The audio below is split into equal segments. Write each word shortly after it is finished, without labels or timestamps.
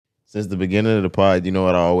Since the beginning of the pod, you know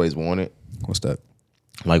what I always wanted? What's that?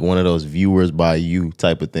 Like one of those viewers by you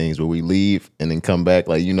type of things where we leave and then come back.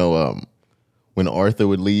 Like, when Arthur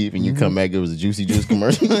would leave and you come back, it was a Juicy Juice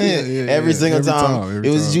commercial. Every single time.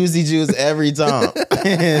 It was Juicy Juice every time.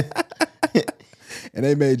 And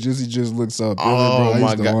they made Juicy Juice look so bad, Oh, bro. I my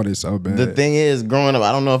used to God. want it so bad. The thing is, growing up,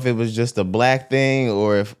 I don't know if it was just a black thing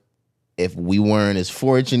or if we weren't as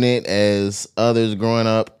fortunate as others growing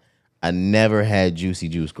up. I never had Juicy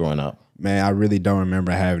Juice growing up. Man, I really don't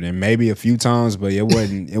remember having it. Maybe a few times, but it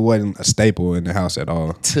wasn't a staple in the house at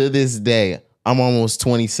all. To this day, I'm almost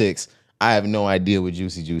 26. I have no idea what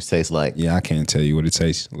Juicy Juice tastes like. Yeah, I can't tell you what it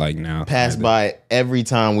tastes like now. Passed by it every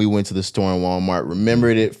time we went to the store in Walmart.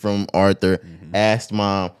 Remembered it from Arthur. Asked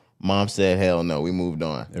mom. Mom said, hell no. We moved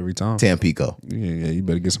on. Every time. Tampico. Yeah, you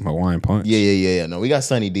better get some Hawaiian Punch. Yeah. No, we got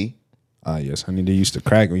Sunny D. Yes, honey, they used to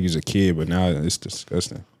crack when you was a kid, but now it's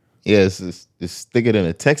disgusting. Yeah, it's thicker than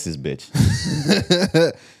a Texas bitch.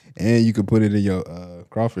 And you could put it in your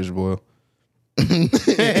crawfish boil. And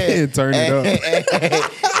turn it up.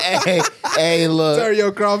 Hey, look. Turn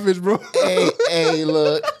your crawfish, bro. Hey,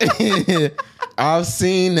 look. I've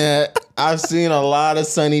seen that. I've seen a lot of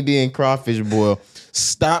Sunny D and crawfish boil.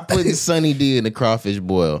 Stop putting Sunny D in the crawfish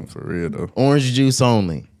boil. For real, though. Orange juice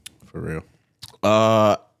only. For real.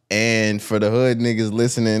 And for the hood niggas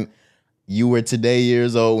listening, you were today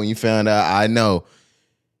years old when you found out. I know.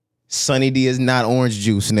 Sunny D is not orange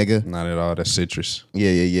juice, nigga. Not at all. That's citrus.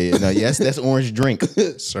 Yeah. No, yes, that's orange drink.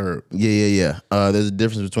 Syrup. Yeah. There's a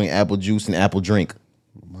difference between apple juice and apple drink.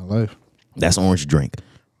 My life. That's orange drink.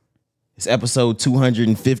 It's episode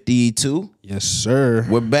 252. Yes, sir.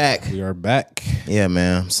 We're back. We are back. Yeah,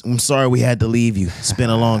 man. I'm sorry we had to leave you. It's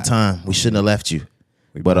been a long time. We shouldn't have left you.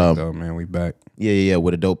 We But, back, though, man. We back. Yeah.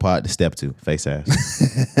 With a dope pod to step to. Face ass.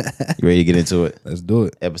 You ready to get into it? Let's do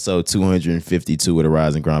it. Episode 252 of the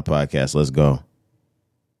Rise and Grind podcast. Let's go.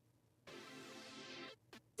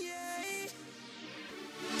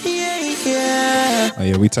 Oh,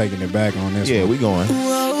 yeah, we taking it back on this Yeah, one. we going.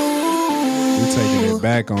 We taking it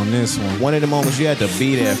back on this one. One of the moments you had to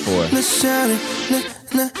be there for. Now shout it,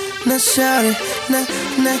 now shout it, now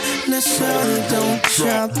shout it, don't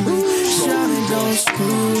drop me, shout it, don't screw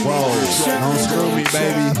me. Whoa. Don't screw me,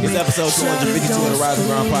 baby. It's episode 252 of the Rise and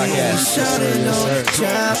Grind podcast. Shout it, don't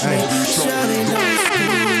drop me, shout it, don't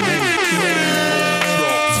screw me.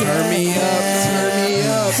 Turn me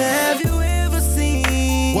up. Have you ever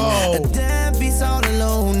seen Whoa. a dad piece all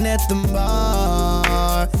alone at the bar?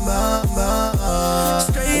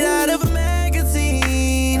 Straight out of a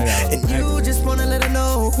magazine, and you just wanna let her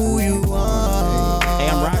know who you are. Hey,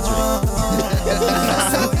 I'm Roderick.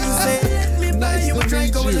 So you say, let me buy you a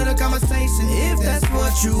drink over to the conversation. If that's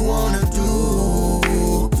what you wanna do.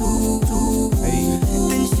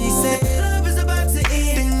 Then she said, love is about to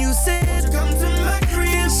end. Then you said, come to my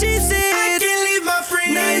crib. She said, I can't leave my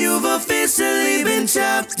friend. Now you've officially been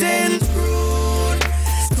chopped and screwed.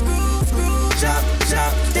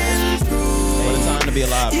 Chopped and screwed. What a time to be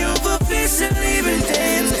alive, man. You've officially been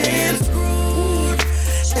danced and screwed.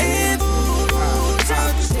 And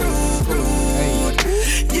screwed.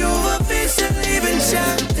 You've officially been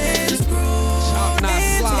chopped and screwed.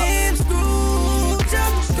 And screwed.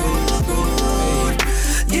 Screwed.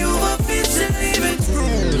 You've officially been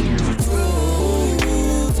screwed.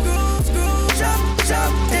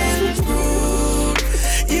 Chopped and screwed.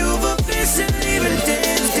 You've officially been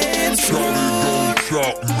danced and screwed.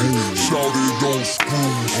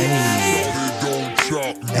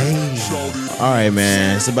 All right,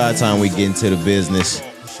 man. It's about time we get into the business.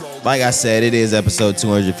 Like I said, it is episode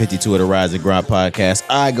 252 of the Rise and Grind podcast.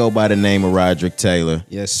 I go by the name of Roderick Taylor.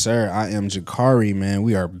 Yes, sir. I am Jakari, man.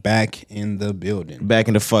 We are back in the building. Back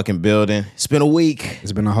in the fucking building. It's been a week.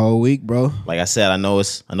 It's been a whole week, bro. Like I said, I know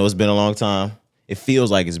it's been a long time. It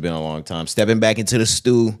feels like it's been a long time. Stepping back into the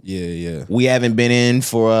stew. Yeah. We haven't been in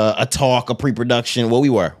for a talk, a pre-production. Well, we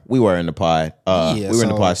were in the pod. We were in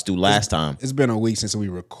the pod stew last time. It's been a week since we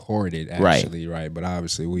recorded, actually, right? But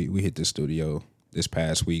obviously, we hit the studio this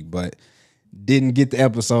past week, but didn't get the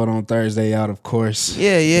episode on Thursday out, of course.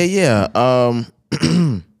 Yeah.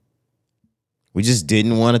 We just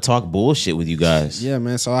didn't want to talk bullshit with you guys. Yeah,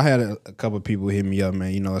 man. So I had a couple of people hit me up,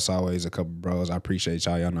 man. You know, it's always a couple bros. I appreciate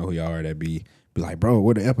y'all. Y'all know who y'all are that be like, bro,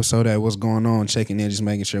 where the episode at? What's going on? Checking in, just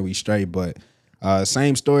making sure we straight. But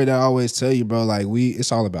same story that I always tell you, bro. Like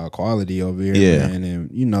it's all about quality over here, man. And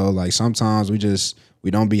you know, like sometimes we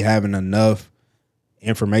don't be having enough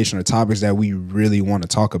information or topics that we really want to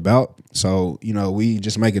talk about. So, you know, we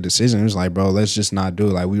just make a decision. It's like, bro, let's just not do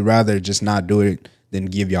it. Like we rather just not do it than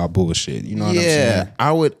give y'all bullshit. You know what I'm saying?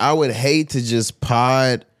 I would hate to just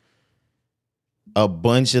pod a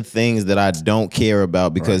bunch of things that I don't care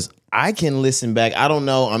about because I can listen back. I don't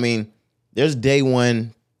know. I mean, there's day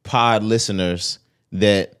one pod listeners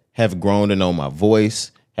that have grown to know my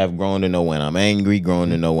voice, have grown to know when I'm angry, grown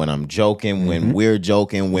to know when I'm joking, when we're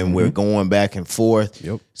joking, when we're going back and forth.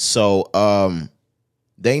 Yep. So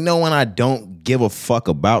they know when I don't give a fuck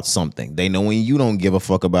about something. They know when you don't give a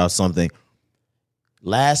fuck about something.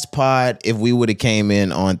 Last pod, if we would have came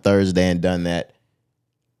in on Thursday and done that,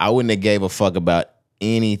 I wouldn't have gave a fuck about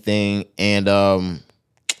anything. And I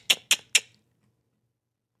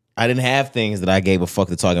didn't have things that I gave a fuck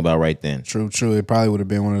to talk about right then. True. It probably would have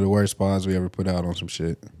been one of the worst pods we ever put out on some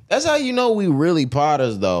shit. That's how you know we really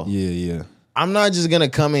podders, though. Yeah. I'm not just going to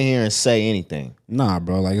come in here and say anything. Nah,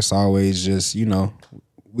 bro. Like, it's always just,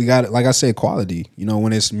 we got, like I said, quality.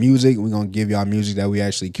 When it's music, we're going to give y'all music that we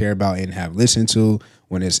actually care about and have listened to.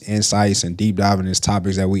 When it's insights and deep diving into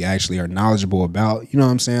topics that we actually are knowledgeable about. You know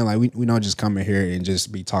what I'm saying? Like, we don't just come in here and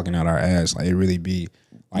just be talking out our ass. Like, it really be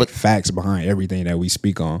like facts behind everything that we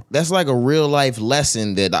speak on. That's like a real life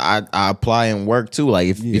lesson that I apply in work too. Like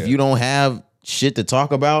if you don't have shit to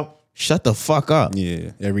talk about, shut the fuck up.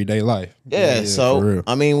 Yeah, everyday life. Yeah, so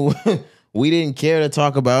I mean, we didn't care to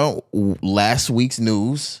talk about last week's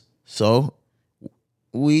news, so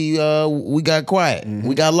we got quiet.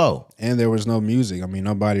 We got low. And there was no music. I mean,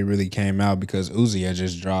 nobody really came out because Uzi had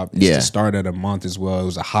just dropped. It's the start of the month as well. It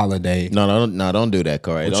was a holiday. No, don't do that,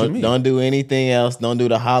 Corey. Don't do anything else. Don't do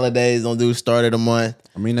the holidays. Don't do start of the month.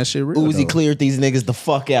 I mean, that shit real. Uzi cleared these niggas the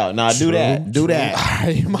fuck out. Nah, do that. Do that.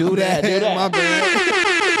 Right, do that. My bad.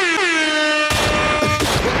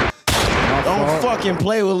 Don't fucking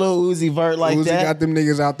play with Lil Uzi Vert like Uzi that. Got them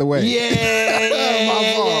niggas out the way.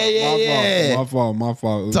 My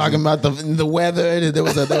fault. Uzi. Talking about the weather. There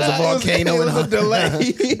was a volcano and a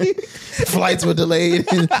delay. Flights were delayed.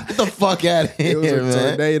 Get the fuck out of here, it was a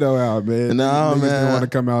tornado out, man. No, man. Didn't want to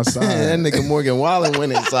come outside. That nigga Morgan Wallen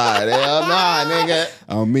went inside. Hell nah, nigga.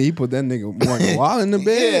 Oh, me, he put that nigga Morgan Wallen in the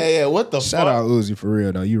bed. Yeah. What the Shout out Uzi for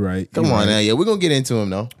real though. You right. Come on now. Yeah, we're gonna get into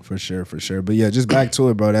him though. For sure. But yeah, just back to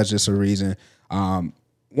it, bro. That's just a reason.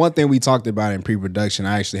 One thing we talked about in pre-production,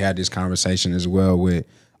 I actually had this conversation as well with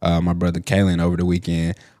my brother Kalen over the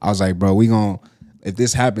weekend. I was like, bro, if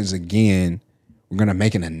this happens again, we're gonna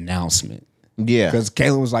make an announcement. Yeah. Because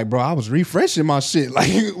Kalen was like, bro, I was refreshing my shit.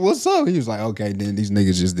 Like, what's up? He was like, okay, then these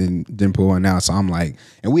niggas just didn't pull one out. So I'm like,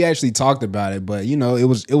 and we actually talked about it, but it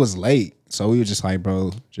was late. So we were just like,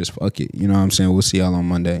 bro, just fuck it. You know what I'm saying? We'll see y'all on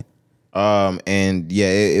Monday. And yeah,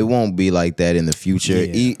 it won't be like that in the future.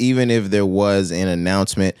 Yeah. Even if there was an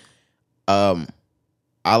announcement, I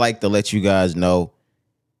like to let you guys know,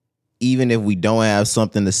 even if we don't have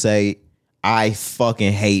something to say, I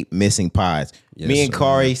fucking hate missing pods. Yes, Me and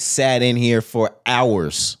Kari sat in here for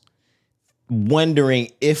hours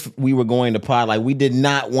wondering if we were going to pod. Like, we did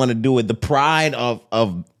not want to do it. The pride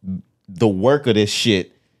of the work of this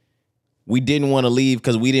shit, we didn't want to leave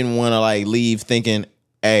because we didn't want to like leave thinking,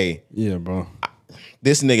 hey, yeah, bro,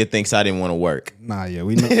 this nigga thinks I didn't want to work. Nah, yeah,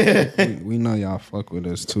 we know we know y'all fuck with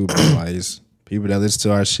us too, bro. Like, it's people that listen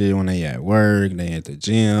to our shit when they at work, they at the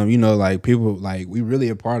gym, like people, like we really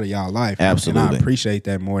a part of y'all life. Absolutely. And I appreciate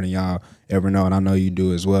that more than y'all ever know, and I know you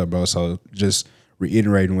do as well, bro. So just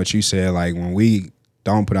reiterating what you said, like when we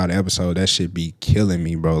don't put out an episode, that shit be killing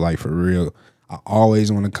me, bro. Like for real. I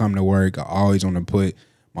always want to come to work. I always want to put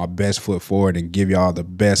my best foot forward and give y'all the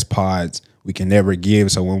best pods we can never give.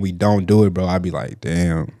 So when we don't do it, bro, I be like,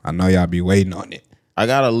 damn, I know y'all be waiting on it. I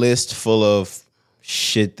got a list full of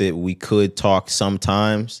shit that we could talk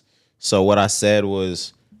sometimes. So what I said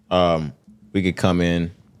was we could come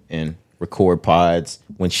in and record pods.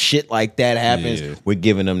 When shit like that happens, we're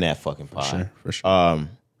giving them that fucking pod. For sure.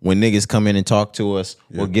 When niggas come in and talk to us,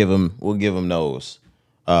 we'll give them those.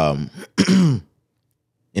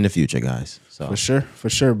 In the future, guys. So For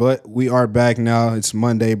sure. But we are back now. It's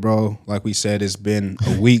Monday, bro. Like we said, it's been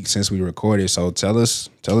a week since we recorded. So tell us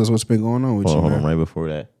what's been going on with you, hold man. on, right before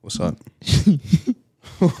that. What's up?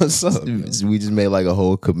 What's up? We just made like a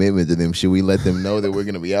whole commitment to them. Should we let them know that we're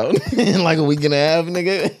gonna be out in like a week and a half,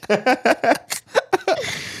 nigga?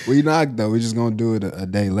 We not though. We're just gonna do it a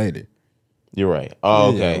day later. You're right. Oh,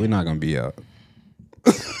 okay. Yeah, we're not gonna be out.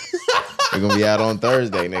 We're gonna be out on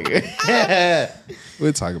Thursday, nigga.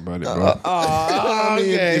 We'll talk about it, bro. I mean,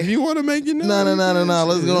 if you want to make it, no.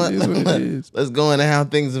 Let's go. Let's go into how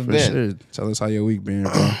things have been. Sure. Tell us how your week been,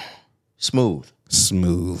 bro. Smooth.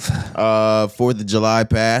 4th of July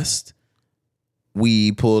passed.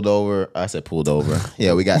 We pulled over. I said pulled over.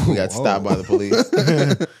 Yeah, we got stopped by the police.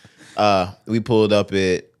 We pulled up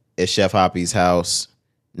at Chef Hoppy's house.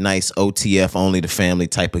 Nice OTF only the family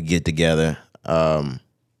type of get together.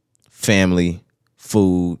 Family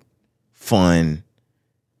food, fun.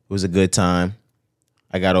 It was a good time.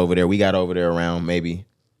 We got over there around maybe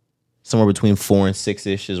somewhere between 4 and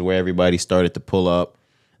 6-ish is where everybody started to pull up.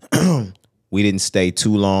 We didn't stay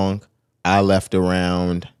too long. I left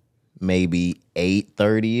around maybe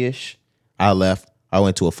 8:30-ish. I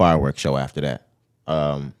went to a fireworks show after that.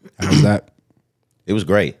 How's that? It was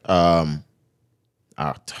great. I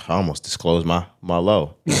almost disclosed my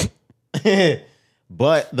low.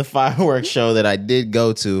 But the fireworks show that I did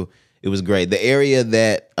go to, it was great. The area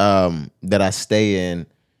that I stay in,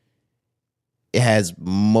 it has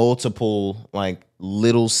multiple like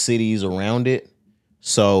little cities around it.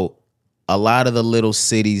 So a lot of the little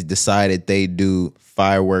cities decided they do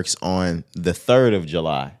fireworks on the 3rd of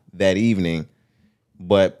July that evening.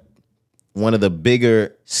 But one of the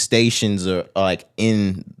bigger stations are like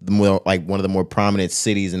in the more like one of the more prominent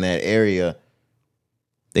cities in that area.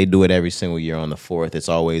 They do it every single year on the 4th. It's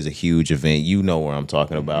always a huge event. You know where I'm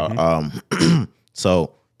talking about. Mm-hmm.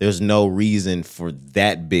 So there's no reason for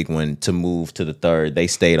that big one to move to the 3rd. They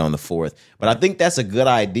stayed on the 4th. But I think that's a good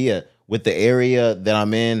idea. With the area that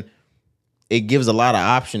I'm in, it gives a lot of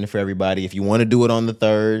option for everybody. If you want to do it on the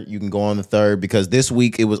 3rd, you can go on the 3rd. Because this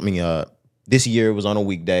week this year it was on a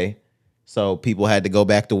weekday. So people had to go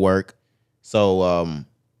back to work. So it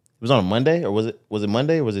was on a Monday, or was it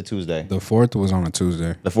Monday or was it Tuesday? The 4th was on a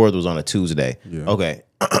Tuesday. The 4th was on a Tuesday. Yeah. Okay.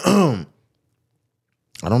 I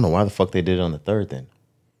don't know why the fuck they did it on the 3rd then.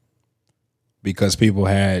 Because people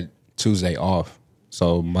had Tuesday off.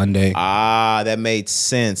 So Monday. That made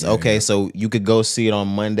sense. Yeah, okay, so you could go see it on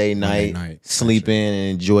Monday night sleep in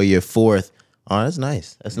and enjoy your 4th. Oh, that's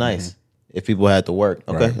nice. That's nice. If people had to work.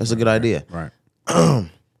 Okay, that's a good idea. Right.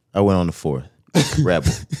 I went on the 4th.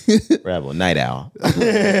 Rebel, night owl, nighthawk,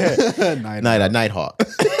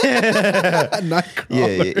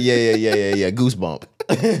 Nightcrawler. yeah, goosebumps,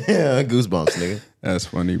 nigga. That's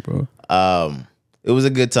funny, bro. It was a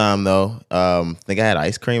good time though. Think I had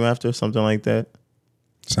ice cream after or something like that.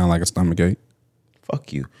 Sound like a stomachache.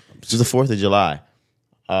 Fuck you. It was the 4th of July.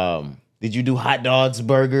 Did you do hot dogs,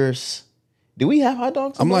 burgers? Did we have hot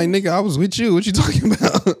dogs? I'm like, nigga, I was with you. What you talking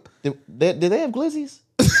about? Did they have glizzies?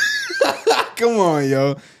 Come on,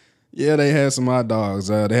 yo. Yeah, they had some hot dogs.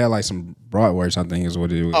 They had like some bratwurst, I think is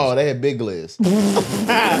what it was. Oh, they had big glizz. We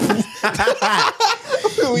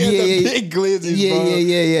had the big glizzies, bro.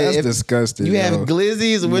 Yeah. That's disgusting. You have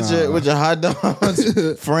glizzies with your hot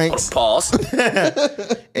dogs, Franks. Pause.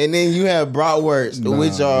 And then you have bratwurst,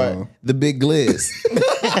 which are the big glizz.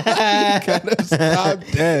 Stop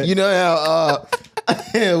that. You know how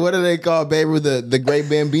what do they call baby the Great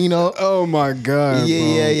Bambino? Oh my god.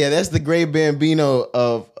 Yeah. That's the Great Bambino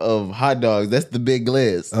of hot dogs. That's the big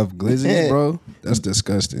glizz. Of glizzies, bro? That's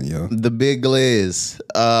disgusting, yo. The big glizz.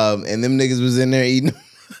 And them niggas was in there eating.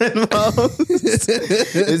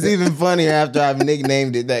 It's even funnier after I've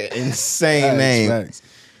nicknamed it that insane name. Facts.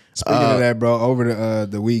 Speaking of that, bro, over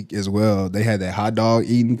the week as well, they had that hot dog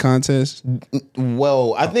eating contest.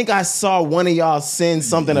 Whoa, I think I saw one of y'all send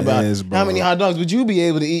something about how many hot dogs would you be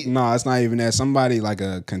able to eat? No, it's not even that. Somebody like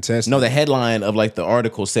a contestant. No, the headline of like the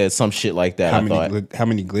article said some shit like that. How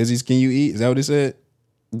many glizzies can you eat? Is that what it said?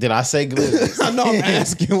 Did I say glizzies? I know, I'm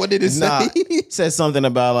asking. What did it say? Nah, it said something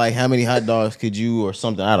about like how many hot dogs could you or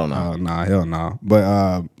something. I don't know. Oh, nah, hell no.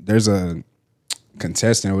 But there's a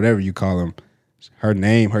contestant or whatever you call him. Her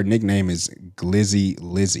nickname is Glizzy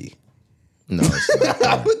Lizzie. No, it's not.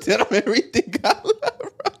 I put that on everything.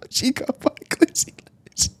 She got my Glizzy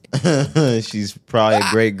Lizzie. She's probably a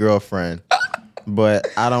great girlfriend. But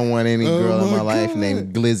I don't want any girl in my life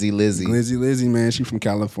named Glizzy Lizzie. Glizzy Lizzie, man. She from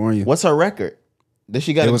California. What's her record? Does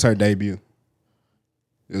she got? It was her debut.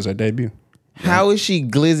 How is she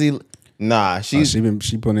Glizzy? Nah, she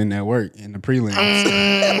put in that work in the prelims.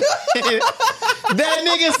 That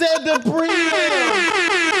nigga said the prelim.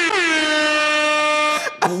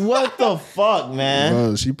 What the fuck, man?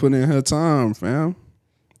 Bro, she put in her time, fam,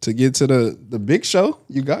 to get to the big show.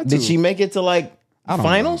 You got to. Did she make it to like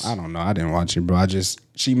finals? I don't know. I didn't watch it, bro.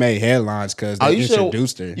 She made headlines because they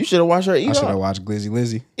introduced her. You should have watched her eat up. I should have watched Glizzy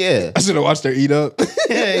Lizzie. Yeah. I should have watched her eat up.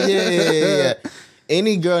 Yeah.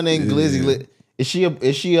 Any girl named Glizzy, is she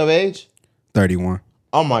of age? 31.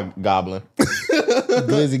 Oh my goblin.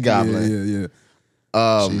 Glizzy goblin. Yeah.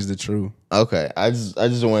 She's the truth. Okay, I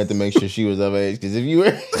just wanted to make sure she was of age because if you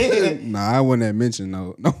were, I wouldn't have mentioned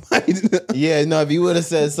nobody. Yeah, no, if you would have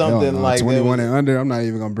said something like 21 and under, I'm not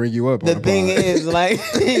even gonna bring you up. The thing is, like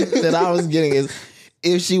that I was getting is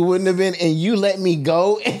if she wouldn't have been and you let me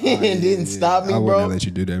go and didn't stop me, I bro. wouldn't have let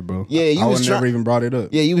you do that, bro. Yeah, you I was never even brought it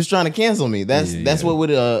up. Yeah, you was trying to cancel me. That's what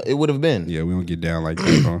it would have been. Yeah, we don't get down like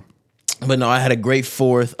that, bro. But no, I had a great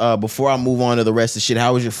 4th. Before I move on to the rest of the shit,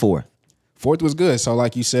 how was your 4th? 4th was good. So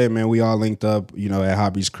like you said, man, we all linked up, at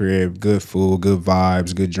Hobby's crib. Good food, good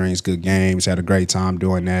vibes, good drinks, good games. Had a great time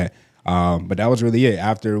doing that. But that was really it.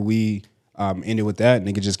 After we ended with that,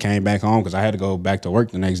 nigga just came back home because I had to go back to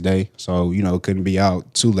work the next day. So, couldn't be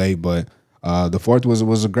out too late. But the 4th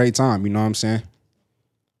was a great time. You know what I'm saying?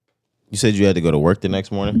 You said you had to go to work the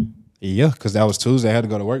next morning? Yeah, because that was Tuesday. I had to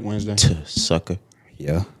go to work Wednesday. Sucker.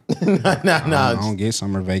 Yeah. Nah. I don't get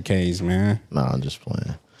summer vacays, man. Nah, I'm just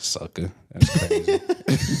playing. Sucker. That's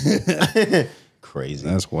crazy. Crazy.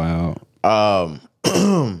 That's wild.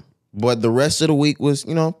 But the rest of the week was,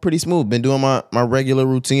 pretty smooth. Been doing my regular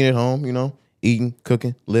routine at home, eating,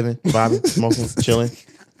 cooking, living, vibing, smoking, chilling.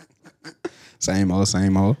 Same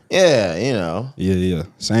old. Yeah, Yeah.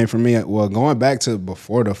 Same for me. Well, going back to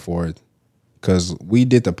before the 4th, because we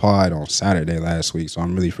did the pod on Saturday last week, so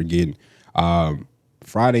I'm really forgetting.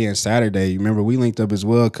 Friday and Saturday, remember we linked up as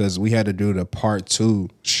well because we had to do the part 2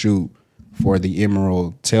 shoot for the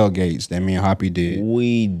Emerald tailgates that me and Hoppy did.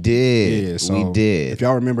 We did. Yeah, so we did. If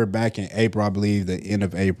y'all remember back in April, I believe the end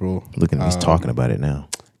of April. Look at him, he's talking about it now.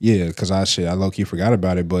 Yeah, because I low-key forgot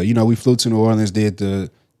about it. But, we flew to New Orleans, did the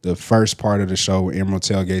first part of the show with Emerald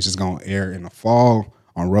Tailgates. Is going to air in the fall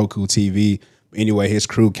on Roku TV. Anyway, his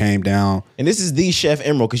crew came down. And this is the Chef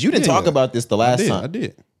Emerald, because you didn't talk about this the last time. I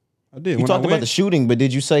did. You talked about the shooting, but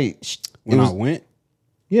did you say... I went?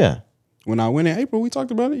 Yeah. When I went in April, we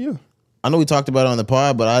talked about it, yeah. I know we talked about it on the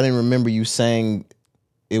pod, but I didn't remember you saying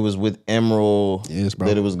it was with Emerald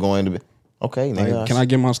that it was going to be. Okay, nigga. Can I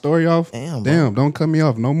get my story off? Damn, don't cut me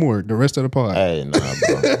off no more. The rest of the pod. Hey, nah,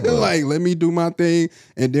 bro. Let me do my thing,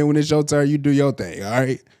 and then when it's your turn, you do your thing, all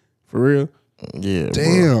right? For real? Yeah,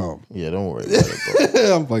 damn. Bro. Yeah, don't worry about it,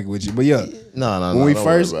 bro. I'm fucking with you. But yeah. No. When we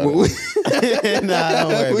first... don't worry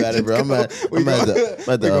about it, bro. I'm about to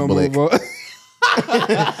up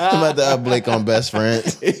I'm about to up Blake on Best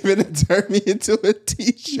Friends. It's gonna turn me into a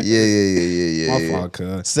t-shirt. Yeah. My fault,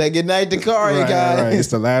 cuz. Say goodnight to Kari, guys. Right. It's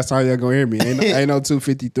the last time y'all gonna hear me. Ain't no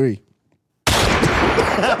 253.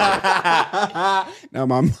 Now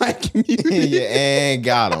my mic muted. Yeah, and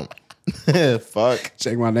got him. Fuck.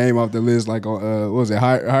 Check my name off the list like on what was it?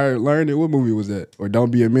 Higher Learning? What movie was that? Or Don't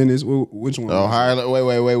Be a Menace? Which one? Oh, wait.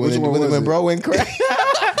 When bro went crazy.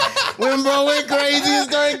 When bro went crazy and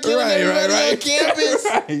started killing everybody on campus.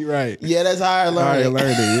 Right. Yeah, that's Higher Learning.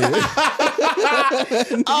 Yeah.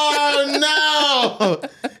 Oh no,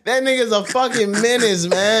 that nigga's a fucking menace,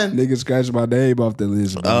 man. Nigga scratched my name off the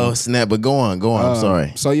list, bro. Oh snap! But go on. I'm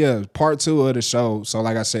sorry. So yeah, part 2 of the show. So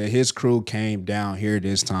like I said, his crew came down here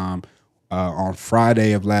this time on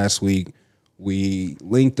Friday of last week. We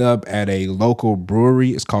linked up at a local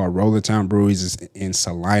brewery. It's called Rolling Town Breweries. It's in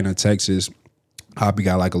Salina, Texas. Hoppy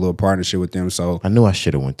got like a little partnership with them. So I knew I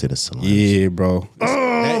should have went to the Salina. Yeah, bro.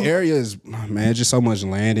 That area is, man, just so much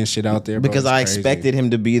land and shit out there, bro. Because I expected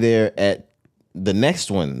him to be there at the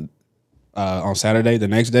next one. On Saturday, the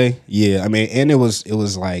next day. Yeah, I mean, and it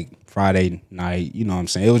was like Friday night, you know what I'm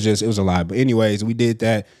saying? It was a lot. But anyways, we did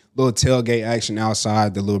that little tailgate action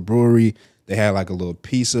outside the little brewery. They had like a little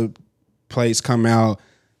pizza place come out.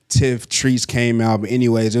 Tiff Treats came out. But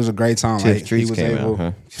anyways, it was a great time. Tiff Treats came out,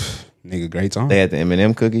 huh? Nigga, great time. They had the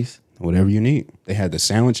M&M cookies? Whatever you need. They had the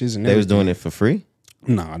sandwiches and everything. They was doing it for free?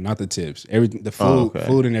 No, not the tips. Everything, the food,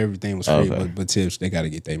 food and everything was free, but tips, they got to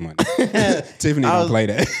get their money. Tiffany don't play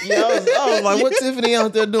that. Yeah, I was like, what Tiffany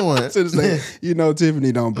out there doing?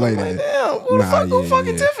 Tiffany don't play that. Damn, who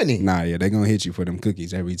fucking Tiffany? Nah, yeah, they gonna hit you for them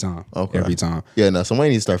cookies every time. Okay. Every time. Yeah, no, somebody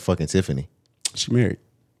needs to start fucking Tiffany. She married.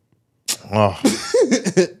 Oh.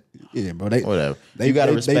 Yeah, bro. Whatever. You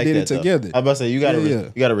gotta respect that. They did it together. I was about to say you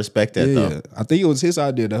gotta respect that though. Yeah. I think it was his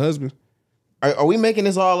idea, the husband. Are we making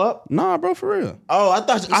this all up? Nah, bro, for real. Oh, I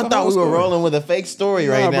thought we were rolling with a fake story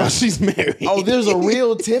right now. Bro, she's married. Oh, there's a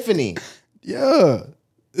real Tiffany. Yeah,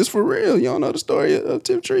 it's for real. You don't know the story of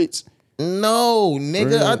Tiff Treats? No,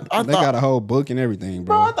 nigga. I they got a whole book and everything,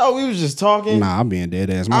 bro. I thought we was just talking. Nah, I'm being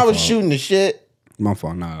dead ass. I was shooting the shit. My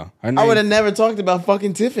fault. Nah, I would have never talked about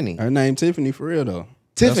fucking Tiffany. Her name Tiffany for real though.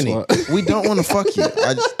 Tiffany, we don't want to fuck you.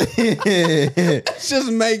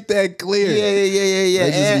 Just make that clear. Yeah.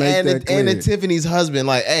 And the Tiffany's husband,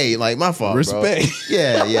 like, hey, like my fault, respect. Bro.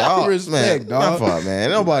 Yeah. Oh, respect, man, dog. My fault,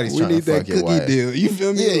 man. Nobody's trying to fuck your wife. We need that cookie deal. You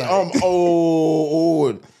feel me? Yeah.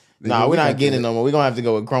 Nah, we're not getting it no more. We're gonna have to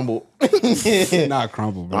go with Crumble. Not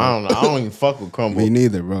Crumble, bro. I don't know. I don't even fuck with Crumble. Me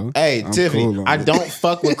neither, bro. Hey, Tiffany, cool I don't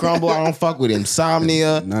fuck with Crumble. I don't fuck with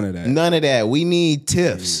Insomnia. None of that. None of that. We need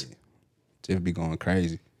Tiff's. Tiff be going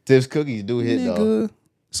crazy. Tiff's cookies do hit though.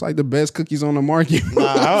 It's like the best cookies on the market.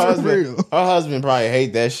 Nah, her husband probably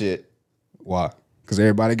hate that shit. Why? Cause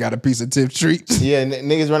everybody got a piece of Tiff treats. Yeah,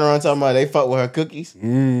 niggas running around talking about they fuck with her cookies.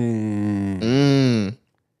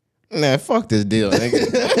 Nah, fuck this deal, nigga.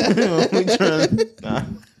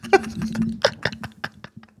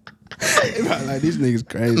 Like these niggas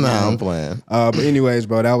crazy. Nah, I'm playing. But anyways,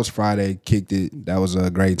 bro, that was Friday. Kicked it. That was a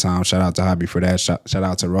great time. Shout out to Hobby for that. Shout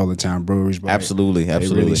out to Rolling Town Breweries, bro. Absolutely. They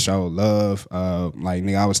really showed love. Like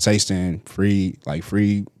nigga, I was tasting free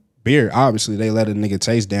beer. Obviously, they let a nigga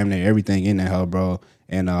taste damn near everything in that hell, bro.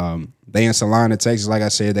 And they in Salina, Texas. Like I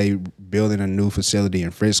said, they building a new facility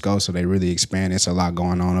in Frisco, so they really expanding. It's a lot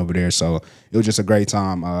going on over there. So it was just a great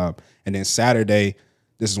time. And then Saturday,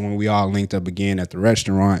 this is when we all linked up again at the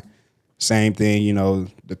restaurant. Same thing, you know,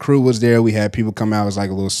 the crew was there. We had people come out. It was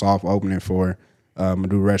like a little soft opening for a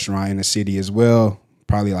new restaurant in the city as well.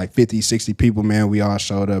 Probably like 50, 60 people, man. We all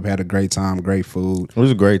showed up, had a great time, great food. It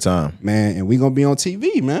was a great time. Man, and we going to be on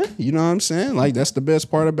TV, man. You know what I'm saying? Like, that's the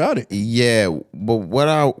best part about it. Yeah, but what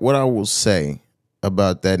I will say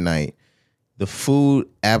about that night, the food,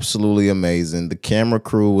 absolutely amazing. The camera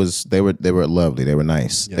crew they were lovely. They were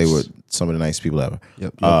nice. Yes. They were some of the nicest people ever.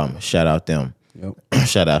 Yep. Shout out them. Yep.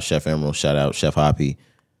 Shout out Chef Emerald. Shout out Chef Hoppy.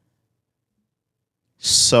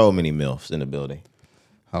 So many MILFs in the building.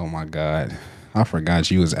 Oh, my God. I forgot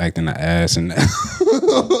you was acting an ass and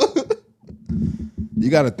that. You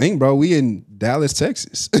got to think, bro. We in Dallas,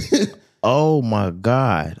 Texas. Oh, my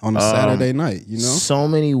God. On a Saturday night, you know? So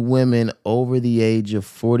many women over the age of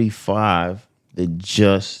 45 that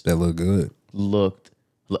just That look good. looked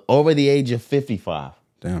over the age of 55.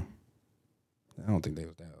 Damn. I don't think they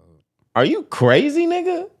was that old. Are you crazy,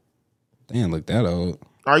 nigga? They didn't look that old.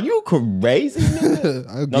 Are you crazy,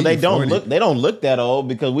 nigga? No, they don't 40. look. They don't look that old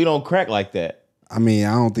because we don't crack like that. I mean,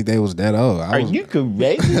 I don't think they was that old. Are you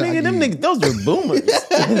crazy, nigga? Them niggas, those are boomers.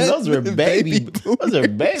 Those are baby. Those are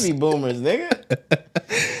baby boomers, nigga.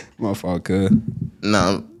 My fault, cuz.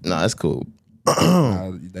 No, that's cool.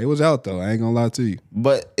 They was out though. I ain't gonna lie to you.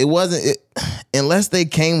 But it wasn't. Unless they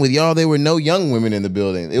came with y'all, there were no young women in the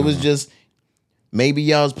building. It was just maybe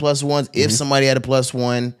y'all's plus ones. If somebody had a plus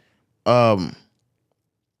one, and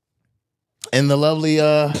the lovely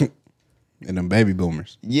And them baby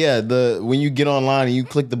boomers. yeah, when you get online and you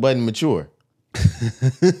click the button mature.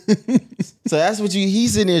 So that's what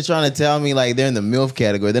he's sitting here trying to tell me like they're in the MILF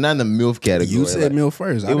category. They're not in the MILF category. You said MILF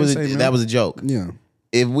first. That was a joke. Yeah.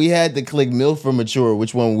 If we had to click MILF for mature,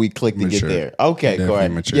 which one would we click to Mature. get there? Okay, Definitely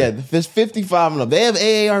correct. mature. Yeah, if it's 55 and up, they have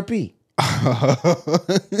AARP.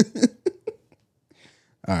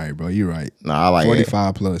 All right, bro. You're right. Nah, I like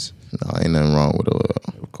 45 plus. No, ain't nothing wrong with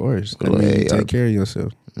Of course. Little That means you AARP. take care of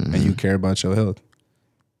yourself. And you care about your health.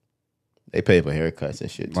 They pay for haircuts and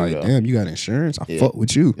shit too. Like, though. damn, you got insurance? I Yeah. fuck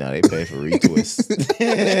with you. Now they pay for retwists.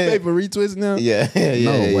 Pay for retwist now? Yeah,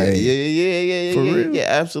 No way. Yeah. For real? Yeah,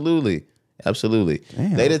 absolutely.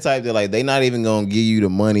 Damn. They the type that like they not even gonna give you the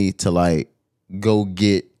money to like go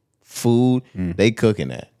get food. They cooking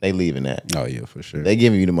that. They leaving that. Oh, yeah, for sure. They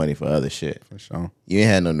giving you the money for other shit. For sure. You ain't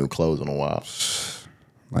had no new clothes in a while.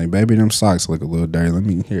 Like, baby, them socks look a little dirty. Let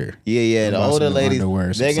me hear. Yeah. The About older some ladies,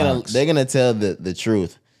 underwear, some socks. they're gonna tell the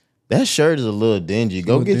truth. That shirt is a little dingy.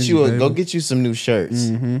 Go little get dingy, you some new shirts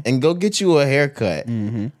and go get you a haircut.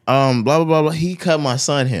 Blah blah blah blah. He cut my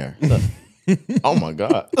son hair. So, oh my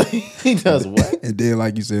God, he does what? And then,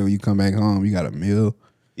 like you said, when you come back home, you got a meal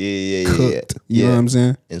Yeah. cooked. You know what I'm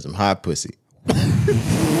saying? And some hot pussy.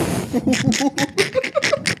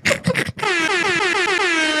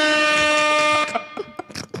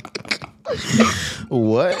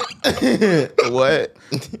 What? What?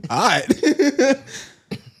 All right.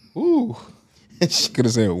 Ooh. Could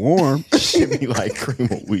have said warm. Shit be like cream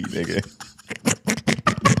of wheat, nigga.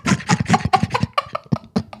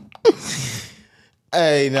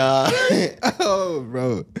 Hey, nah. Oh,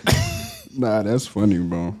 bro. Nah, that's funny,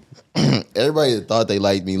 bro. Everybody that thought they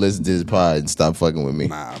liked me listen to this pod and stop fucking with me.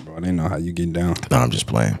 Nah, bro. They know how you get down. Nah, I'm just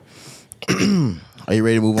playing. Are you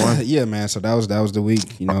ready to move on? Yeah, man. So that was the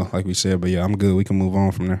week, you know, like we said. But yeah, I'm good. We can move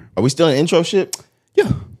on from there. Are we still in intro shit?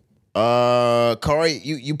 Yeah. Corey,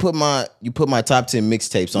 you put my top 10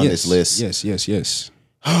 mixtapes on this list. Yes.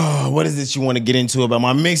 What is it you want to get into about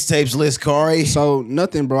my mixtapes list, Corey? So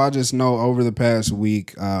nothing, bro. I just know over the past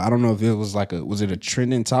week, I don't know if it was was it a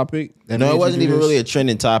trending topic? No, it wasn't even really a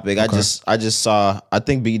trending topic. Okay. I just saw. I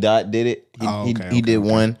think B Dot did it. He did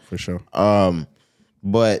one for sure.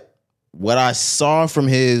 But what I saw from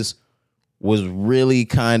his was really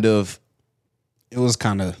kind of. It was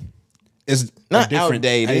kind of. It's not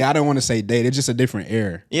outdated. Hey, I don't want to say dated. It's just a different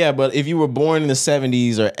era. Yeah, but if you were born in the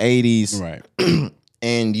 70s or 80s, right,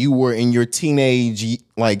 and you were in your teenage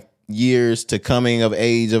like years to coming of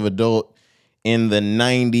age of adult, in the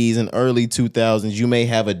 90s and early 2000s, you may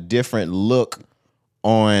have a different look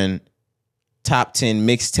on top 10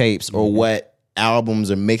 mixtapes or what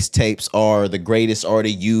albums or mixtapes are the greatest are to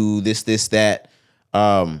you, this, that.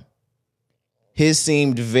 His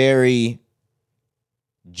seemed very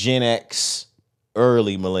Gen X,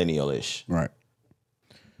 early millennial-ish. Right.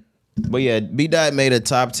 But yeah, B-Dot made a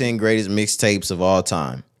top 10 greatest mixtapes of all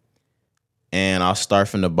time. And I'll start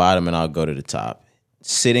from the bottom and I'll go to the top.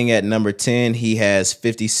 Sitting at number 10, he has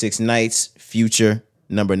 56 Nights, Future.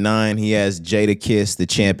 Number 9, he has Jadakiss, The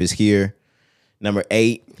Champ Is Here. Number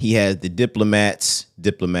 8, he has The Diplomats,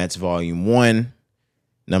 Diplomats Volume 1.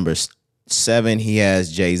 Number 7, he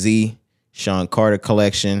has Jay-Z, Sean Carter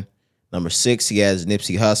Collection. Number 6, he has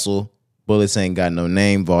Nipsey Hussle, Bullets Ain't Got No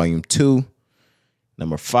Name, Volume 2.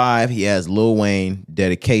 Number 5, he has Lil Wayne,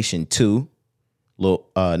 Dedication 2.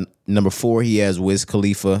 Number 4, he has Wiz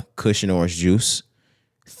Khalifa, Kush and Orange Juice.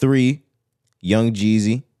 3, Young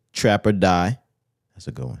Jeezy, Trap or Die. That's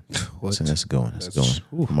a good one. That's a good one. That's a good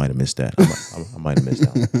one. I might have missed that. I might have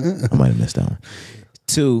missed that one.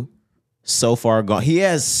 2, So Far Gone. He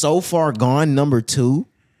has So Far Gone, number 2.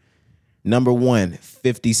 Number 1,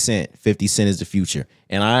 50 Cent. 50 Cent is the future.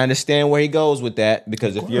 And I understand where he goes with that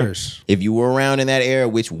because if you were around in that era,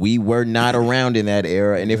 which we were not around in that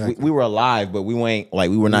era, and if we were alive, but we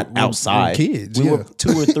were not outside. We were kids. We were 2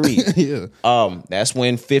 or 3. Yeah. That's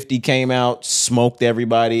when 50 came out, smoked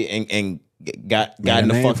everybody, and got in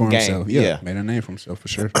the fucking game. Yeah, made a name for himself for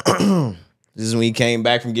sure. This is when he came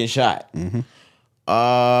back from getting shot.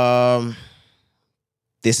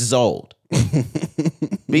 This is old.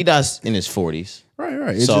 B-Dot's in his 40s.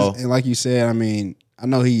 Right. It's just, and like you said, I mean, I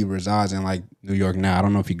know he resides in like New York now. I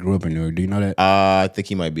don't know if he grew up in New York. Do you know that? I think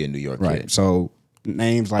he might be a New York kid. So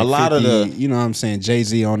names like a lot 50, of the, you know what I'm saying,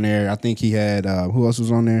 Jay-Z on there. I think he had who else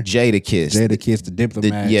was on there? Jadakiss, the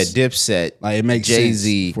Diplomats. Dipset. Like it makes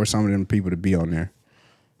Jay-Z sense for some of them people to be on there.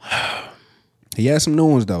 He had some new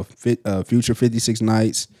ones though. Future 56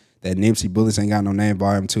 Nights. That Nipsey Bullets Ain't Got No Name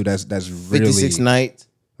Volume 2. That's really 56 Nights.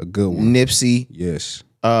 A good one. Nipsey. Yes.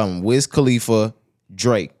 Wiz Khalifa,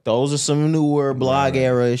 Drake. Those are some newer blog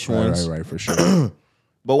era-ish ones. Right, for sure.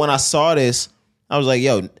 But when I saw this, I was like,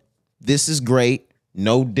 yo, this is great.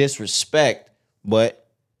 No disrespect, but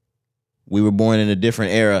we were born in a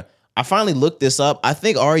different era. I finally looked this up. I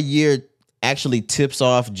think our year actually tips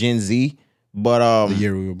off Gen Z. But the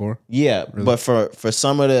year we were born? Yeah. Really? But for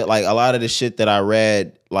some of the, like a lot of the shit that I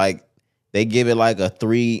read, like they give it like a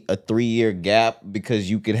 3-year gap because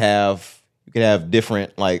you could have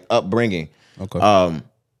different like upbringing. Okay. I'm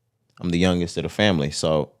the youngest of the family,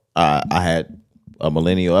 so I had a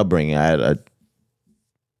millennial upbringing. I had a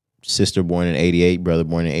sister born in 88, brother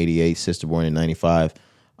born in 88, sister born in 95.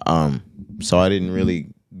 So I didn't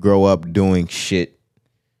really grow up doing shit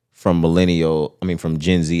from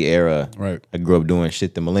Gen Z era. Right. I grew up doing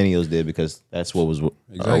shit the millennials did because that's what was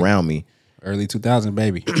around me. Early 2000,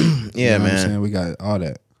 baby. Yeah, man. What I'm saying? We got all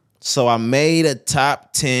that. So I made a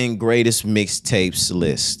top 10 greatest mixtapes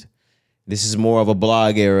list. This is more of a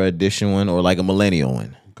blog era edition one or like a millennial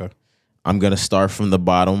one. Okay. I'm going to start from the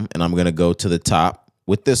bottom and I'm going to go to the top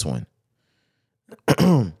with this one.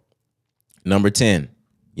 Number 10,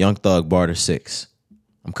 Young Thug, Barter 6.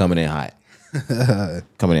 I'm coming in hot.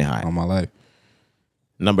 All my life.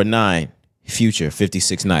 Number 9, Future,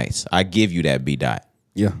 56 Nights. I give you that, B-Dot.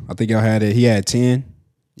 Yeah, I think y'all had it. He had 10.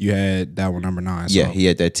 You had that one, number 9. So. Yeah, he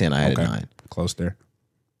had that 10. I had a 9. Close there.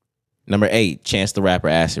 Number 8, Chance the Rapper,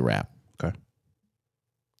 Acid Rap. Okay.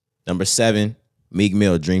 Number 7, Meek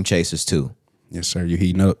Mill, Dream Chasers 2. Yes, sir. You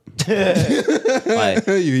heating up. Like,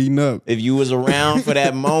 you heating up. If you was around for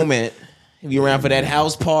that moment, if you around for that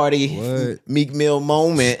house party, Meek Mill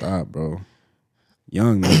moment. Stop, bro.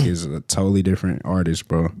 Young Meek is a totally different artist,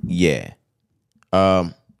 bro. Yeah.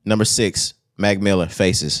 Number 6, Mac Miller,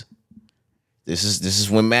 Faces. This is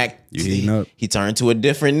when Mac he turned to a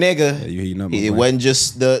different nigga. Yeah, you heating up. It wasn't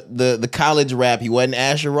just the college rap. He wasn't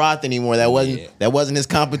Asher Roth anymore. That wasn't his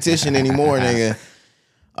competition anymore, nigga.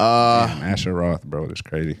 Damn, Asher Roth, bro. That's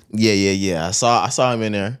crazy. Yeah. I saw him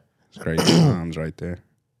in there. It's crazy times right there.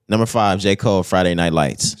 Number 5, J. Cole, Friday Night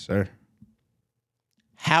Lights. Sir.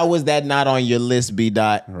 How was that not on your list,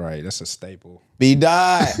 B-Dot? Right, that's a staple.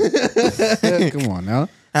 B-Dot. Come on now.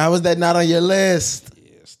 How was that not on your list?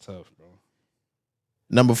 Yeah, it's tough, bro.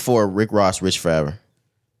 Number 4, Rick Ross, Rich Forever.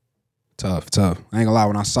 Tough. I ain't gonna lie.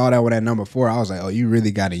 When I saw that with that number 4, I was like, oh, you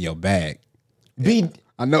really got in your bag.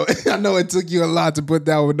 I know it took you a lot to put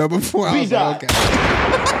that with number 4. I was like, okay.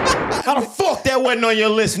 How the fuck that wasn't on your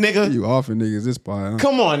list, nigga? You offing niggas this part, huh?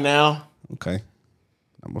 Come on now. Okay.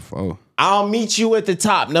 Number 4. I'll meet you at the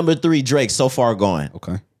top. Number 3, Drake, So Far Gone.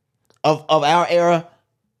 Okay. of our era,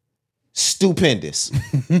 stupendous.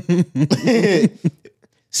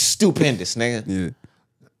 Stupendous, nigga.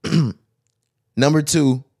 Yeah. Number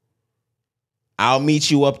 2, I'll meet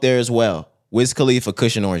you up there as well. Wiz Khalifa,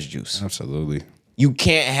 Cushion Orange Juice. Absolutely. You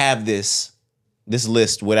can't have this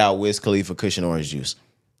list without Wiz Khalifa, Cushion Orange Juice.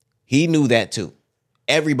 He knew that too.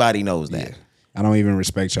 Everybody knows that. Yeah. I don't even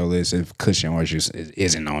respect your list if Cushion Orange Juice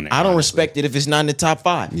isn't on it. I don't respect it if it's not in the top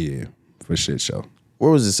 5. Yeah, for shit show. Where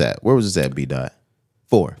was this at? Where was this at, B-Dot?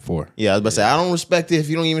 4. 4. Yeah, I was about to say, I don't respect it if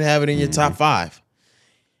you don't even have it in your top 5.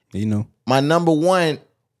 You know. My number 1,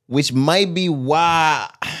 which might be why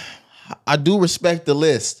I do respect the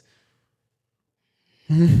list,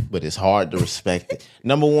 but it's hard to respect it.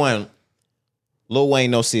 Number 1, Lil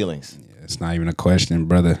Wayne, No Ceilings. Yeah, it's not even a question,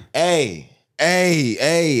 brother. Hey.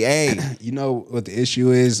 You know what the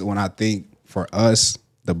issue is when I think for us,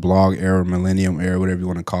 the blog era, millennium era, whatever you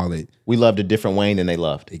want to call it. We loved a different Wayne than they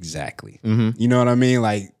loved. Exactly. You know what I mean?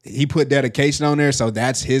 Like, he put dedication on there, so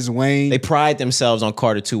that's his Wayne. They pride themselves on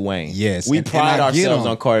Carter 2 Wayne. Yes. We pride ourselves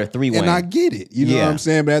on Carter 3 Wayne. And I get it. You know Yeah. what I'm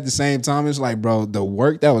saying? But at the same time, it's like, bro, the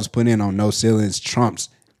work that was put in on No Ceilings trumps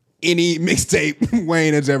any mixtape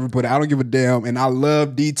Wayne has ever put out. I don't give a damn. And I love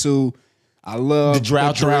D2. I love The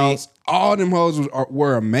Drought Droughts. All them hoes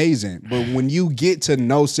were amazing. But when you get to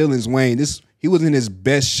No Ceilings Wayne, he was in his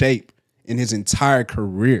best shape in his entire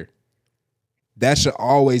career. That should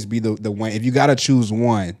always be the Wayne. If you got to choose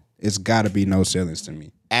one, it's got to be No Ceilings to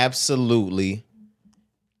me. Absolutely.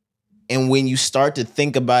 And when you start to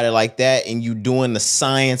think about it like that and you doing the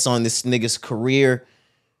science on this nigga's career,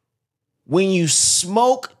 when you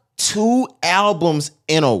smoke 2 albums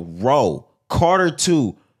in a row, Carter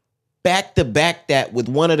 2, back to back that with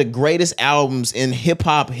one of the greatest albums in hip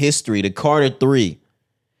hop history, the Carter 3,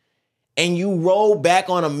 and you roll back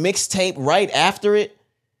on a mixtape right after it,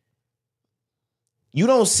 you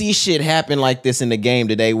don't see shit happen like this in the game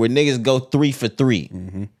today where niggas go 3 for 3.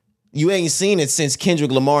 Mm-hmm. You ain't seen it since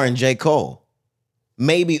Kendrick Lamar and J. Cole.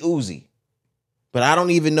 Maybe Uzi. But I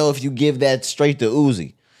don't even know if you give that straight to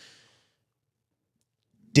Uzi.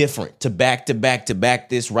 Different to back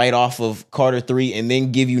this right off of Carter 3 and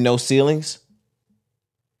then give you No Ceilings.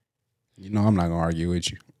 You know I'm not gonna argue with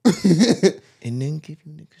you. And then give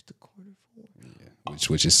you niggas the Carter 4. Yeah,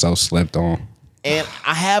 which is so slept on. And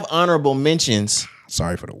I have honorable mentions.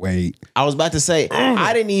 Sorry for the wait. I was about to say,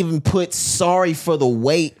 I didn't even put Sorry for the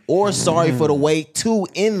Wait or Sorry for the Wait 2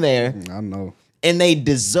 in there. I know. And they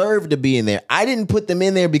deserve to be in there. I didn't put them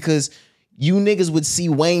in there because you niggas would see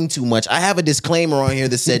Wayne too much. I have a disclaimer on here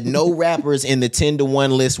that said no rappers in the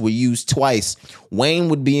 10-to-1 list were used twice. Wayne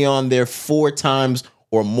would be on there 4 times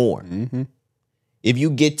or more. Mm-hmm. If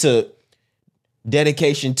you get to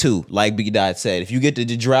Dedication 2, like B. Dot said, if you get to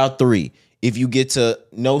The Drought 3, if you get to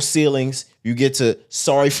No Ceilings, you get to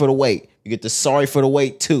Sorry for the Wait, you get to Sorry for the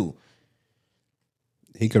Wait 2.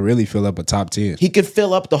 He could really fill up a top 10. He could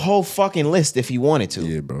fill up the whole fucking list if he wanted to.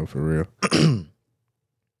 Yeah, bro, for real.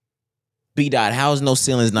 B. Dot, how is No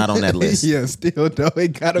Ceilings not on that list? Yeah, still though.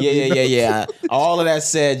 It gotta be. Yeah. All of that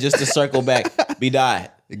said, just to circle back, B.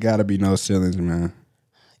 Dot. It gotta be No Ceilings, man.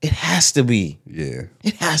 It has to be. Yeah.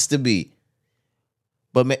 It has to be.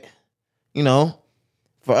 But, you know,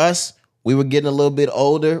 for us, we were getting a little bit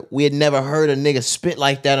older. We had never heard a nigga spit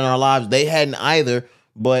like that in our lives. They hadn't either.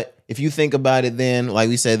 But if you think about it then, like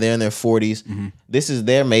we said, they're in their 40s. Mm-hmm. This is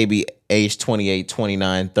their maybe age 28,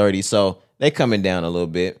 29, 30. So they coming down a little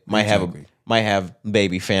bit. Might have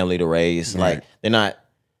baby family to raise. Right. Like they're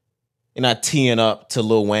not teeing up to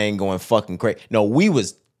Lil Wayne going fucking crazy. No, we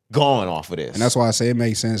was gone off of this. And that's why I say it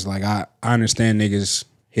makes sense. Like I understand niggas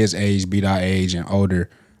his age, beat our age and older.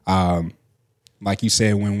 Like you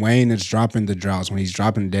said, when Wayne is dropping the Droughts, when he's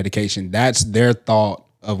dropping the Dedication, that's their thought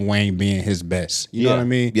of Wayne being his best. You know what I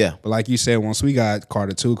mean? Yeah. But like you said, once we got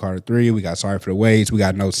Carter 2, Carter 3, we got Sorry for the Waits, we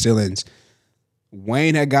got No Ceilings.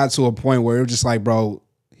 Wayne had got to a point where it was just like, bro,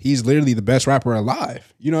 he's literally the best rapper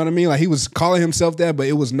alive. You know what I mean? Like he was calling himself that, but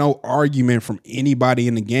it was no argument from anybody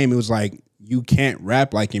in the game. It was like, you can't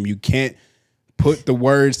rap like him. You can't put the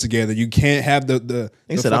words together. You can't have the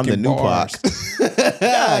he said I'm the new Pac.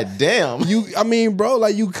 God damn. I mean, bro,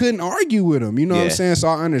 like you couldn't argue with him. You know what I'm saying? So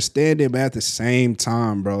I understand it, but at the same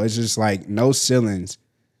time, bro, it's just like No Ceilings.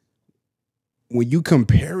 When you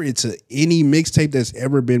compare it to any mixtape that's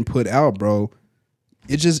ever been put out, bro,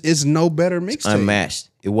 it's no better mixtape. Unmatched.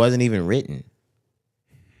 It wasn't even written.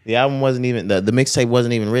 The album wasn't even the mixtape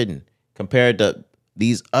wasn't even written compared to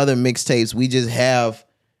these other mixtapes we just have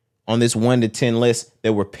on this 1 to 10 list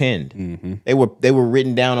that were penned. Mm-hmm. They were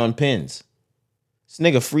written down on pens. This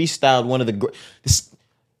nigga freestyled one of the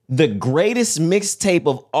The greatest mixtape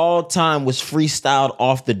of all time was freestyled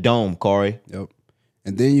off the dome, Corey. Yep.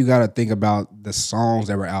 And then you got to think about the songs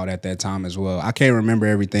that were out at that time as well. I can't remember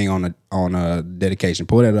everything on a dedication.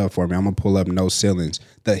 Pull that up for me. I'm gonna pull up No Ceilings.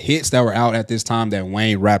 The hits that were out at this time that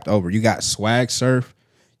Wayne rapped over. You got Swag Surf.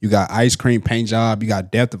 You got Ice Cream Paint Job. You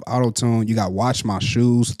got Depth of Auto-Tune. You got Watch My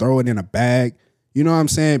Shoes. Throw It in a Bag. You know what I'm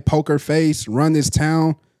saying? Poker Face. Run This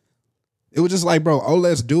Town. It was just like, bro, oh,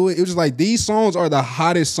 let's do it. It was just like, these songs are the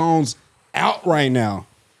hottest songs out right now.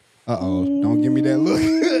 Uh-oh. Don't give me that look.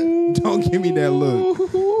 Don't give me that look.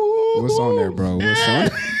 What's on there, bro?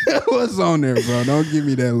 What's on there, bro? Don't give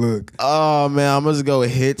me that look. Oh, man, I'm going to go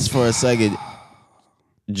with hits for a second.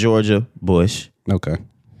 Georgia Bush. Okay.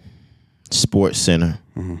 Sports Center.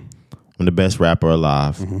 Mm-hmm. I'm the best rapper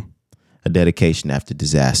alive. Mm-hmm. A dedication after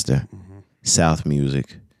disaster. Mm-hmm. South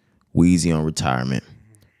Music. Weezy on retirement.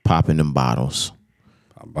 Popping them bottles.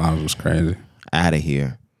 Pop bottles was crazy. Out of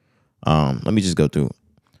here. Let me just go through.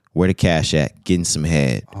 Where the cash at? Getting some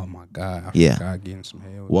head. Oh my God. I yeah. forgot Getting Some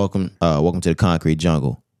Head. Welcome to the concrete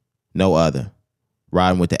jungle. No other.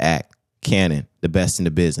 Riding with the act. Cannon. The best in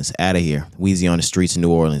the business. Out of here. Weezy on the streets of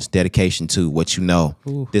New Orleans. Dedication to What You Know.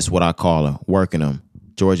 Ooh. This what I call her. Working them.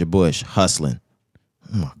 Georgia Bush. Hustling.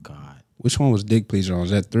 Oh my God. Which one was Dick Pleaser on?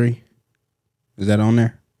 Is that 3? Is that on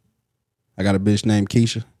there? I got a bitch named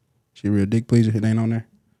Keisha. She a real dick pleaser. It ain't on there.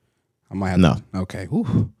 I might have no. Okay.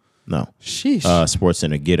 Ooh. No. Sheesh. Sports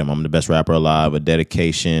Center, get him. I'm the best rapper alive. A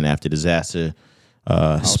dedication after disaster.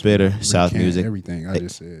 Spitter, South Music. Everything I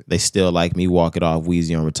just said. They still like me. Walk it off.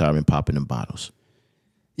 Weezy on retirement, popping them bottles.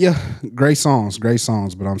 Yeah, great songs,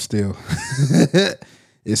 but I'm still.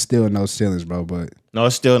 It's still No Ceilings, bro. But no,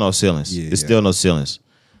 it's still No Ceilings. Yeah, it's still No Ceilings.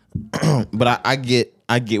 But I get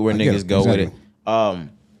where niggas go with it.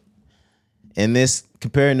 And this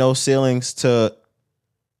comparing No Ceilings to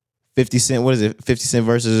 50 Cent. What is it? 50 Cent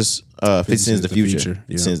versus 50 Cent's The Future.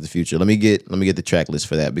 50 Cent's The Future. Let me get the track list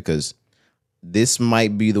for that, because this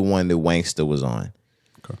might be the one that Wanksta was on.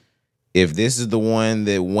 Okay. If this is the one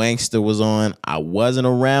that Wanksta was on, I wasn't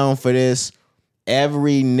around for this.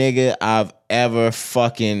 Every nigga I've ever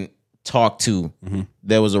fucking talked to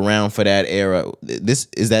that was around for that era. This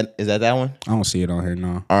is that one? I don't see it on here,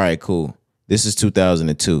 no. All right, cool. This is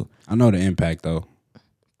 2002. I know the impact though.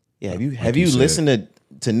 Yeah, have you listened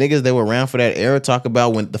to niggas that were around for that era talk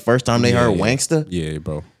about when the first time they heard Wanksta? Yeah,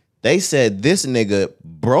 bro. They said this nigga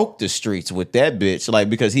broke the streets with that bitch, like,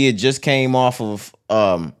 because he had just came off of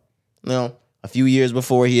a few years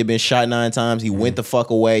before he had been shot 9 times. He went the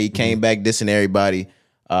fuck away. He came back dissing everybody.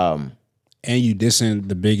 And you dissing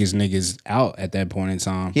the biggest niggas out at that point in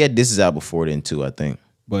time. He had disses out before then too, I think.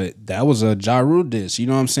 But that was a Ja Rule diss, you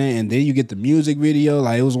know what I'm saying? And then you get the music video.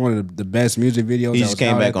 Like, it was one of the best music videos. He just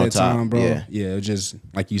came back on top, time, bro. Yeah, it was just,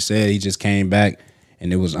 like you said, he just came back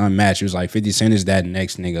and it was unmatched. It was like 50 Cent is that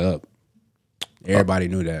next nigga up. Everybody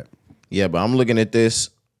knew that. Yeah, but I'm looking at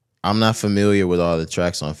this. I'm not familiar with all the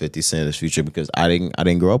tracks on 50 Cent's Future because I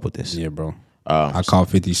didn't grow up with this. Yeah, bro. I called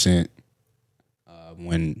 50 Cent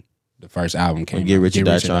when the first album came out. Get Rich or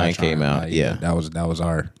Die Trying came out. Like, yeah. That was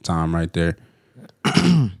our time right there.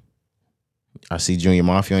 I see Junior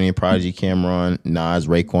Mafia on here, Prodigy, Cameron, Nas,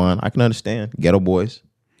 Raekwon. I can understand. Ghetto Boys.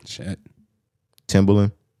 Shit.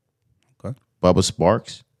 Timbaland. Okay. Bubba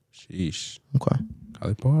Sparks. Sheesh. Okay.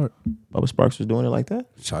 Collie Park. Bubba Sparks was doing it like that?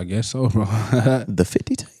 So I guess so, bro. The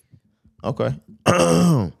 50 tape? Okay.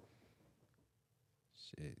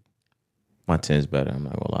 Shit. My 10's better, I'm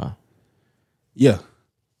not gonna lie. Yeah.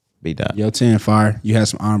 B-Dot. Yo, 10 fire. You had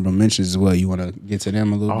some honorable mentions as well. You want to get to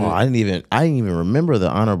them a little bit? I didn't even remember the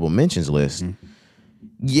honorable mentions list. Mm-hmm.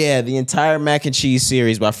 Yeah, the entire Mac and Cheese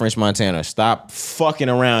series by French Montana. Stop fucking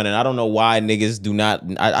around. And I don't know why niggas do not.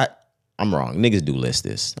 I'm wrong. Niggas do list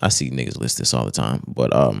this. I see niggas list this all the time,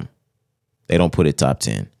 but they don't put it top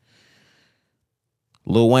 10.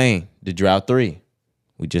 Lil Wayne, The Drought 3.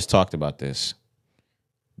 We just talked about this.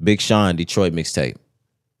 Big Sean, Detroit mixtape.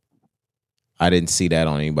 I didn't see that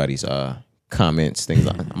on anybody's comments. Things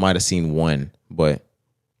I might have seen one, but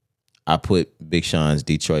I put Big Sean's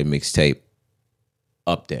Detroit mixtape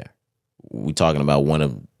up there. We talking about one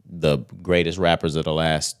of the greatest rappers of the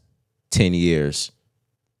last 10 years.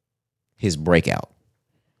 His breakout.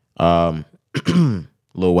 Lil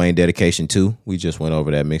Wayne, Dedication 2. We just went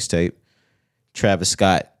over that mixtape. Travis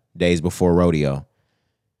Scott, Days Before Rodeo.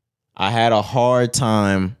 I had a hard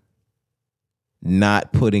time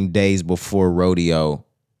not putting Days Before Rodeo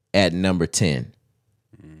at number 10.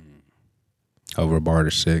 Over Barter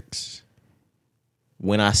 6.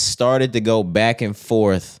 When I started to go back and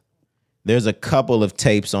forth, there's a couple of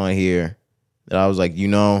tapes on here that I was like,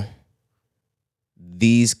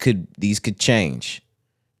 these could change.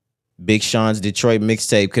 Big Sean's Detroit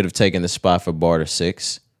mixtape could have taken the spot for Barter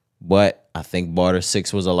 6, but I think Barter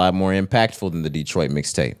 6 was a lot more impactful than the Detroit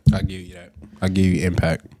mixtape. I'll give you that. I'll give you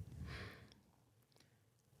impact.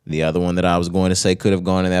 The other one that I was going to say could have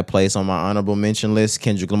gone in that place on my honorable mention list,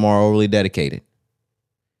 Kendrick Lamar, Overly Dedicated.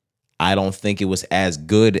 I don't think it was as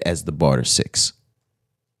good as the Barter 6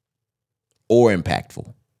 or impactful.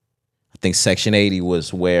 I think Section 80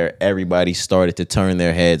 was where everybody started to turn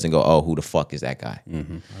their heads and go, oh, who the fuck is that guy?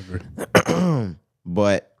 Mm-hmm. I agree.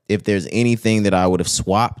 But if there's anything that I would have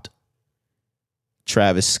swapped,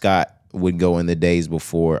 Travis Scott would go in the days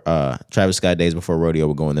before, Travis Scott Days Before Rodeo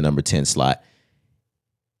would go in the number 10 slot.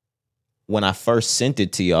 When I first sent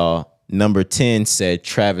it to y'all, number 10 said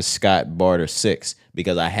Travis Scott Barter 6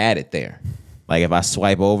 because I had it there. Like if I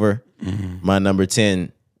swipe over, my number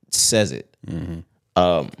 10 says it.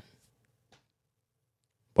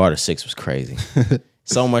 Barter 6 was crazy.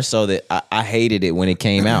 So much so that I hated it when it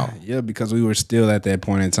came out. Yeah, because we were still at that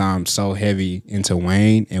point in time so heavy into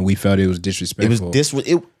Wayne, and we felt it was disrespectful.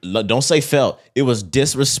 Don't say felt. It was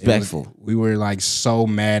disrespectful. We were like so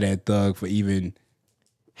mad at Thug for even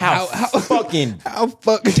how fucking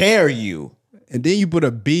dare you? And then you put a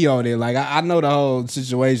B on it. Like I know the whole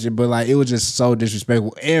situation, but like it was just so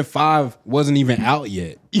disrespectful. And 5 wasn't even out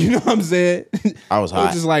yet. You know what I'm saying? I was hot. It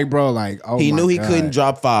was just like, bro, like he knew he couldn't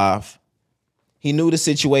drop 5. He knew the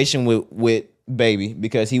situation with Baby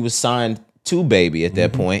because he was signed to Baby at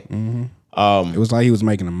that point. It was like he was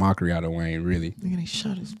making a mockery out of Wayne, really. Nigga, they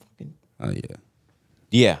shot his fucking. Oh yeah.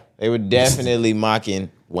 Yeah, they were definitely mocking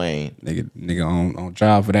Wayne. Nigga on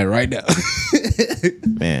trial for that right now.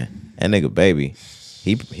 Man, that nigga Baby,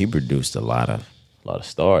 he produced a lot of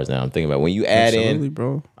stars. Now I'm thinking about when you add Absolutely, in,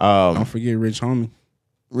 bro. Don't forget Rich Homie,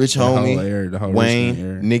 the whole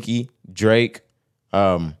Wayne, Nicki, Drake,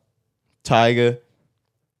 Tyga.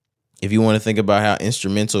 If you want to think about how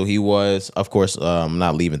instrumental he was, of course, I'm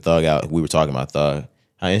not leaving Thug out. We were talking about Thug.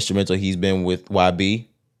 How instrumental he's been with YB.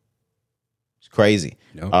 It's crazy.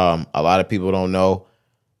 Yep. A lot of people don't know.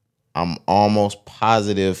 I'm almost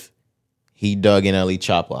positive he dug NLE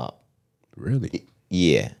Chopper out. Really?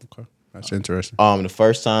 Yeah. Okay. That's interesting. The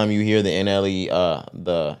first time you hear the NLE,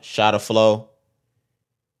 the Shot of Flow,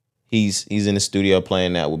 he's in the studio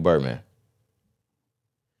playing that with Birdman.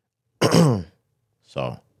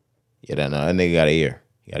 So, yeah, that nigga got an ear.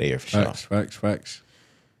 He got an ear for sure. Facts.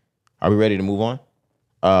 Are we ready to move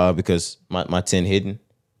on? Because my 10 hidden.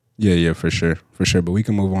 Yeah, for sure. But we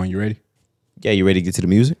can move on. You ready? Yeah, you ready to get to the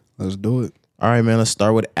music? Let's do it. All right, man. Let's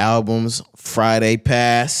start with albums. Friday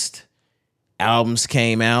passed. Albums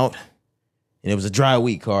came out. And it was a dry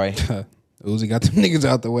week, Corey. Uzi got them niggas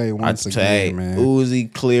out the way once again, man.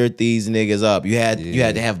 Uzi cleared these niggas up. You had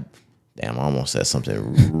to have. Damn, I almost said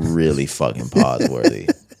something really fucking pause-worthy.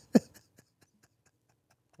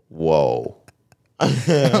 Whoa.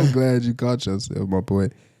 I'm glad you caught yourself, my boy.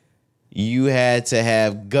 You had to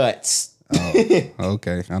have guts. Oh,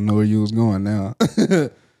 okay. I know where you was going now.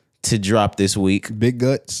 To drop this week. Big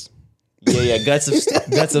guts. Yeah, guts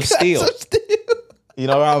of steel. You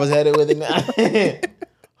know where I was headed with it now?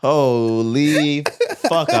 Holy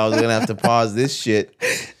fuck, I was going to have to pause this shit.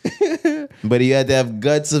 But you had to have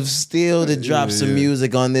guts of steel to drop some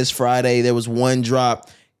music on this Friday. There was one drop,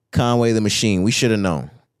 Conway the Machine. We should have known.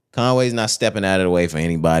 Conway's not stepping out of the way for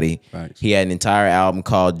anybody. Thanks. He had an entire album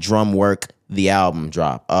called Drum Work, the album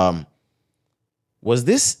drop. Was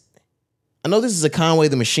this... I know this is a Conway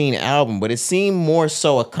the Machine album, but it seemed more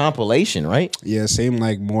so a compilation, right? Yeah, it seemed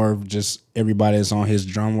like more of just everybody that's on his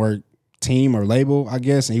drum work team or label, I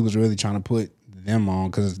guess. And he was really trying to put them on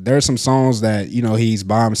because there's some songs that, you know, he's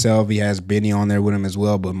by himself. He has Benny on there with him as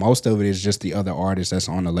well. But most of it is just the other artists that's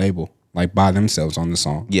on the label, like by themselves on the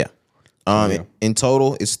song. Yeah. In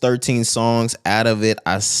total, it's 13 songs. Out of it,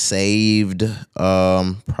 I saved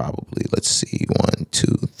probably, let's see, 1, 2,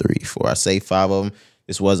 3, 4. I saved 5 of them.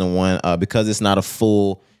 This wasn't one because it's not a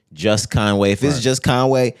full just Conway. If it's just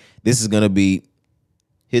Conway, this is gonna be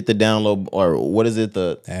hit the download or what is it?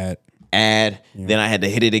 The add. Yeah. Then I had to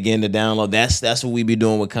hit it again to download. That's what we be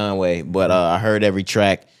doing with Conway. But I heard every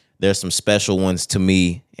track. There's some special ones to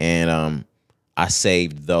me, and I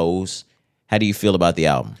saved those. How do you feel about the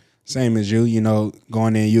album? Same as you. You know,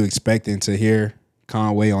 going in, you expecting to hear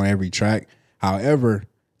Conway on every track. However,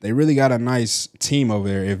 they really got a nice team over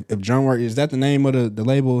there. If Drumwork, is that the name of the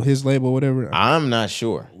label, his label, whatever? I'm not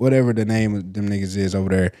sure. Whatever the name of them niggas is over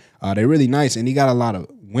there. They're really nice. And he got a lot of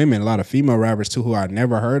women, a lot of female rappers too who I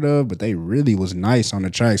never heard of, but they really was nice on the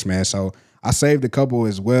tracks, man. So I saved a couple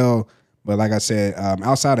as well. But like I said,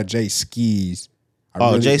 outside of Jay Skis.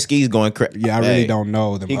 Jay Skis going crazy. Yeah, I really don't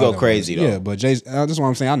know them. He go crazy though. Yeah, but Jay, that's what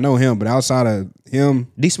I'm saying. I know him, but outside of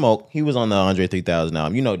Him. D Smoke. He was on the Andre 3000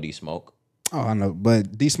 album. You know D Smoke. Oh, I know,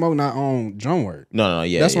 but D Smoke not on Drumwork. No,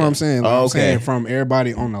 yeah. That's what I'm saying. Like, Oh, I'm okay. saying from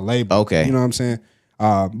everybody on the label. Okay. You know what I'm saying?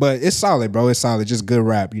 But it's solid, bro. It's solid. Just good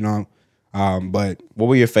rap, you know. But What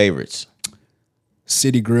were your favorites?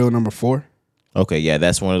 City Grill number 4. Okay, yeah,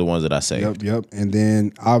 that's one of the ones that I saved. Yep. And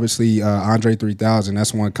then obviously Andre 3000.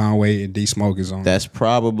 That's one Conway and D Smoke is on. That's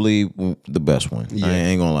probably the best one. I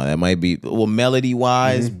ain't gonna lie. That might be, well, melody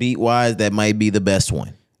wise, beat wise, that might be the best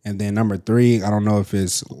one. And then number 3, I don't know if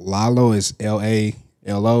it's Lalo, it's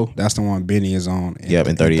LALO. That's the one Benny is on. Yep,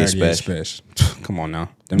 and 38 Special. Come on now.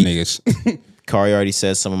 Them niggas. Kari already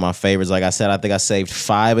said some of my favorites. Like I said, I think I saved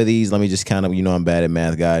 5 of these. Let me just kind of, I'm bad at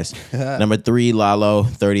math, guys. Number 3, Lalo,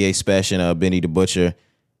 38 Special, Benny the Butcher.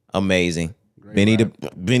 Amazing. Benny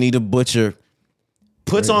the Butcher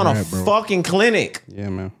puts Great on a rap, bro. fucking clinic. Yeah,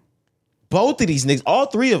 man. Both of these niggas, all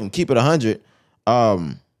 3 of them, keep it 100.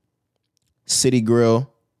 City Grill,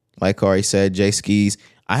 like Kari said, Jay Skis.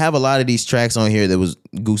 I have a lot of these tracks on here that was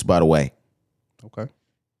Goose by the Way. Okay.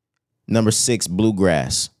 Number 6,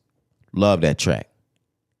 Bluegrass. Love that track.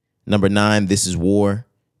 Number 9, This Is War.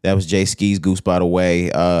 That was Jay Skis, Goose by the Way.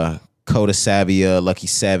 Coda Savia, Lucky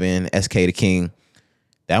 7, SK the King.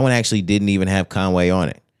 That one actually didn't even have Conway on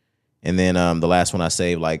it. And then the last one I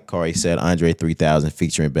saved, like Kari said, Andre 3000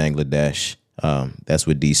 featuring Bangladesh. That's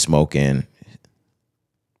with D Smoke and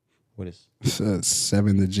what is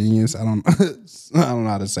 7 the Genius. I don't know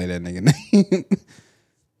how to say that nigga name.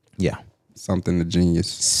 Yeah. Something the Genius.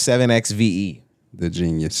 7XVE. The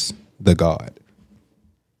Genius. The God.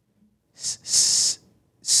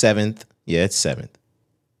 7th. Yeah, it's 7th.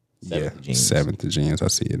 Yeah. The Genius. 7th the Genius. I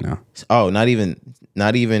see it now. Oh, not even.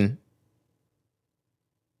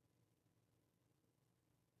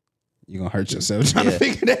 You gonna hurt yourself trying to Yeah.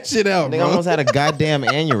 figure that shit out, Nigga bro. almost had a goddamn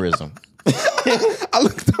aneurysm. I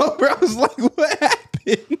looked over. I was like, "What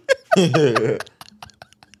happened?"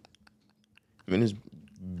 Man, this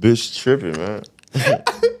bitch tripping, man.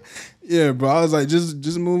 Yeah, bro. I was like,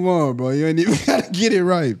 "Just move on, bro. You ain't even gotta get it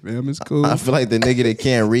right, fam. It's cool." I feel like the nigga that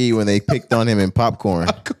can't read when they picked on him in Popcorn.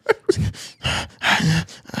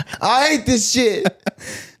 I hate this shit.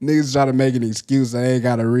 Niggas try to make an excuse. I ain't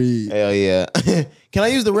gotta read. Hell yeah. Can I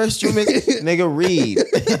use the restroom? Nigga, read.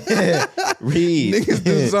 Read. Niggas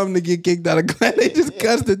do something to get kicked out of class. They just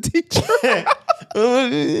cuss the teacher.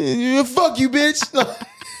 Fuck you, bitch.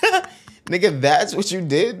 Nigga, that's what you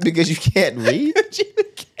did because you can't read?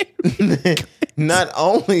 Not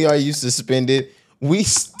only are you suspended, we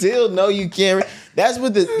still know you can't read. That's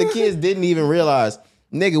what the kids didn't even realize.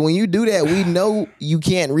 Nigga, when you do that, we know you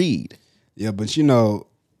can't read. Yeah, but you know,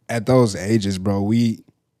 at those ages, bro, we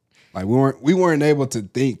weren't able to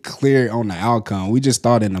think clear on the outcome. We just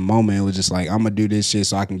thought in the moment it was just like, I'm gonna do this shit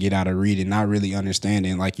so I can get out of reading, not really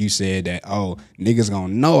understanding, like you said, that niggas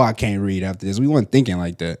gonna know I can't read after this. We weren't thinking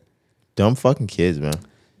like that. Dumb fucking kids, man.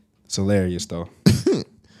 It's hilarious though.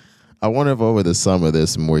 I wonder if over the summer there's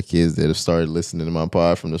some more kids that have started listening to my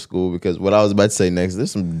pod from the school, because what I was about to say next,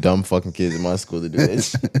 there's some dumb fucking kids in my school that do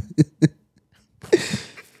this.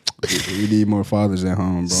 We need more fathers at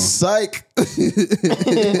home, bro. Psych.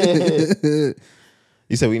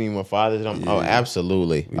 You said we need more fathers? Oh,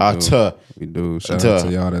 absolutely. We do. Shout out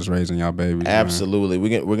to y'all that's raising y'all babies. Absolutely.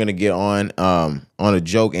 We're gonna get on a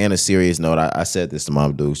joke and a serious note. I said this to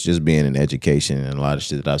Mom Dukes, just being in education and a lot of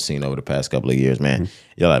shit that I've seen over the past couple of years, man.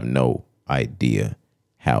 Y'all have no idea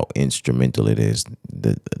how instrumental it is,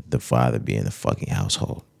 the father being the fucking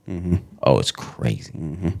household. Oh, it's crazy.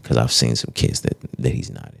 Because I've seen some kids that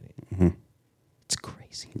he's not in it. It's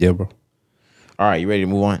crazy. Yeah, bro. All right, you ready to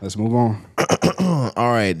move on? Let's move on.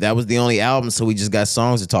 All right, that was the only album, so we just got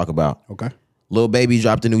songs to talk about. Okay. Lil Baby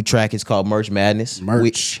dropped a new track. It's called Merch Madness.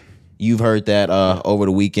 You've heard that over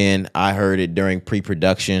the weekend. I heard it during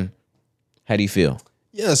pre-production. How do you feel?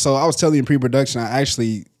 Yeah, so I was telling you in pre-production, I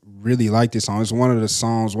actually really like this song. It's one of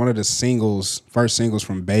the first singles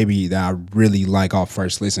from Baby that I really like off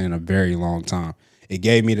first listen in a very long time. It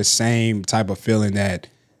gave me the same type of feeling that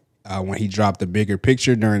when he dropped The Bigger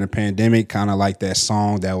Picture during the pandemic, kind of like that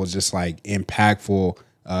song that was just like impactful.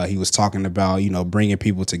 He was talking about, bringing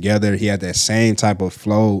people together. He had that same type of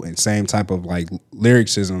flow and same type of like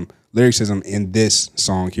lyricism in this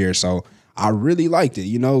song here. So I really liked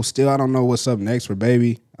it. Still, I don't know what's up next for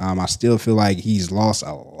Baby. I still feel like he's lost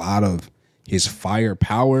a lot of his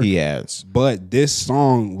firepower. He has. But this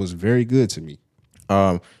song was very good to me.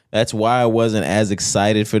 That's why I wasn't as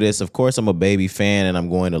excited for this. Of course, I'm a Baby fan and I'm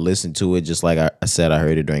going to listen to it, just like I said I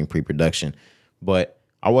heard it during pre-production. But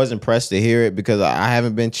I wasn't pressed to hear it because I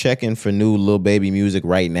haven't been checking for new Lil Baby music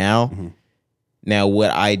right now. Now,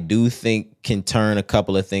 what I do think can turn a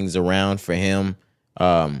couple of things around for him,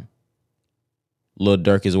 Lil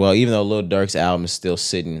Durk as well, even though Lil Durk's album is still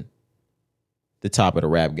sitting the top of the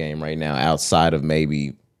rap game right now, outside of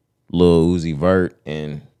maybe Lil Uzi Vert.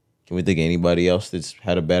 And can we think of anybody else that's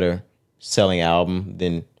had a better selling album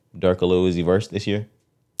than Durk or Lil Uzi Vert this year?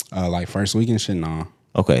 Like first weekend shit, nah.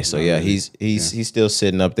 Okay, so yeah, he's still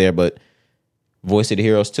sitting up there, but Voice of the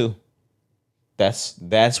Heroes too.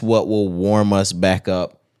 That's what will warm us back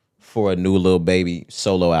up for a new Lil Baby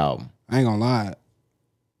solo album. I ain't gonna lie,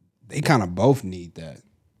 they kind of both need that.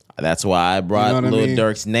 That's why I brought Lil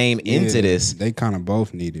Durk's name into this. They kind of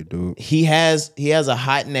both need it, dude. He has a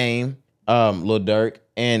hot name, Lil Durk,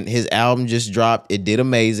 and his album just dropped. It did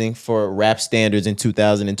amazing for rap standards in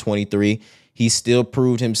 2023. He still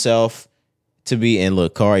proved himself to be, and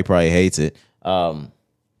look, Kari probably hates it,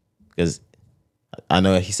 because I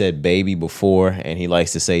know he said baby before, and he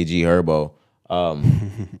likes to say G Herbo.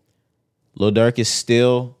 Lil Durk is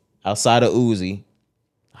still, outside of Uzi,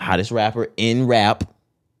 hottest rapper in rap.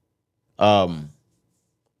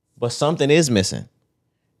 But something is missing.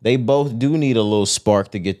 They both do need a little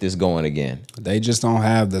spark to get this going again. They just don't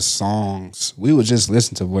have the songs. We would just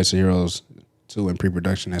listen to Voice of Heroes too in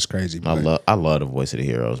pre-production. That's crazy. I love the Voice of the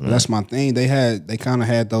Heroes, man. That's my thing. They kind of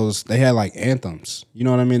had those. They had like anthems. You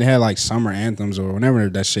know what I mean? They had like summer anthems or whenever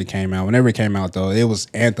that shit came out. Whenever it came out though, it was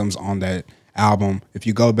anthems on that album. If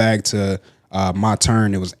you go back to My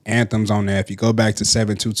Turn, it was anthems on there. If you go back to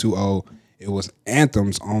 7220, it was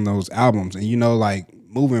anthems on those albums. And you know, like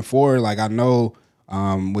moving forward, like I know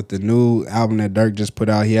with the new album that Durk just put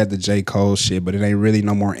out, he had the J. Cole shit, but it ain't really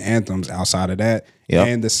no more anthems outside of that. Yep.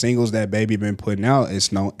 And the singles that Baby been putting out,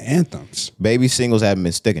 it's no anthems. Baby singles haven't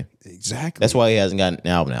been sticking. Exactly. That's why he hasn't got an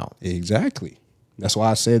album out. Exactly. That's why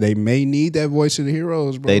I said they may need that Voice of the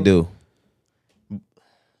Heroes, bro. They do.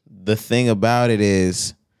 The thing about it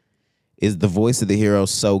is the Voice of the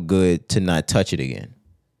Heroes so good to not touch it again?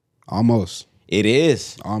 Almost. It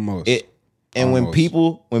is. Almost. And when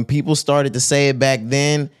people started to say it back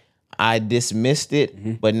then, I dismissed it.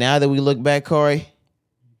 Mm-hmm. But now that we look back, Corey,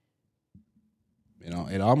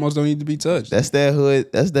 it almost don't need to be touched. That's that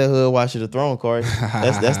hood. That's that hood Watch of the Throne, Corey.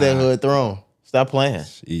 That's that hood throne. Stop playing.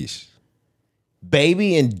 Sheesh.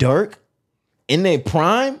 Baby and Durk in their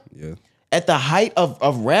prime, at the height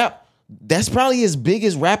of rap, that's probably as big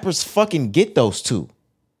as rappers fucking get those two.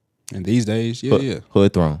 And these days,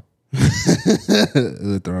 Hood throne.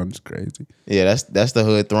 Hood throne is crazy. Yeah, that's the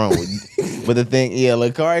hood throne. But the thing,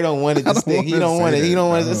 Lakari don't want it to stick. He don't want it. He don't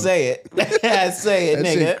want to say it. Say it, that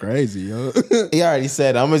nigga. Shit crazy, yo. He already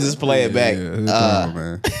said it. I'm gonna just play it back.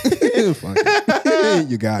 Hood throne, man.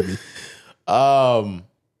 You got me.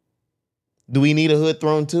 Do we need a hood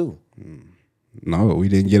throne too? No, we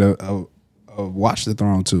didn't get a Watch the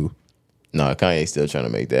Throne too. No, Kanye's still trying to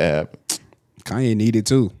make that happen. Kanye needed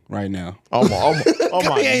too right now. Oh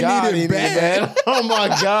my God, he needed bad. Oh my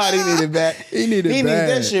God, he needed bad. He needed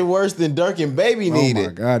that shit worse than Durk and Baby needed. Oh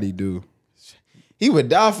my God, he do. He would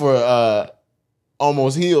die for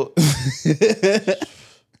Almost Healed.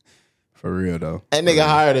 For real though. That nigga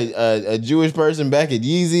hired a Jewish person back at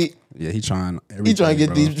Yeezy. Yeah, he trying. He trying to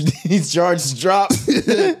get these charges dropped.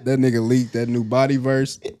 That nigga leaked that new body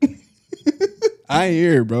verse. I ain't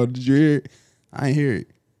hear it, bro. Did you hear it? I ain't hear it.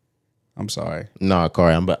 I'm sorry. Nah,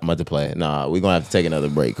 Corey, I'm about to play it. Nah, we're going to have to take another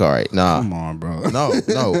break, Corey. Nah. Come on, bro. No.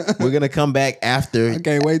 We're going to come back after. I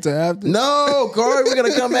can't wait till after. No, Corey, we're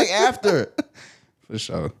going to come back after. For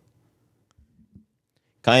sure.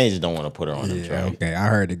 Kanye just don't want to put her on the track. Okay, I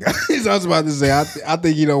heard it, guys. I was about to say, I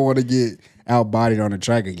think he don't want to get outbodied on the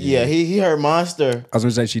track again. Yeah, he heard Monster. I was going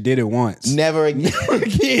to say, she did it once. Never again.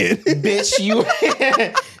 Bitch, you.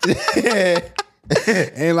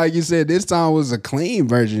 And like you said, this time was a clean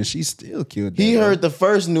version. She still killed that. He heard the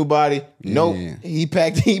first New Body. Nope. Yeah. He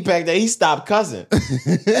packed that. He stopped cussing.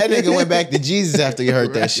 That nigga went back to Jesus after he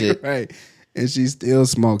heard that shit. Right. And she still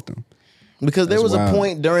smoked him. Because there was a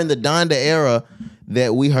point during the Donda era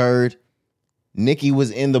that we heard Nicki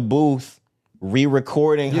was in the booth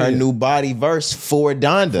re-recording her New Body verse for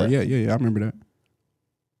Donda. Yeah. I remember that.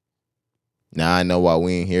 Now I know why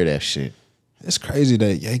we ain't hear that shit. It's crazy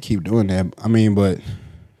that he keep doing that. I mean, but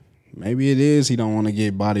maybe it is he don't want to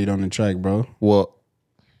get bodied on the track, bro. Well,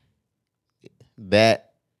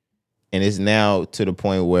 that, and it's now to the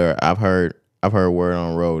point where I've heard word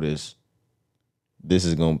on road is this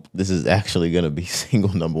is actually gonna be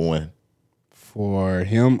single number one for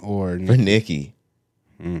him or for Nicki.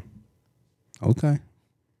 Okay.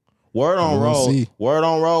 Word on road. Word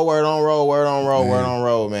on road. Word on road. Word on road. Word on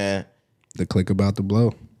road, man. The click about to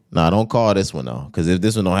blow. Nah, don't call this one though, because if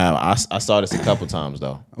this one don't have, I saw this a couple times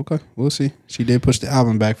though. Okay, we'll see. She did push the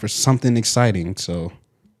album back for something exciting, so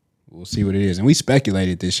we'll see what it is. And we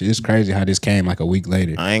speculated this shit. It's crazy how this came like a week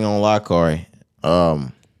later. I ain't gonna lie, Corey.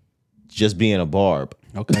 Just being a barb.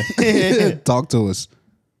 Okay, talk to us.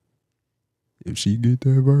 If she get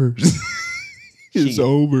that verse, it's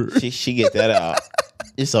over. She get that out.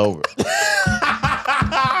 It's over.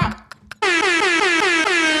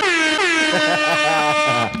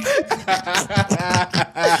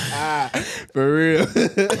 For real.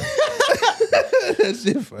 That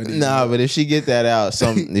shit funny. Nah, but if she get that out,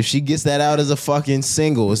 if she gets that out as a fucking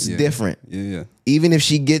single, it's different. Yeah. Even if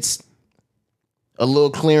she gets a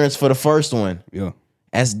little clearance for the first one, Yeah.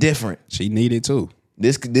 that's different. She needed too.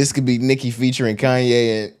 This could be Nicki featuring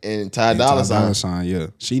Kanye and Ty Dolla Sign. Yeah.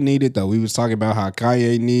 She needed though. We was talking about how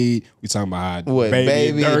Kanye need. We talking about how What,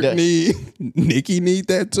 Baby Baby Dirk need. Nicki need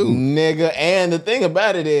that too. Nigga, and the thing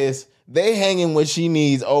about it is, they hanging what she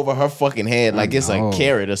needs over her fucking head like it's a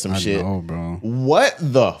carrot or some shit. Oh, bro. What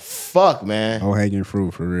the fuck, man? Oh, hanging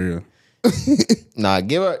fruit for real. Nah,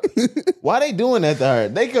 give her. Why they doing that to her?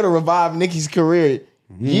 They could have revived Nicki's career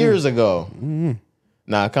years ago.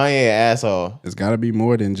 Nah, Kanye an asshole. It's got to be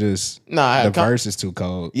more than just the verse is too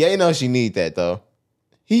cold. Yeah, you know she need that though.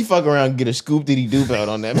 He fuck around and get a Scoop Diddy Doo belt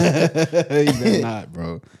on that. He better not,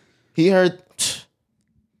 bro. He heard.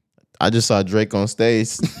 I just saw Drake on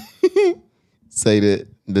stage say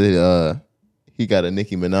that he got a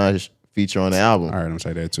Nicki Minaj feature on the album. I heard him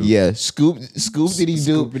say that too. Yeah, Scoop Diddy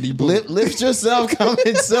Doo. Lift Yourself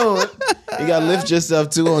coming soon. You got Lift Yourself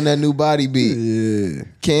too on that new body beat. Yeah.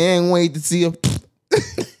 Can't wait to see him.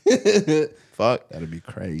 Fuck. That'd be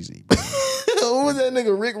crazy. Who was that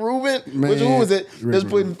nigga? Rick Rubin? Man, Who was it? That's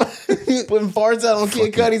putting farts out on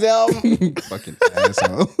Kid Cudi's album. Fucking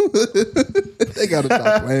asshole. They gotta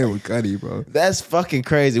stop playing with Cudi, bro. That's fucking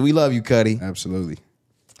crazy. We love you, Cudi. Absolutely.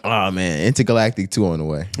 Oh man, Intergalactic 2 on the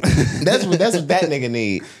way. That's what that nigga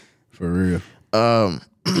need. For real.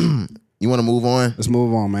 You want to move on? Let's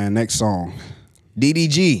move on, man. Next song.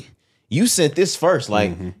 DDG. You sent this first.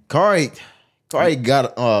 Like, Kari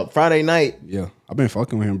got Friday night. Yeah. I've been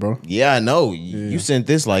fucking with him, bro. Yeah, I know. You sent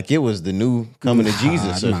this like it was the new Coming to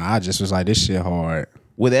Jesus. Nah, I just was like, this shit hard.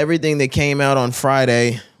 With everything that came out on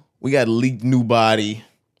Friday, we got leaked new body.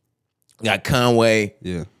 We got Conway.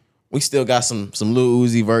 Yeah. We still got some Lil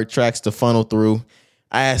Uzi Vert tracks to funnel through.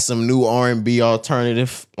 I had some new R&B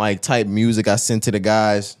alternative like type music I sent to the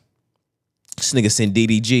guys. This nigga sent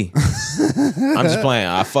DDG. I'm just playing.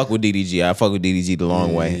 I fuck with DDG. I fuck with DDG the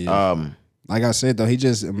long way. Yeah. Like I said though, he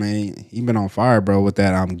been on fire, bro. With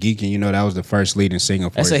that, I'm geeking. You know, that was the first leading single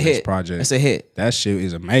for his project. That's a hit. That shit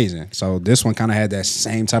is amazing. So this one kind of had that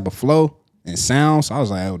same type of flow and sound. So I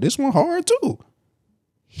was like, oh, this one hard too.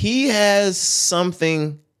 He has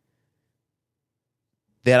something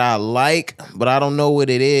that I like, but I don't know what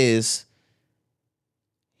it is.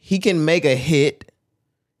 He can make a hit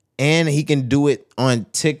and he can do it on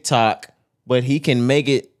TikTok, but he can make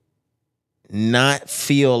it not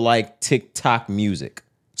feel like TikTok music.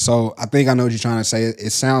 So I think I know what you're trying to say.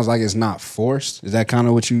 It sounds like it's not forced. Is that kind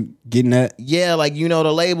of what you getting at? Yeah, like, you know,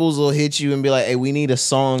 the labels will hit you and be like, hey, we need a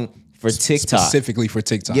song for TikTok. Specifically for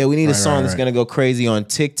TikTok. Yeah, we need a song that's going to go crazy on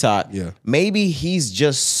TikTok. Yeah. Maybe he's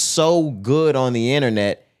just so good on the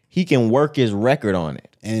internet, he can work his record on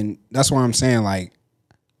it. And that's why I'm saying, like,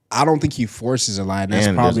 I don't think he forces a lot. And that's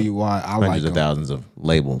probably why I like him. Hundreds of thousands of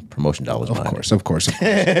label promotion dollars. Of course.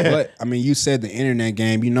 But, I mean, you said the internet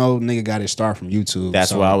game. You know, nigga got his start from YouTube.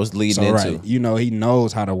 That's what I was leading into. Right. You know, he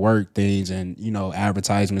knows how to work things and, you know,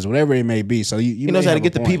 advertisements, whatever it may be. So he knows how to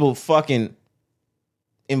get the people fucking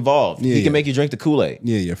involved. Yeah, he can make you drink the Kool-Aid.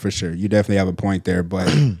 Yeah, for sure. You definitely have a point there.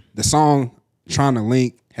 But the song, Trying to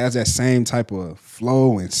Link, has that same type of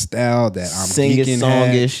flow and style that I'm singing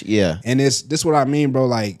songish, yeah. And this what I mean, bro.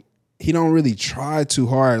 Like, he don't really try too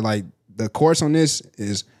hard. Like, the chorus on this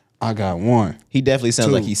is I got 1. He definitely sounds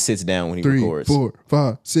 2, like he sits down when he 3, records. 4,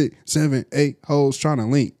 5, 6, 7, 8 hoes trying to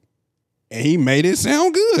link. And he made it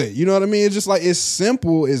sound good. You know what I mean? It's just like, it's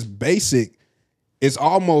simple, it's basic, it's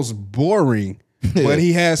almost boring, but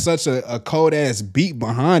he has such a cold ass beat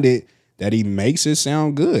behind it that he makes it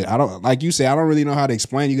sound good. I don't, like you say, I don't really know how to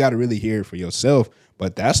explain. You got to really hear it for yourself.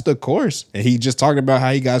 But that's the course. And he just talked about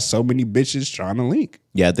how he got so many bitches trying to link.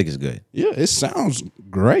 Yeah, I think it's good. Yeah, it sounds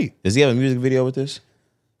great. Does he have a music video with this?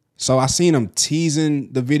 So I seen him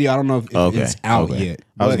teasing the video. I don't know if it's out yet.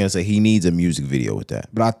 I was going to say he needs a music video with that.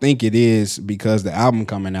 But I think it is because the album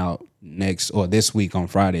coming out this week on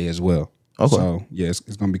Friday as well. Okay. So yeah, it's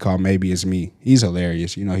going to be called Maybe It's Me. He's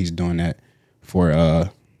hilarious. You know, he's doing that for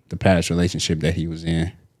the past relationship that he was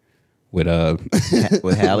in with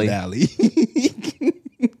with Halle. Halle.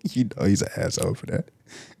 You know he's an asshole for that.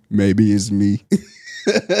 Maybe it's me.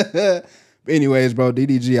 But anyways, bro,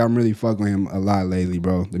 DDG, I'm really fucking with him a lot lately,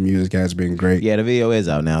 bro. The music has been great. Yeah, the video is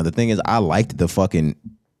out now. The thing is, I liked the fucking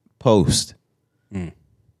post.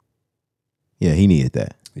 Yeah, he needed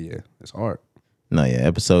that. Yeah, it's hard. No, yeah,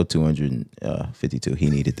 episode 252. He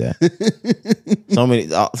needed that. So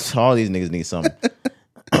many, all these niggas need something.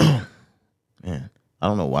 Man, I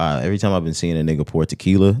don't know why. Every time I've been seeing a nigga pour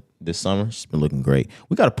tequila this summer, it's been looking great.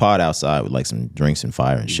 We got a pod outside with like some drinks and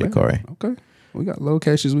fire and shit, Right. Corey. Okay. We got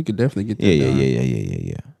locations. We could definitely get that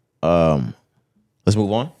Yeah. Let's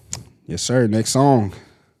move on. Yes, sir. Next song.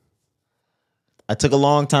 I took a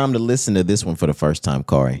long time to listen to this one for the first time,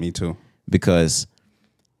 Corey. Me too. Because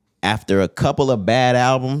after a couple of bad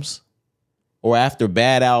albums, or after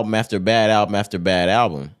bad album after bad album after bad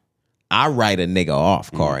album, I write a nigga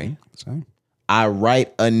off, Corey. Same. I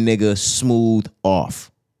write a nigga smooth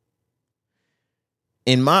off.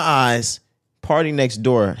 In my eyes, Party Next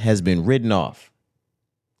Door has been written off.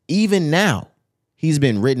 Even now, he's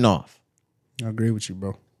been written off. I agree with you,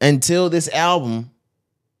 bro. Until this album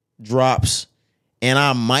drops and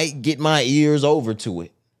I might get my ears over to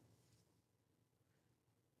it.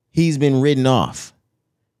 He's been written off.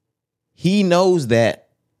 He knows that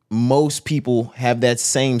most people have that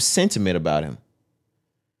same sentiment about him.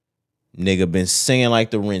 Nigga been singing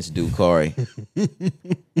like the Rinse do, Corey.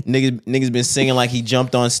 Niggas been singing like he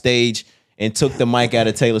jumped on stage and took the mic out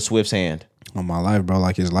of Taylor Swift's hand. On my life, bro.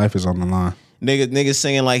 Like his life is on the line. Niggas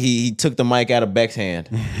singing like he took the mic out of Beck's hand.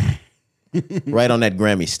 Right on that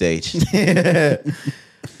Grammy stage.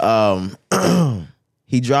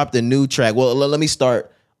 He dropped a new track. Well, let me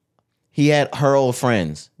start. He had Her Old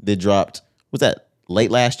Friends that dropped, was that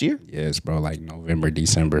late last year? Yes, bro. Like November,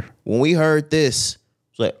 December. When we heard this,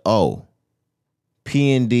 it's like, oh,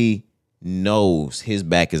 P&D knows his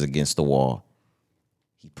back is against the wall.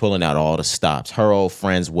 He pulling out all the stops. Her Old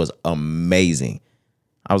Friends was amazing.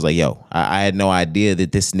 I was like, yo, I had no idea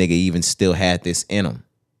that this nigga even still had this in him.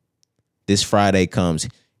 This Friday comes,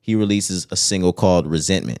 he releases a single called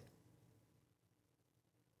Resentment.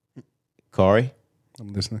 Corey?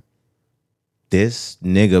 I'm listening. This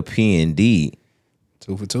nigga P&D,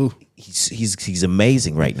 2 for 2. he's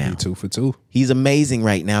amazing right now. 2 for 2. He's amazing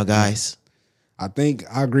right now, guys. I think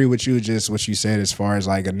I agree with you, just what you said as far as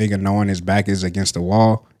like a nigga knowing his back is against the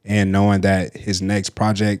wall and knowing that his next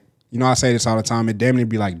project, you know, I say this all the time, it damn near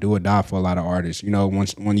be like do or die for a lot of artists. You know,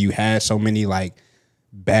 when you had so many like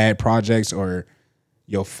bad projects or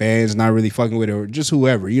your fans not really fucking with it or just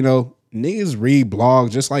whoever, you know, niggas read blogs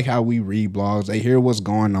just like how we read blogs. They hear what's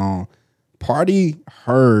going on. Party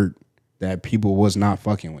heard that people was not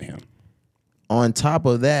fucking with him. On top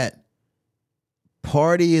of that,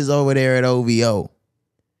 Party is over there at OVO.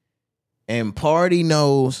 And Party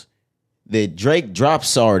knows that Drake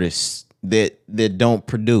drops artists that don't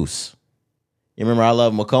produce. You remember I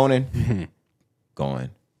Love McConan? Going.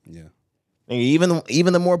 Yeah.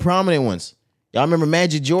 Even the more prominent ones. Y'all remember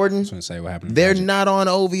Magic Jordan? I was gonna say what happened. They're not on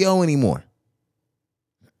OVO anymore.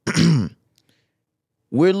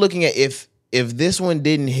 We're looking at if this one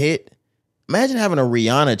didn't hit, imagine having a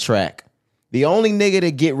Rihanna track. The only nigga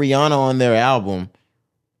to get Rihanna on their album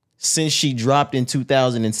since she dropped in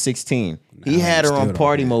 2016. He had her on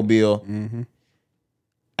Party Mobile. Mm-hmm.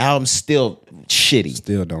 Album still shitty.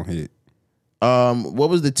 Still don't hit. What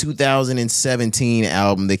was the 2017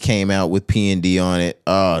 album that came out with P&D on it?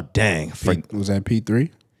 Oh, dang. Was that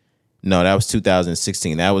P3? No, that was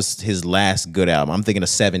 2016. That was his last good album. I'm thinking of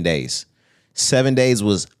 7 Days. 7 Days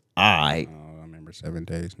was I remember 7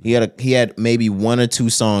 Days. He had maybe one or two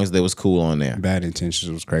songs that was cool on there. Bad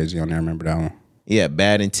Intentions was crazy on there. I remember that one. Yeah,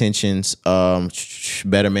 Bad Intentions.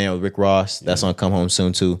 Better Man with Rick Ross. That's on Come Home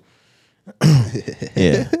Soon too.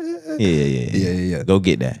 Yeah. Go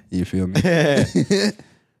get that. You feel me?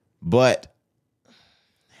 But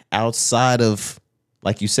outside of,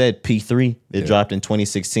 like you said, P3 that dropped in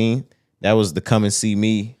 2016, that was the Come and See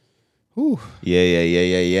Me. Whew.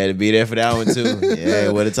 Yeah. To be there for that one too. Yeah,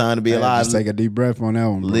 what a time to be alive. Just take a deep breath on that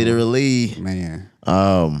one, bro. Literally. Man.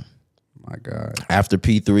 My God. After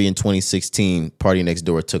P3 in 2016, Party Next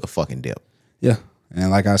Door took a fucking dip. Yeah.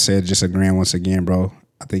 And like I said, just agreeing once again, bro,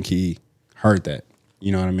 I think he heard that.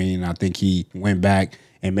 You know what I mean? I think he went back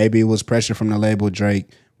and maybe it was pressure from the label Drake,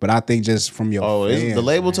 but I think just from your fans, the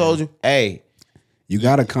label told you, hey, you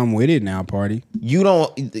got to come with it now, Party. You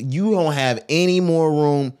don't have any more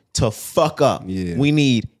room to fuck up. Yeah. We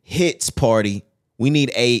need hits, Party. We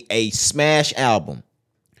need a smash album.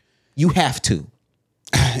 You have to.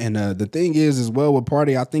 And the thing is, as well, with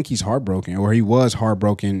Party, I think he's heartbroken, or he was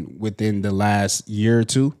heartbroken within the last year or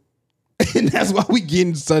two. And that's why we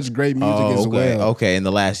getting such great music as well. Okay, in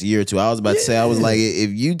the last year or two. I was about to say, I was like,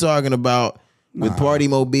 if you talking about with Party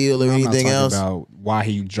Mobile or anything else. About why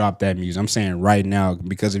he dropped that music. I'm saying right now,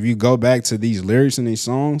 because if you go back to these lyrics in these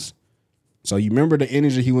songs, so you remember the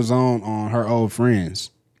energy he was on Her Old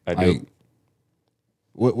Friends. I do.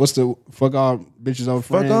 What's the fuck all bitches old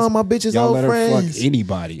friends? Fuck all my bitches Y'all old let friends. her fuck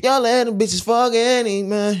anybody. Y'all let them bitches fuck any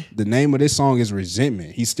man. The name of this song is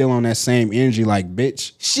Resentment. He's still on that same energy like,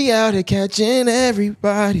 bitch. She out here catching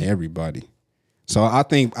everybody. Everybody. So I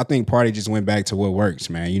think Party just went back to what works,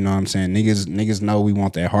 man. You know what I'm saying? Niggas know we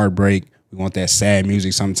want that heartbreak. We want that sad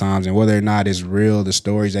music sometimes. And whether or not it's real, the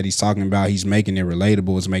stories that he's talking about, he's making it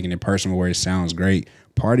relatable. It's making it personal where it sounds great.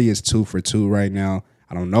 Party is 2 for 2 right now.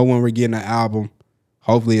 I don't know when we're getting an album.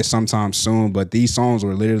 Hopefully it's sometime soon. But these songs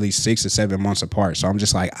were literally 6 to 7 months apart. So I'm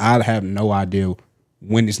just like, I have no idea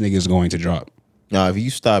when this nigga is going to drop. No, if you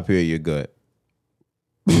stop here, you're good.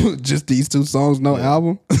 Just these 2 songs, no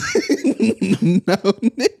album? No,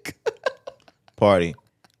 nigga. Party.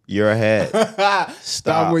 You're ahead.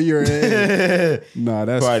 Stop where you're at. Nah,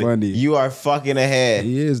 that's Party. funny. You are fucking ahead.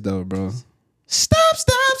 He is though, bro. Stop.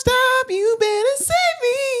 You better save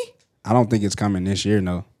me. I don't think it's coming this year,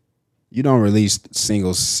 no. You don't release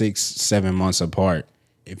singles 6-7 months apart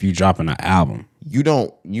if you dropping an album. You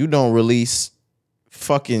don't release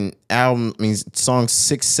fucking songs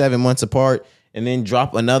 6-7 months apart and then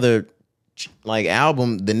drop another like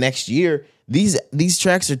album the next year. These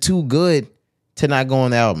tracks are too good to not go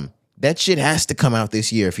on the album. That shit has to come out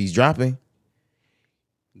this year if he's dropping.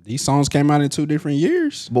 These songs came out in 2 different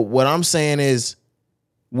years. But what I'm saying is,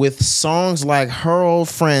 with songs like Her Old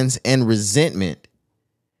Friends and Resentment,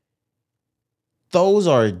 those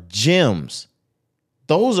are gems.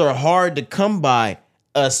 Those are hard to come by,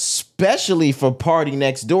 especially for Party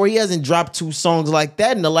Next Door. He hasn't dropped 2 songs like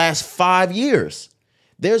that in the last 5 years.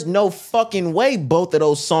 There's no fucking way both of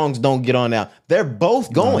those songs don't get on now. They're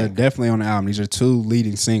both going. No, they're definitely on the album. These are 2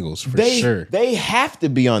 leading singles for sure. They have to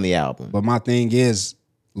be on the album. But my thing is,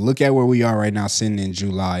 look at where we are right now, sitting in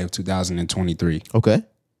July of 2023. Okay.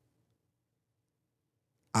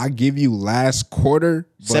 I give you last quarter.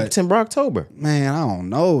 September, October. Man, I don't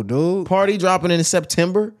know, dude. Party dropping in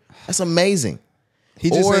September. That's amazing. He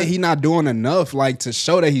just said he not doing enough like to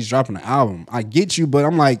show that he's dropping an album. I get you, but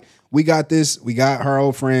I'm like, we got this. We got Her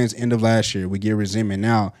Old Friends end of last year. We get Resentment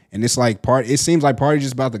now. And it's like it seems like Party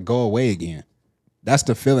just about to go away again. That's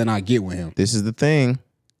the feeling I get with him. This is the thing.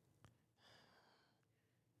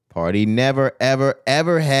 Party never, ever,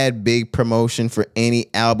 ever had big promotion for any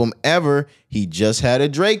album ever. He just had a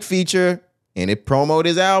Drake feature and it promoted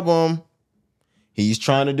his album. He's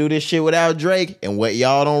trying to do this shit without Drake. And what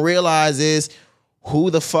y'all don't realize is who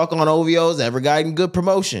the fuck on OVO's ever gotten good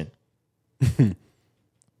promotion?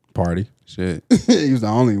 Party. Shit. He was the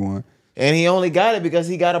only one. And he only got it because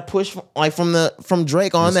he got a push from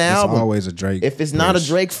Drake on the album. It's always a Drake. If it's not a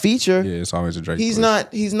Drake feature, yeah, it's always a Drake. He's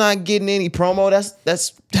not getting any promo.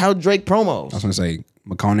 That's how Drake promos. I was gonna say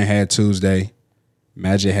McCona had Tuesday.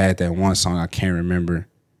 Magic had that one song I can't remember.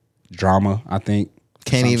 Drama, I think.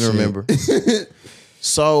 Can't even remember.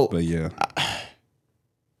 So, but yeah,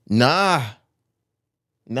 nah.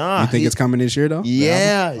 You think it's coming this year though?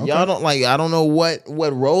 Yeah, okay. Y'all don't like. I don't know what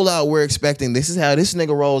rollout we're expecting. This is how this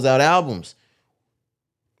nigga rolls out albums.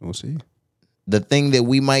 We'll see. The thing that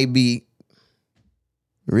we might be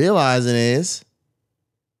realizing is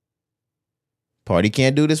Party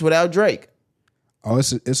can't do this without Drake. Oh,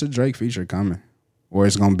 it's a Drake feature coming, or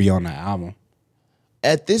it's gonna be on the album.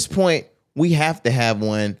 At this point, we have to have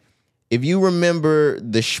one. If you remember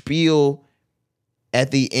the spiel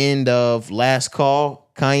at the end of Last Call,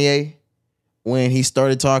 Kanye, when he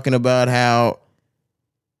started talking about how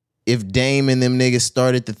if Dame and them niggas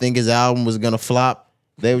started to think his album was gonna flop,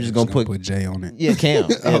 they were just gonna put Jay on it. Yeah, Cam.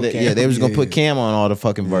 They were just gonna put Cam on all the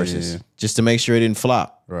fucking verses just to make sure it didn't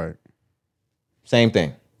flop. Right. Same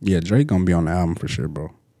thing. Yeah, Drake gonna be on the album for sure,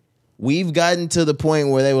 bro. We've gotten to the point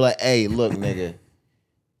where they were like, hey, look, nigga,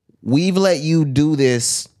 we've let you do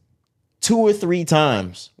this 2 or 3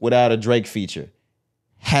 times without a Drake feature.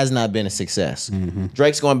 Has not been a success. Mm-hmm.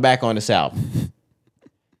 Drake's going back on this album.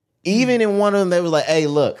 Even in one of them, they were like, hey,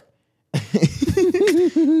 look.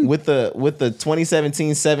 with the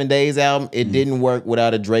 2017 7 Days album, it didn't work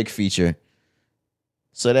without a Drake feature.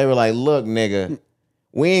 So they were like, look, nigga,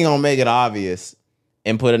 we ain't gonna make it obvious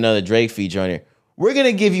and put another Drake feature on here. We're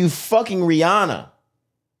gonna give you fucking Rihanna.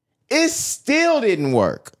 It still didn't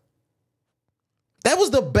work. That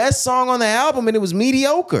was the best song on the album and it was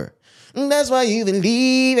mediocre. That's why you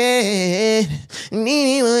believe it.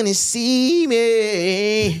 Anyone to see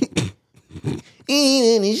me.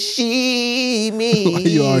 She me. Why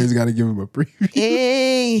you always got to give him a preview?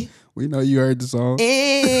 Hey. We know you heard the song.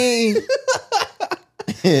 Hey.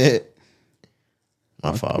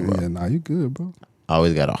 My fault, bro. Yeah, nah, you good, bro. I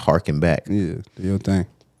always got to harken back. Yeah, do your thing.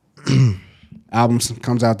 Album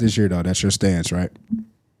comes out this year, though. That's your stance, right?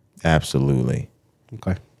 Absolutely.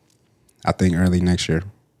 Okay. I think early next year.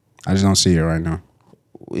 I just don't see it right now.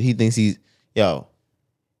 He thinks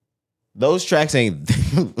those tracks ain't,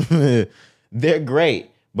 they're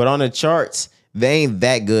great, but on the charts, they ain't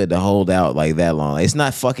that good to hold out like that long. It's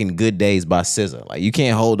not fucking Good Days by SZA. Like, you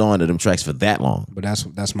can't hold on to them tracks for that long. But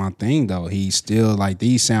that's my thing, though. He's still like,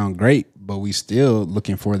 these sound great, but we still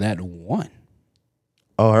looking for that one.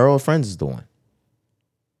 Oh, Her Old Friends is the one.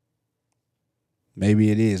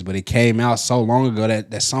 Maybe it is, but it came out so long ago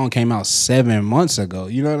that song came out 7 months ago.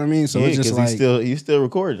 You know what I mean? So it's just like he's still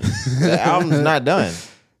recording. The album's not done.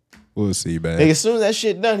 We'll see, man. Nigga, as soon as that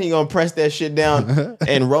shit done, he gonna press that shit down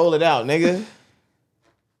and roll it out, nigga.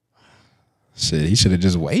 Shit, he should have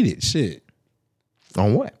just waited. Shit.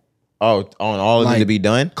 On what? Oh, on all of them to be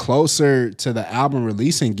done? Closer to the album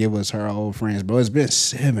release and give us Her Old Friends, bro. It's been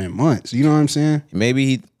 7 months. You know what I'm saying? Maybe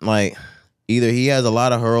he either he has a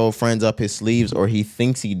lot of Her Old Friends up his sleeves or he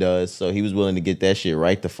thinks he does, so he was willing to get that shit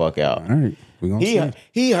right the fuck out. All right. We gonna see.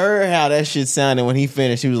 He heard how that shit sounded when he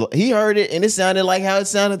finished. He heard it and it sounded like how it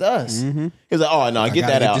sounded to us. Mm-hmm. He was like, "Oh no, get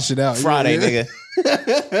that out. This shit out Friday, nigga."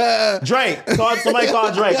 Drake, somebody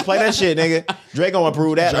call Drake. Play that shit, nigga. Drake gonna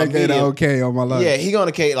approve that. Drake ain't okay on my life. Yeah, he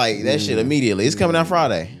gonna like that shit immediately. It's coming out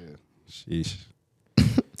Friday. Yeah. Sheesh.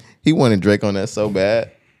 He wanted Drake on that so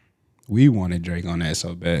bad. We wanted Drake on that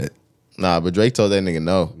so bad. Nah, but Drake told that nigga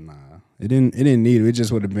no. Nah, it didn't need it. It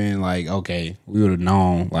just would have been like, okay, we would have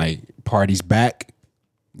known like party's back.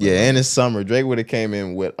 Yeah, and it's summer. Drake would have came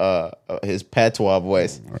in with his patois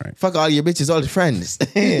voice. Right. Fuck all your bitches, all your friends.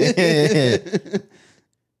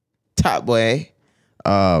 Top boy.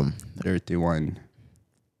 31.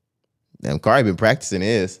 Damn, Kari been practicing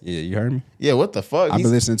his. Yeah, you heard me? Yeah, what the fuck? I've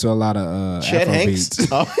been listening to a lot of Chet Afro Hanks.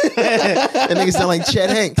 beats. Oh. That nigga sound like Chet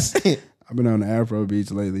Hanks. I've been on the Afro beats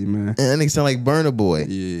lately, man. And that nigga sound like Burna Boy.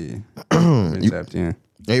 Yeah. Been tapped in.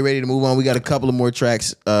 Are you ready to move on? We got a couple of more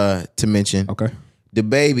tracks to mention. Okay. The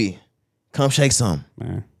Baby, Come Shake Some,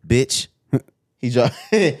 Man. bitch. He dropped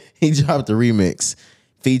the remix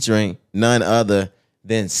featuring none other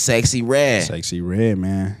than Sexy Red. Sexy Red,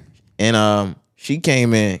 man. And she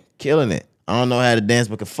came in killing it. I don't know how to dance,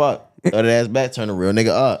 but can fuck. Throw that ass back, turn a real nigga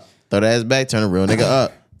up. Throw that ass back, turn a real nigga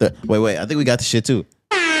up. Wait, I think we got the shit too.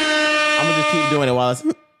 I'm gonna just keep doing it while I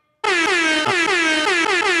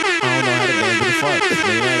don't know how to dance, but can fuck.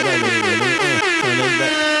 Turn this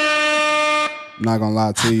back. I'm not gonna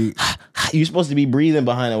lie to you. You supposed to be breathing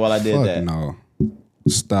behind it while I did Fuck that. no.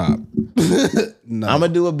 Stop. No. I'm gonna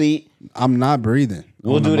do a beat. I'm not breathing.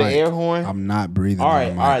 We'll on do the mic. air horn. I'm not breathing. All right,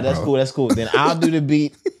 on the all mic, right, bro. that's cool. Then I'll do the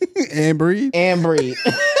beat And breathe. and breathe.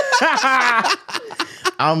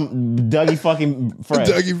 I'm Dougie fucking Fresh.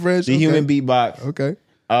 Dougie Fresh, The okay. human beatbox. Okay.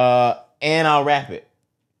 And I'll rap it.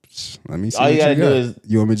 Let me see. All what you gotta got. do is-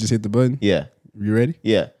 You want me to just hit the button? Yeah. You ready?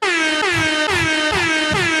 Yeah.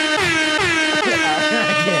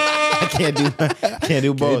 I can't do both.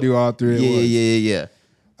 Can't do all three at once.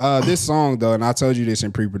 Yeah. This song though, and I told you this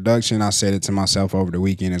in pre-production. I said it to myself over the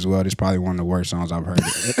weekend as well. This is probably one of the worst songs I've heard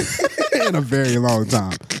in a very long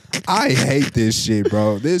time. I hate this shit,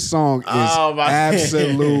 bro. This song is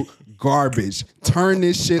absolute garbage. Turn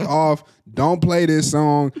this shit off. Don't play this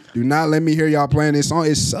song. Do not let me hear y'all playing this song.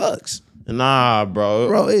 It sucks. Nah, bro.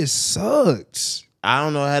 Bro, it sucks. I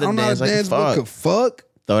don't know how to I'm not dance a like dance fuck. but could fuck.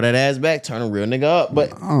 Throw that ass back, turn a real nigga up.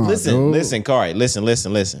 But listen, Kari, listen.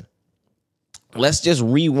 Let's just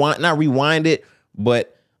not rewind it,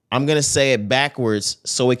 but I'm gonna say it backwards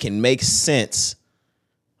so it can make sense.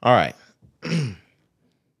 All right.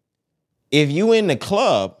 If you in the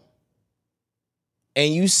club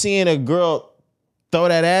and you seeing a girl throw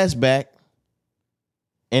that ass back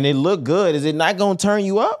and it look good, is it not gonna turn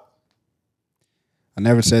you up? I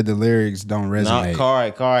never said the lyrics don't resonate.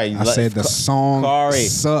 No, Kari. I said the song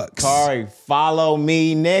sucks. Kari, follow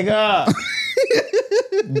me, nigga.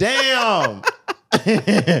 Damn.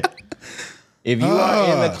 If you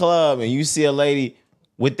are in the club and you see a lady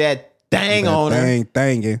with that thing on her,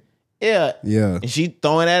 thangin'. yeah, and she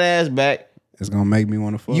throwing that ass back, it's gonna make me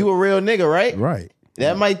want to fuck. you a real nigga, right? Right.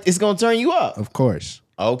 It's gonna turn you up. Of course.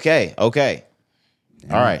 Okay. All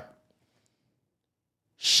right.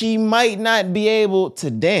 She might not be able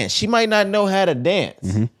to dance. She might not know how to dance.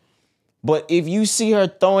 Mm-hmm. But if you see her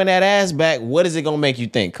throwing that ass back, what is it gonna make you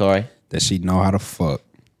think, Kari? That she know how to fuck.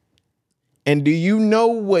 And do you know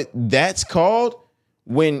what that's called?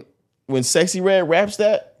 When when Sexy Red raps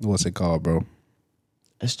that, What's it called, bro?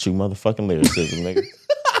 that's true motherfucking lyricism, nigga.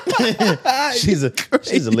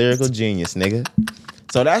 she's a lyrical genius, nigga.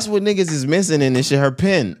 So that's what niggas is missing in this shit. Her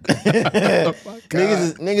pen.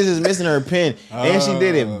 niggas is missing her pen, and she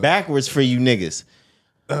did it backwards for you niggas.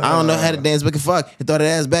 I don't know how to dance, but can fuck. And throw that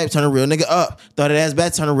ass back, turn a real nigga up. Throw that ass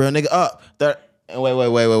back, turn a real nigga up.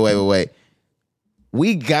 Wait.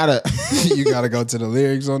 We gotta. You gotta go to the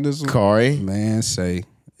lyrics on this one, Corey. Man, say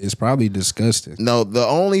it's probably disgusting. No, the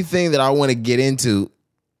only thing that I want to get into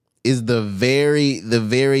is the very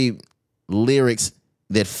lyrics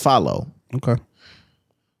that follow. Okay.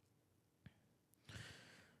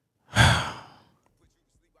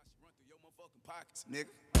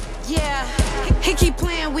 Yeah, he keep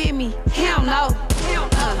playing with me. He don't know.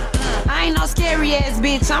 I ain't no scary ass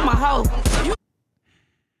bitch. I'm a hoe.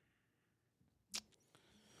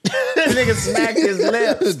 Nigga smacked his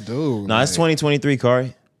lips. Dude. No, it's 2023,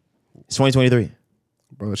 Corey. It's 2023.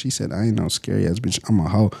 Bro, she said, I ain't no scary ass bitch. I'm a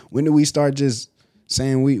hoe. When did we start just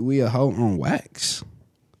saying we a hoe on wax?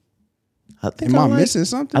 Am I missing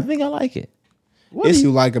something? I think I like it. What do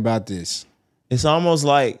you like about this? It's almost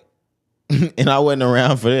like, and I wasn't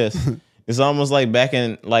around for this. It's almost like back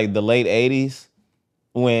in like the late 80s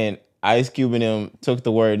when Ice Cube and them took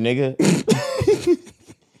the word nigga.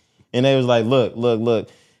 And they was like, look.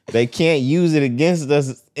 They can't use it against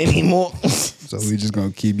us anymore. So we just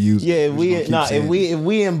gonna keep using it. Yeah, if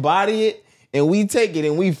we embody it and we take it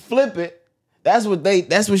and we flip it, that's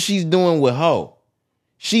what she's doing with hoe.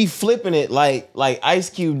 She flipping it like Ice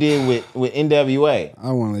Cube did with NWA.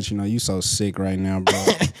 I want to let you know you so sick right now, bro.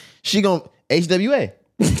 She gon' HWA.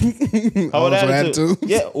 Hold attitude.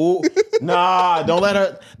 Yeah. Ooh. Nah, don't let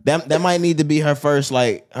her. That might need to be her first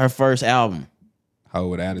album. Hoe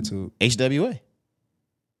with attitude. HWA.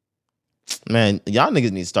 Man, y'all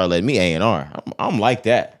niggas need to start letting me A&R. I'm like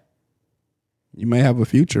that. You may have a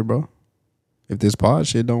future, bro. If this pod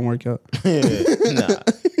shit don't work out. Nah.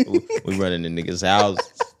 We running the niggas' house.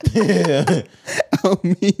 On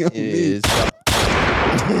me.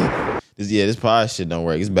 This pod shit don't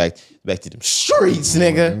work. It's back to them streets,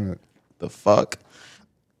 nigga. The fuck?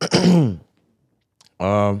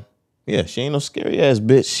 Yeah, she ain't no scary ass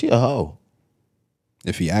bitch. She a hoe.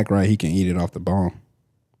 If he act right, he can eat it off the bone.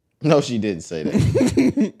 No, she didn't say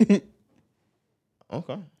that.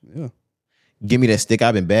 Okay. Yeah. Give me that stick.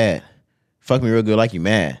 I've been bad. Fuck me real good like you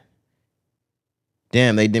mad.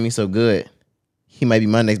 Damn, they did me so good. He might be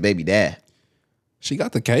my next baby dad. She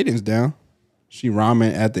got the cadence down. She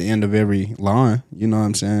rhyming at the end of every line. You know what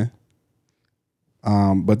I'm saying?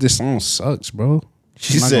 But this song sucks, bro.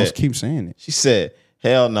 She's not gonna keep saying it. She said,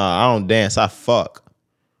 hell nah, I don't dance, I fuck.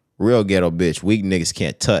 Real ghetto bitch. Weak niggas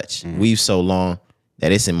can't touch. Weave so long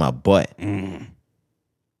that it's in my butt.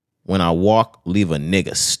 When I walk, leave a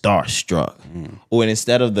nigga starstruck. Or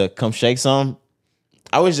instead of the come shake some,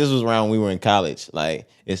 I wish this was around when we were in college. Like,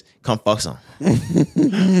 it's come fuck some.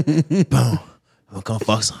 Boom. Come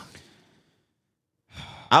fuck some.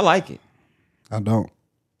 I like it. I don't.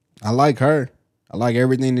 I like her. I like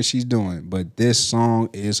everything that she's doing. But this song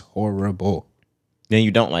is horrible. Then you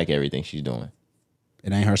don't like everything she's doing.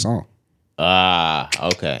 It ain't her song. Ah,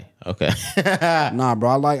 okay. Nah, bro.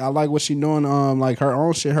 I like what she doing. Like her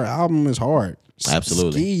own shit. Her album is hard.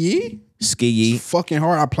 Absolutely. Ski Yee. Fucking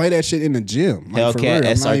hard. I play that shit in the gym. Like, Hellcat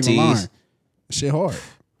SRTs. Shit hard.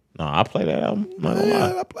 No, I play that album. I'm not gonna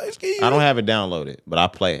lie. I play Ski Yee. I don't have it downloaded, but I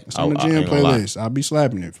play it. It's on the gym playlist. I'll be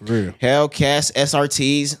slapping it for real. Hellcat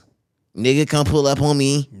SRTs. Nigga, come pull up on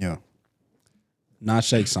me. Yeah. Not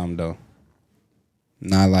shake something though.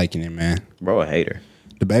 Not liking it, man. Bro, a hater.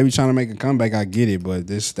 The baby trying to make a comeback, I get it, but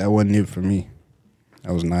that wasn't it for me.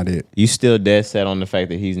 That was not it. You still dead set on the fact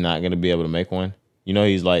that he's not gonna be able to make one? You know,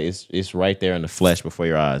 he's like it's right there in the flesh before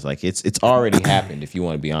your eyes. Like it's already happened. If you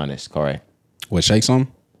want to be honest, Corey. What, shake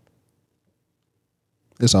some?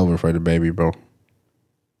 It's over for the baby, bro.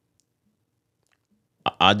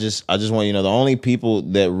 I just want you to know the only people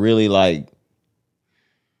that really like.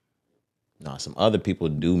 No, some other people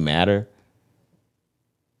do matter.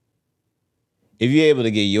 If you're able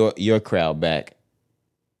to get your crowd back,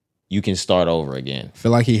 you can start over again. I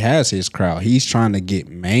feel like he has his crowd. He's trying to get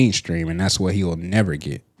mainstream, and that's what he will never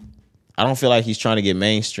get. I don't feel like he's trying to get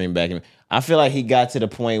mainstream back. I feel like he got to the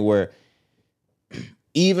point where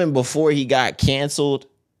even before he got canceled,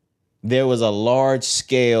 there was a large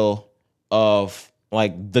scale of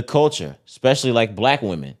like the culture, especially like black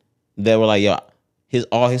women, that were like, yo,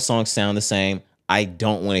 all his songs sound the same. I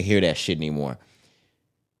don't want to hear that shit anymore.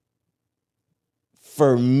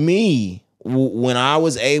 For me, when I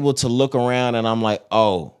was able to look around and I'm like,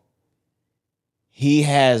 oh, he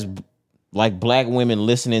has like black women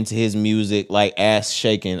listening to his music, like ass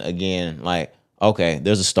shaking again. Like, okay,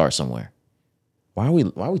 there's a start somewhere. Why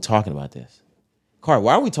are we talking about this? Kari,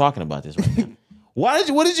 why are we talking about this right now?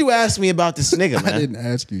 What did you ask me about this nigga, man? I didn't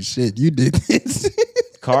ask you shit. You did this.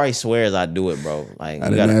 Kari swears I do it, bro. Like I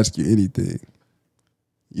didn't ask you anything.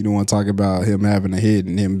 You don't want to talk about him having a hit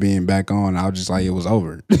and him being back on. I was just like, it was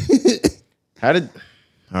over. All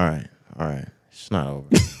right. It's not over.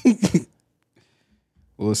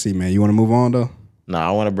 We'll see, man. You want to move on though? No,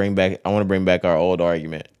 I want to bring back our old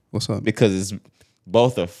argument. What's up? Because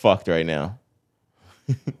both are fucked right now.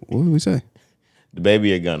 What did we say? The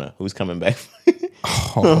baby or Gunna? Who's coming back?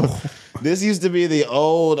 Oh. This used to be the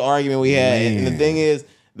old argument we had, Man. and the thing is,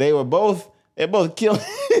 they're both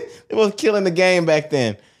killing the game back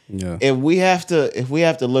then. Yeah. If we have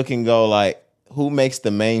to look and go like, who makes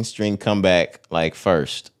the mainstream comeback like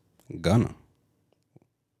first? Gunna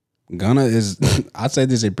is, I said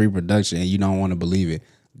this in pre-production and you don't want to believe it.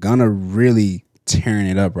 Gunna really tearing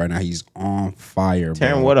it up right now. He's on fire, bro.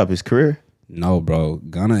 Tearing what up? His career? No, bro.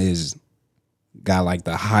 Gunna is got like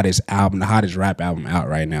the hottest rap album out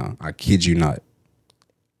right now. I kid you not.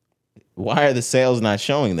 Why are the sales not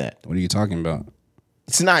showing that? What are you talking about?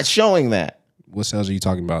 It's not showing that. What sales are you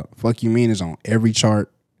talking about? Fuck You Mean is on every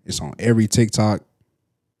chart. It's on every TikTok.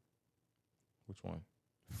 Which one?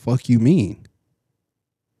 Fuck You Mean.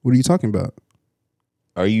 What are you talking about?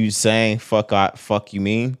 Are you saying fuck you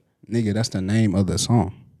mean? Nigga, that's the name of the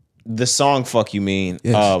song. The song Fuck You Mean.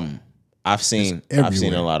 Yes. I've seen it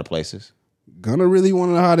in a lot of places. Gunna really one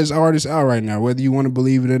of the hottest artists out right now. Whether you want to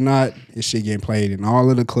believe it or not, his shit getting played in all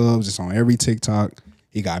of the clubs. It's on every TikTok.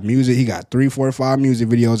 He got music. He got 3, 4, 5 music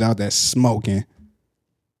videos out that's smoking.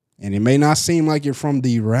 And it may not seem like you're from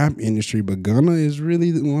the rap industry, but Gunna is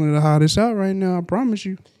really one of the hottest out right now. I promise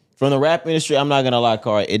you. From the rap industry, I'm not gonna lie,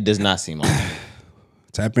 Kari, it does not seem like it.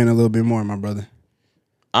 Tap in a little bit more, my brother.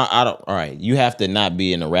 I don't. All right, you have to not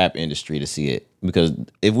be in the rap industry to see it, because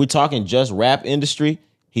if we're talking just rap industry,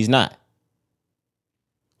 he's not.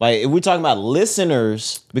 Like if we're talking about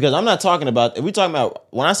listeners, because I'm not talking about. If we're talking about,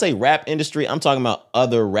 when I say rap industry, I'm talking about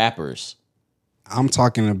other rappers. I'm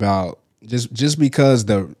talking about just because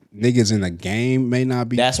the niggas in the game may not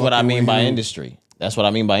be. That's what I mean by him. industry. That's what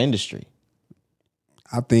I mean by industry.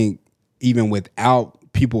 I think even without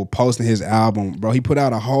people posting his album, bro, he put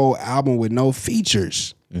out a whole album with no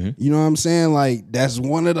features. Mm-hmm. You know what I'm saying? Like, that's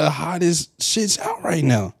one of the hottest shits out right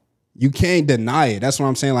now. You can't deny it. That's what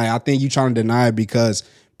I'm saying. Like, I think you trying to deny it because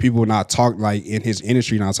people not talk, like, in his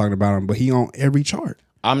industry not talking about him, but he on every chart.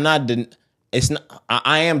 I'm not.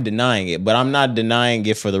 I am denying it, but I'm not denying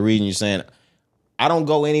it for the reason you're saying. I don't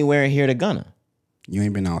go anywhere and hear the Gunna. You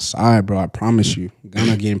ain't been outside, bro. I promise you.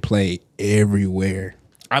 Gunna getting played everywhere.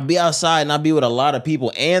 I be outside and I be with a lot of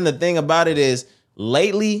people. And the thing about it is,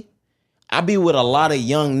 lately, I be with a lot of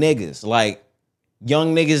young niggas. Like,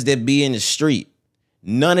 young niggas that be in the street.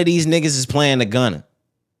 None of these niggas is playing the Gunna.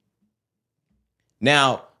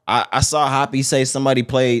 Now, I saw Hoppy say somebody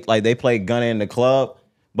played, like, they played Gunna in the club.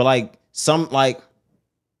 But, like,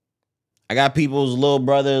 I got people's little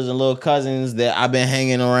brothers and little cousins that I've been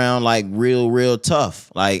hanging around, like, real tough.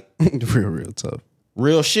 Like, real tough.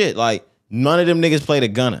 Real shit. Like, none of them niggas play the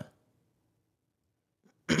Gunna.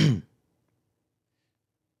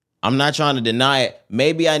 I'm not trying to deny it.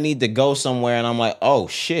 Maybe I need to go somewhere and I'm like, oh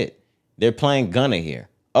shit, they're playing Gunna here.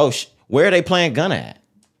 Oh, where are they playing Gunna at?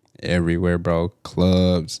 Everywhere, bro.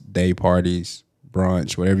 Clubs, day parties,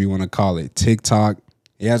 brunch, whatever you want to call it. TikTok.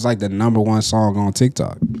 He has like the #1 song on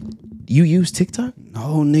TikTok. You use TikTok?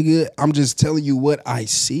 No, nigga. I'm just telling you what I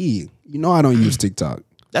see. You know I don't use TikTok.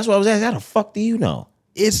 That's what I was asking. How the fuck do you know?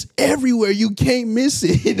 It's everywhere. You can't miss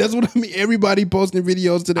it. That's what I mean. Everybody posting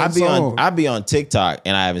videos to that song. I be on TikTok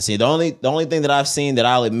and I haven't seen. The only thing that I've seen that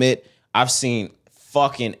I'll admit I've seen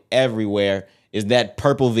fucking everywhere is that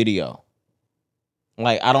purple video.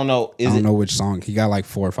 Like, I don't know. I don't know which song. He got like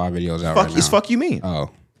 4 or 5 videos out right now. It's Fuck You Mean. Oh,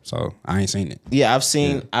 so I ain't seen it. Yeah, I've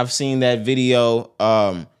seen that video.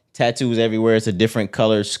 Tattoos everywhere. It's a different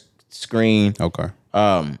color screen. Okay.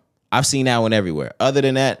 I've seen that one everywhere. Other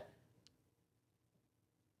than that,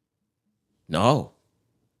 no.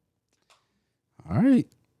 All right.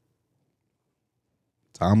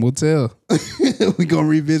 Time will tell. We gonna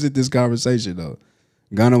revisit this conversation though.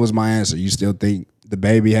 Gunna was my answer. You still think the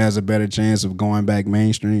baby has a better chance of going back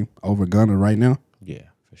mainstream over Gunna right now? Yeah,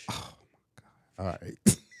 for sure. Oh my God. All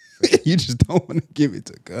right. You just don't want to give it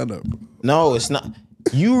to Gunna, bro. No, it's not.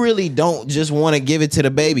 You really don't just want to give it to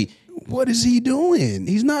the baby. What is he doing?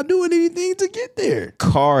 He's not doing anything to get there.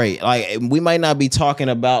 Kari, like, we might not be talking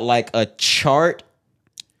about like a chart,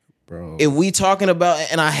 bro. If we talking about,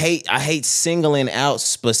 and I hate singling out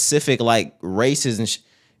specific like races and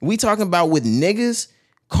we talking about with niggas,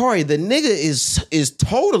 Kari, the nigga is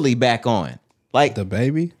totally back on. Like the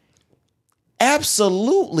baby?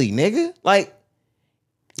 Absolutely, nigga. Like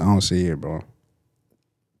I don't see it, bro.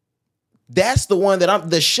 That's the one that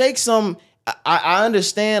the Shake Some. I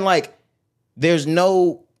understand like there's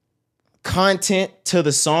no content to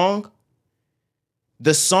the song.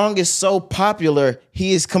 The song is so popular,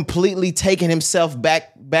 he is completely taking himself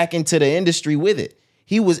back into the industry with it.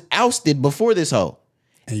 He was ousted before this hoe.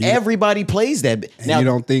 Everybody plays that. Now, you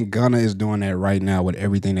don't think Gunna is doing that right now with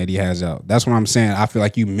everything that he has out? That's what I'm saying. I feel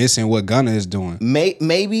like you missing what Gunna is doing.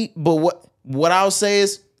 Maybe, but what I'll say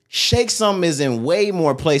is Shake Some is in way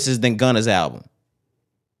more places than Gunna's album.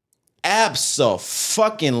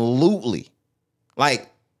 Abso-fucking-lutely. Like,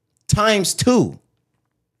 ×2.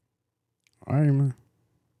 All right, man.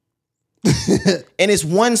 And it's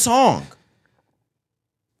one song.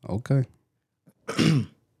 Okay.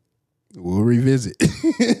 We'll revisit.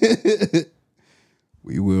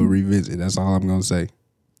 We will revisit. That's all I'm gonna say.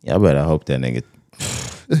 Yeah, I better hope that nigga.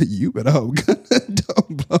 You better hope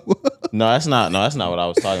don't blow up. No, that's not what I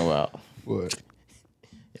was talking about. What?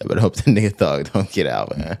 Yeah, I better hope that nigga Thug don't get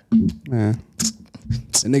out, man. Man,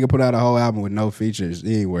 the nigga put out a whole album with no features.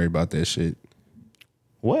 He ain't worried about that shit.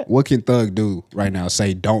 What can Thug do right now?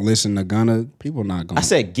 Say don't listen to Gunna? People not gonna. I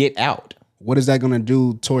said get out. What is that gonna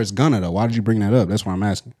do towards Gunna though? Why did you bring that up? That's what I'm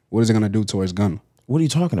asking. What is it gonna do towards Gunna? What are you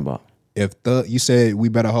talking about? If Thug, you said we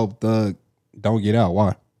better hope Thug don't get out.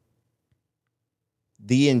 Why?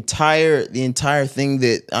 The entire thing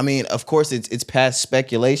that, I mean, of course it's past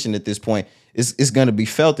speculation at this point. It's gonna be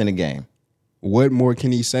felt in the game. What more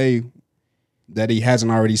can he say that he hasn't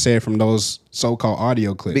already said from those so-called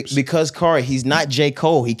audio clips? Because Kari, he's not J.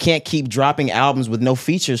 Cole. He can't keep dropping albums with no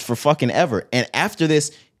features for fucking ever. And after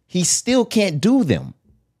this, he still can't do them.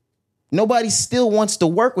 Nobody still wants to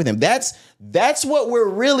work with him. That's what we're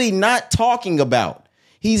really not talking about.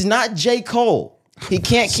 He's not J. Cole. He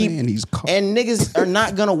can't keep, and niggas are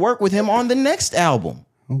not gonna work with him on the next album.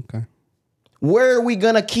 Okay. Where are we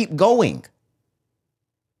gonna keep going?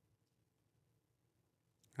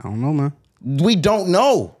 I don't know, man. We don't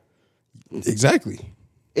know. Exactly.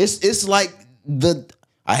 It's like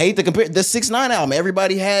I hate to compare the 6ix9ine album.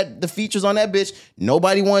 Everybody had the features on that bitch.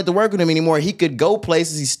 Nobody wanted to work with him anymore. He could go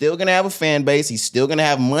places. He's still gonna have a fan base. He's still gonna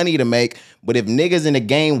have money to make. But if niggas in the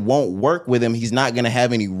game won't work with him, he's not gonna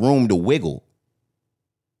have any room to wiggle.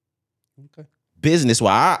 Okay. Business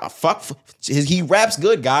wise, he raps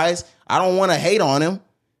good, guys. I don't want to hate on him.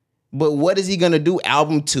 But what is he gonna do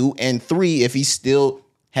album 2 and 3 if he still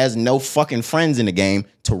has no fucking friends in the game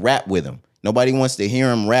to rap with him? Nobody wants to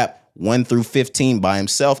hear him rap 1 through 15 by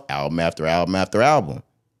himself, album after album after album.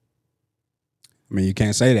 I mean, you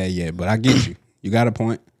can't say that yet, but I get you. You got a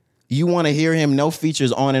point. You want to hear him no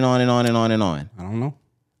features on and on and on and on and on. I don't know.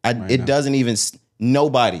 It doesn't even,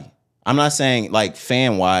 nobody, I'm not saying like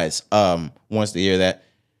fan wise wants to hear that.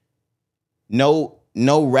 No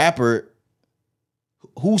rapper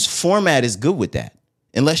whose format is good with that,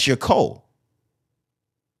 unless you're Cole.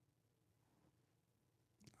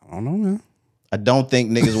 I don't know, man. I don't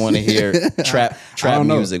think niggas want to hear trap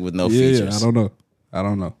music with no features. Yeah, I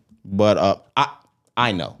don't know. But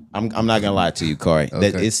I know. I'm not gonna lie to you, Kari.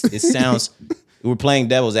 Okay. That it sounds. We're playing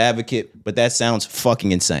devil's advocate, but that sounds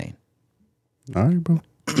fucking insane. All right, bro.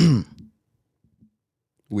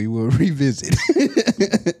 We will revisit.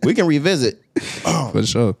 We can revisit for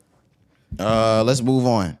sure. Let's move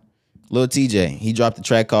on. Lil TJ, he dropped a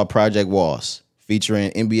track called Project Walls,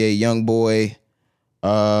 featuring NBA YoungBoy.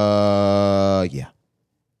 Yeah.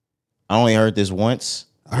 I only heard this once.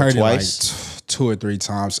 I heard twice. It like 2 or 3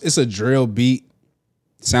 times. It's a drill beat.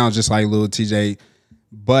 Sounds just like Lil TJ,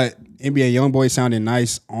 but NBA YoungBoy sounded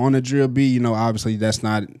nice on a drill beat. You know, obviously that's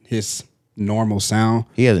not his normal sound.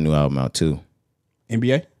 He has a new album out too.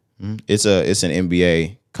 NBA? Mm-hmm. It's an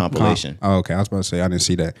NBA compilation. Oh, okay. I was about to say I didn't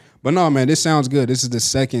see that. But no, man, this sounds good. This is the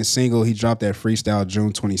second single. He dropped that freestyle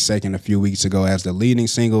June 22nd a few weeks ago as the leading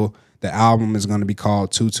single. The album is going to be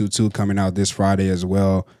called 222, coming out this Friday as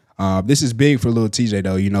well. This is big for Lil TJ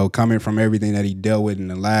though, you know, coming from everything that he dealt with in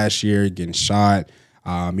the last year, getting shot,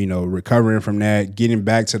 you know, recovering from that, getting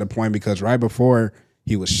back to the point, because right before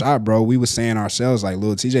he was shot, bro, we was saying ourselves like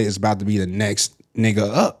Lil TJ is about to be the next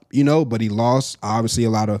nigga up, you know, but he lost obviously a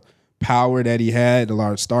lot of power that he had, a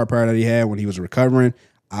lot of star power that he had when he was recovering.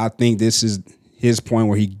 I think this is his point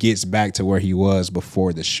where he gets back to where he was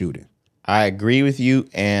before the shooting. I agree with you,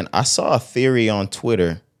 and I saw a theory on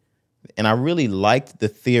Twitter, and I really liked the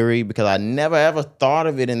theory because I never ever thought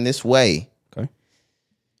of it in this way. Okay.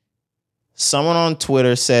 someone on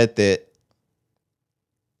Twitter said that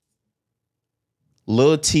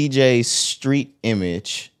Lil TJ's street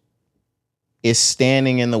image is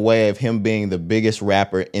standing in the way of him being the biggest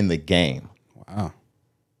rapper in the game. Wow.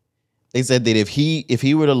 They said that if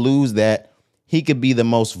he were to lose that, he could be the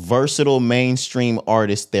most versatile mainstream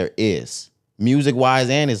artist there is, music-wise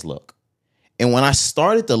and his look. And when I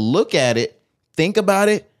started to look at it, think about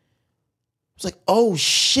it, it's like, oh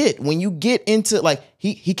shit. When you get into like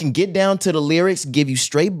he can get down to the lyrics, give you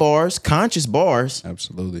straight bars, conscious bars.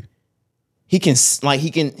 Absolutely. He can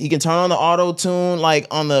turn on the auto tune, like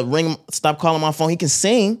on the ring, stop calling my phone. He can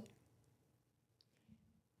sing.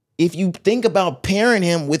 If you think about pairing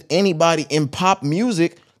him with anybody in pop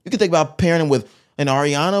music, you can think about pairing him with an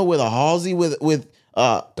Ariana, with a Halsey, with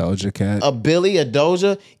Doja Cat, a Billy, a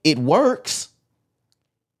Doja. It works.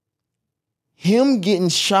 Him getting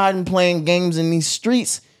shot and playing games in these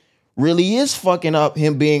streets really is fucking up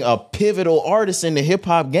him being a pivotal artist in the hip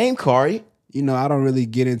hop game, Kari. You know, I don't really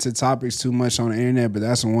get into topics too much on the internet, but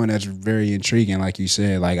that's the one that's very intriguing. Like you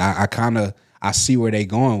said, like I see where they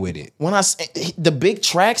going with it. When the big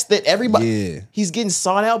tracks that everybody, he's getting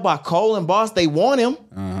sought out by Cole and Boss. They want him.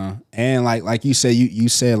 And like you said, you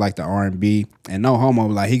said like the R&B and no homo,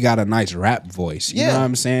 like he got a nice rap voice. You know what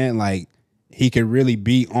I'm saying? Like he could really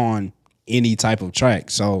be on any type of track.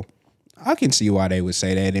 So I can see why they would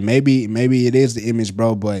say that. And maybe it is the image,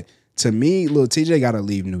 bro. But to me, Lil TJ got to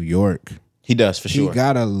leave New York. He does, for sure. He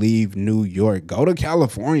gotta leave New York. Go to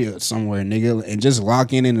California somewhere, nigga, and just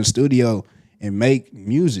lock in the studio and make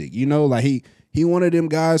music. You know, like he one of them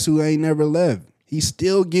guys who ain't never left. He's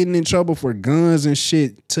still getting in trouble for guns and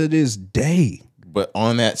shit to this day. But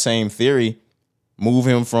on that same theory, move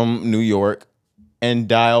him from New York and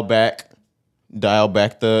dial back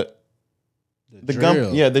the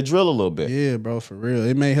drill. The drill a little bit. Yeah, bro, for real.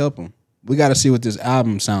 It may help him. We gotta see what this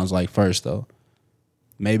album sounds like first, though.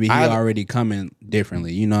 Maybe he already coming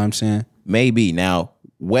differently. You know what I'm saying? Maybe. Now,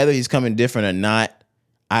 whether he's coming different or not,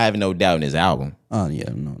 I have no doubt in his album. Oh, yeah.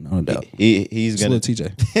 No doubt. He's going to...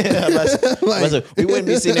 TJ. We wouldn't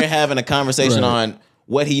be sitting there having a conversation on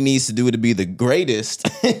what he needs to do to be the greatest.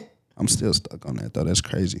 I'm still stuck on that, though. That's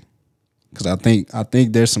crazy. Because I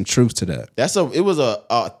think there's some truth to that. It was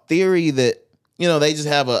a theory that, you know, they just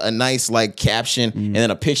have a nice, like, caption and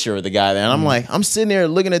then a picture of the guy there. And I'm like, I'm sitting there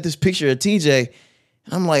looking at this picture of TJ,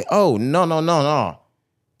 I'm like, oh, no.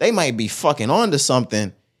 They might be fucking onto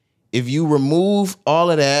something if you remove all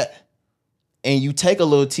of that and you take a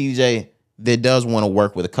little TJ that does want to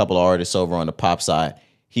work with a couple of artists over on the pop side.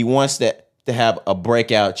 He wants to have a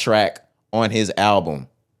breakout track on his album.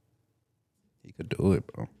 He could do it,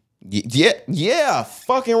 bro. Yeah,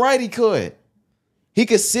 fucking right he could. He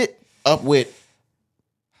could sit up with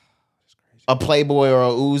a Playboy or a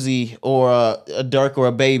Uzi or a Dirk or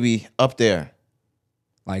a Baby up there.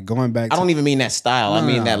 Like going back to... I don't even mean that style. I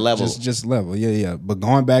mean that level. Just level. Yeah. But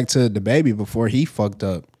going back to the Baby before he fucked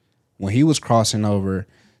up, when he was crossing over,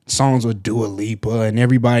 songs with Dua Lipa and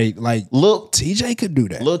everybody, like, Lil TJ could do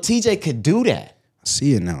that. Lil TJ could do that. I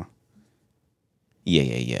see it now.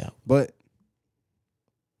 Yeah. But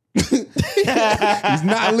he's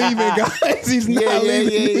not leaving, guys. He's not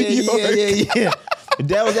leaving New York. Yeah.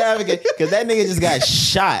 Devil's advocate, because that nigga just got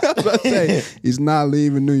shot. He's not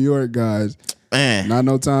leaving New York, guys. Man, not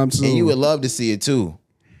no time soon. And you would love to see it too.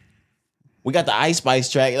 We got the Ice Spice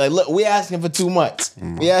track. Like, look, we asking for too much.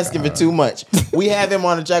 We have him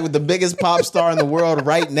on the track with the biggest pop star in the world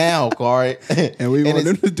right now, Kari. And we want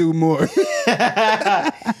him to do more.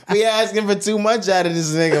 We asking for too much out of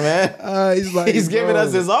this nigga, man. He's giving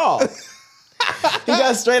us his all. He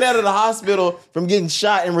got straight out of the hospital from getting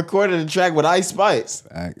shot and recorded a track with Ice Spice.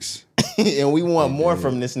 Facts. And we want more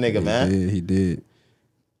from this nigga, man. He did.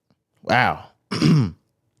 Wow.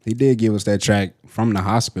 He did give us that track from the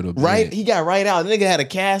hospital. Right? He got right out. The nigga had a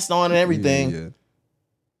cast on and everything. Yeah.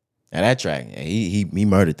 Now that track, he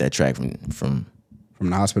murdered that track from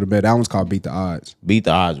the hospital bed. That one's called Beat the Odds. Beat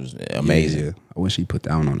the Odds was amazing. Yeah. I wish he put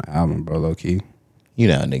that one on the album, bro, low key. You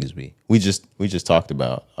know how niggas be. We just talked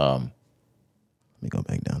about let me go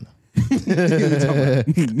back down there.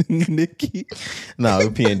 Nicki. No, it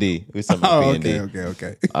was P&D. We was talking about P&D.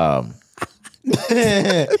 Okay. We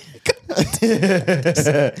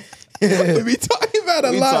be talking about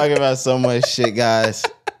a lot. We talking about so much shit, guys.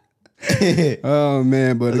 Oh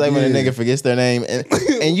man, but it's like when a nigga forgets their name,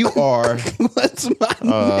 and you are what's my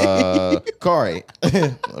name? Kari.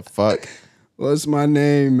 Fuck. What's my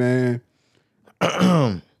name, man?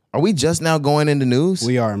 Are we just now going into news?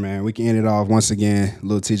 We are, man. We can end it off once again.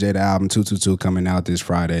 Lil TJ, the album 222 coming out this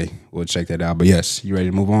Friday. We'll check that out. But yes, you ready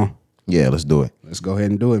to move on? Yeah, let's do it. Let's go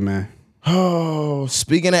ahead and do it, man. Oh,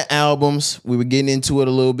 speaking of albums, we were getting into it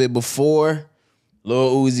a little bit before.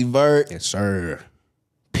 Lil Uzi Vert, Yes, sir.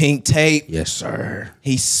 Pink Tape. Yes, sir.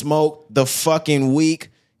 He smoked the fucking week.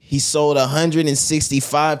 He sold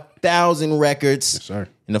 165,000 records. Yes, sir.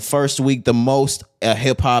 In the first week, the most a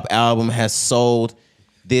hip hop album has sold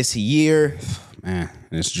this year. Man,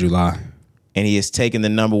 it's July. And he has taken the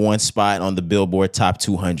number one spot on the Billboard Top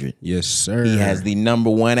 200. Yes, sir. He has the number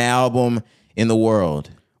one album in the world.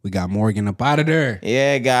 We got Morgan up out of there.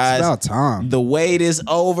 Yeah, guys. It's about time. The wait is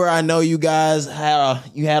over. I know you guys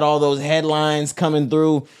had all those headlines coming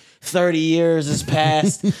through. 30 years has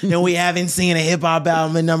passed, and we haven't seen a hip hop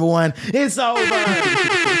album at number one. It's over.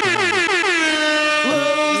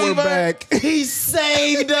 We're back. He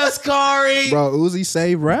saved us, Corey. Bro, Uzi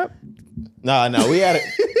saved rap? No, we had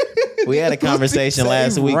a conversation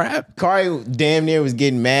last week. Rap? Corey damn near was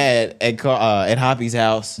getting mad at Hoppy's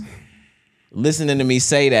house, listening to me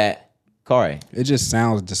say that. Corey, It just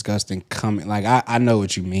sounds disgusting coming. Like, I know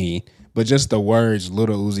what you mean, but just the words Lil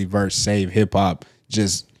Uzi Vert save hip hop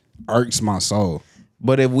just irks my soul.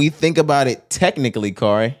 but if we think about it technically,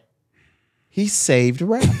 Corey, he saved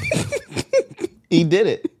rap. He did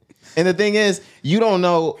it. And the thing is, you don't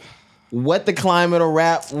know what the climate of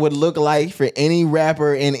rap would look like for any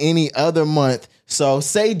rapper in any other month. So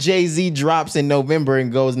say Jay-Z drops in November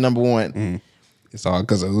and goes number one. It's all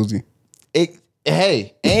because of Uzi.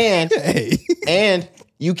 And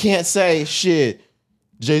you can't say shit.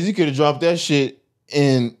 Jay-Z could have dropped that shit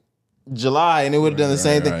in July and it would have done the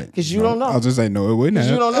same thing because you don't know. I was just saying, no, it wouldn't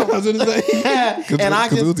have. You don't know. I was just saying,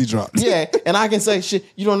 because Uzi dropped. Yeah, and I can say shit.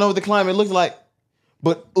 You don't know what the climate looks like.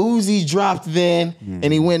 But Uzi dropped then,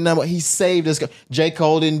 and he went number. He saved us. J.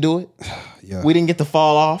 Cole didn't do it. Yeah. We didn't get the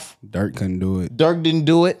fall off. Dirk couldn't do it. Dirk didn't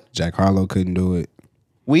do it. Jack Harlow couldn't do it.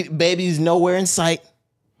 Baby's nowhere in sight.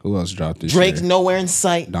 Who else dropped this Drake's year? nowhere in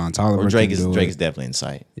sight. Don Toliver. Or Drake is couldn't do it. definitely in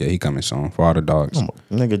sight. Yeah, he coming soon for all the dogs.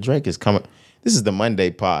 Nigga, Drake is coming. This is the Monday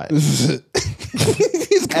pod.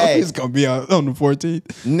 It's gonna be out on the 14th.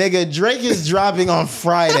 Nigga, Drake is dropping on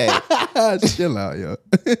Friday. Chill out, yo.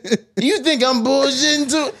 You think I'm bullshitting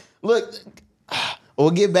too? Look,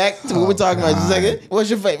 we'll get back to what we're talking about in a second. What's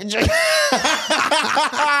your favorite Drake?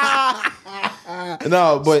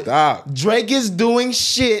 No, but Stop. Drake is doing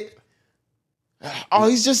shit. Oh,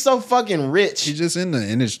 he's just so fucking rich. He's just in the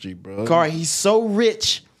industry, bro. Car, he's so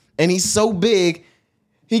rich and he's so big,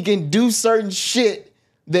 he can do certain shit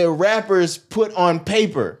that rappers put on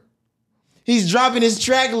paper. He's dropping his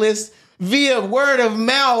track list via word of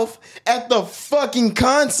mouth at the fucking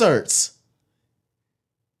concerts.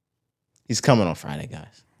 He's coming on Friday,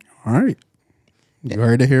 guys. All right. You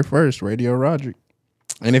heard it here first, Radio Roderick.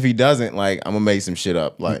 And if he doesn't, like, I'm gonna make some shit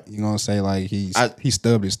up. Like, You gonna say like he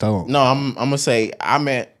stubbed his toe? no, I'm gonna say I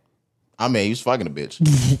meant he was fucking a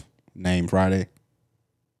bitch. Name Friday.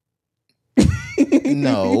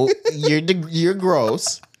 No, you're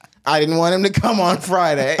gross. I didn't want him to come on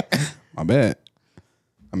Friday. My bad.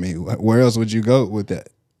 I mean, where else would you go with that?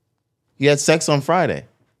 He had sex on Friday.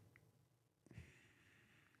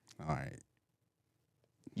 All right.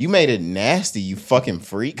 You made it nasty, you fucking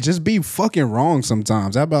freak. Just be fucking wrong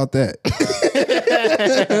sometimes. How about that?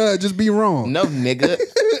 Just be wrong. No, nigga.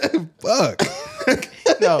 Fuck.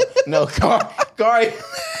 No,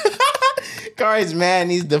 Kari's mad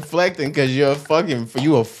and he's deflecting because you're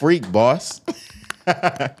you a freak, boss.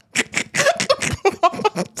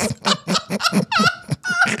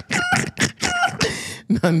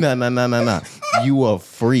 No. You a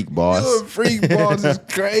freak, boss. You a freak, boss is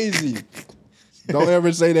crazy. Don't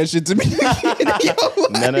ever say that shit to me.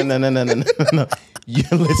 No. You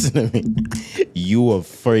listen to me. You a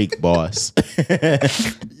freak, boss.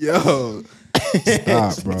 Yo.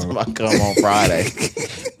 Stop, bro. I come on Friday.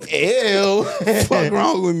 Ew. Fuck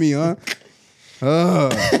wrong with me, huh?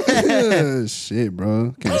 Shit,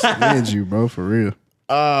 bro. Can't stand you, bro, for real.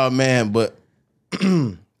 Oh, man, but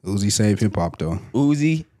Uzi saved hip hop, though.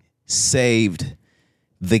 Uzi saved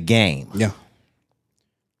the game. Yeah.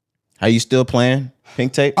 Are you still playing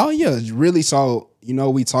Pink Tape? Oh, yeah. Really, so,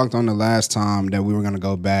 we talked on the last time that we were going to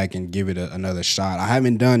go back and give it another shot. I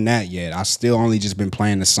haven't done that yet. I still only just been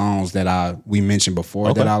playing the songs that we mentioned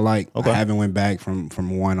before that I like. Okay. I haven't went back from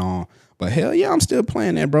one on. But hell yeah, I'm still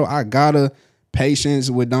playing that, bro. I got a Patience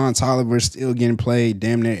with Don Toliver still getting played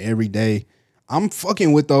damn near every day. I'm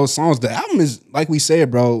fucking with those songs. The album is, like we said,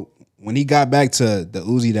 bro, when he got back to the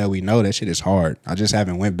Uzi that we know, that shit is hard. I just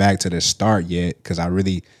haven't went back to the start yet because I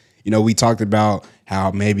really, we talked about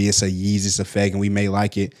how maybe it's a Yeezus effect and we may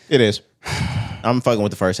like it. It is. I'm fucking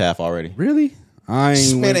with the first half already. Really? I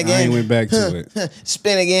ain't went back to it.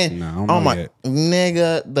 Spin again. No, I don't oh know my yet.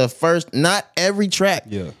 nigga, the first, not every track.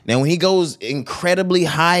 Yeah. Now when he goes incredibly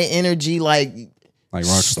high energy, like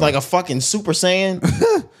Rockstar. like a fucking Super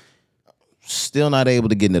Saiyan, still not able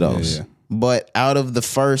to get into those. Yeah. But out of the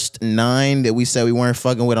first 9 that we said we weren't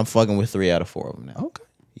fucking with, I'm fucking with 3 out of 4 of them now. Okay.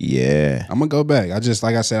 Yeah. I'm gonna go back. I just,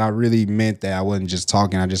 like I said, I really meant that. I wasn't just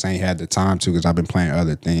talking. I just ain't had the time to because I've been playing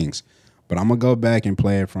other things. But I'm gonna go back and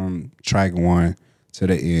play it from track 1 to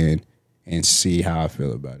the end and see how I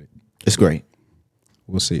feel about it. It's great.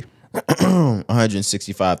 We'll see.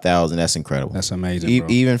 165,000. That's incredible. That's amazing, bro.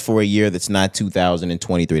 Even for a year that's not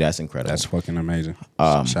 2023, that's incredible. That's fucking amazing.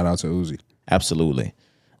 Shout out to Uzi. Absolutely.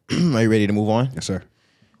 Are you ready to move on? Yes, sir.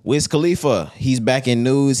 Wiz Khalifa, he's back in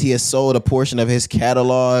news. He has sold a portion of his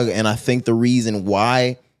catalog, and I think the reason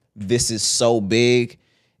why this is so big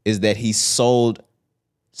is that he sold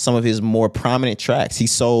some of his more prominent tracks. He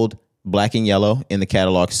sold Black and Yellow in the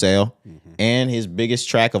catalog sale, and his biggest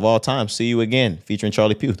track of all time, See You Again, featuring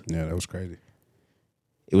Charlie Puth. Yeah, that was crazy.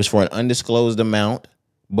 It was for an undisclosed amount,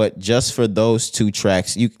 but just for those 2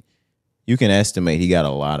 tracks, you can estimate he got a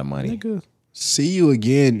lot of money. Nigga, See You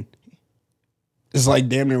Again. It's like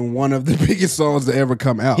damn near one of the biggest songs to ever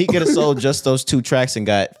come out. He could have sold just those 2 tracks and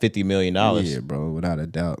got $50 million. Yeah, bro, without a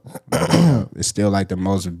doubt. It's still like the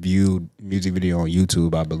most viewed music video on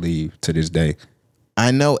YouTube, I believe, to this day.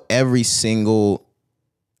 I know every single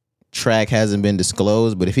track hasn't been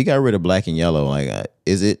disclosed, but if he got rid of Black and Yellow, like,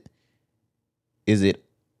 is it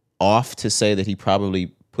off to say that he probably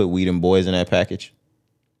put Weed and Boys in that package?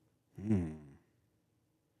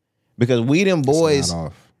 Because Weed and Boys not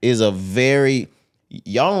off. is a very,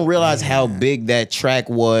 y'all don't realize how big that track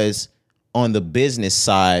was on the business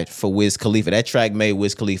side for Wiz Khalifa. That track made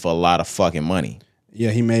Wiz Khalifa a lot of fucking money.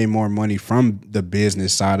 Yeah, he made more money from the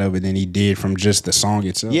business side of it than he did from just the song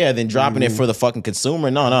itself. Yeah, then dropping it for the fucking consumer.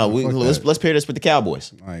 No, let's pair this with the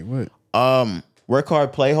Cowboys. Like what? Work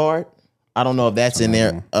Hard, Play Hard. I don't know if that's in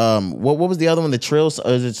there. What was the other one? The Trills?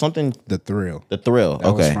 Is it something? The Thrill. The Thrill. That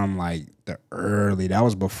Okay. was from like the early. That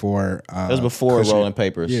was before. That was before Cushion. Rolling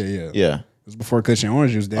Papers. Yeah. Yeah. It was before Cushion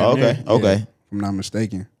Orange was down Okay, there. okay. Yeah, if I'm not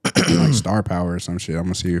mistaken. Like Star Power or some shit. I'm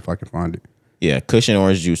gonna see if I can find it. Yeah. Cushion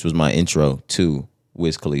Orange Juice was my intro to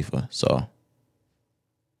Wiz Khalifa. So,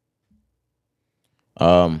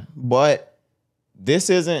 but this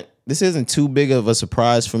isn't too big of a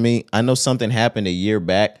surprise for me. I know something happened a year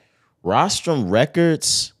back. Rostrum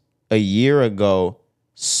Records a year ago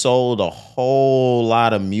sold a whole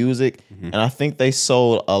lot of music, and I think they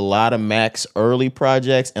sold a lot of Mac's early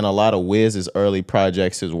projects and a lot of Wiz's early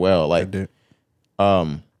projects as well. Like,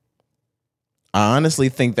 I honestly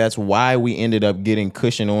think that's why we ended up getting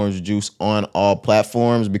Cushion Orange Juice on all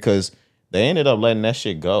platforms, because they ended up letting that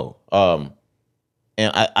shit go. And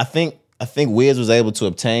I think Wiz was able to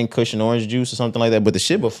obtain Cushion Orange Juice or something like that, but the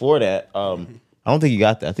shit before that, I don't think he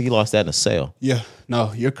got that. I think he lost that in a sale. Yeah,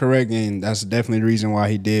 no, you're correct, and that's definitely the reason why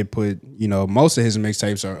he did put, most of his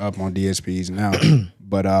mixtapes are up on DSPs now,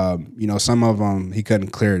 but some of them he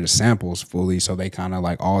couldn't clear the samples fully, so they kind of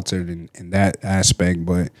like altered in that aspect,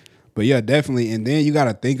 but yeah, definitely. And then you got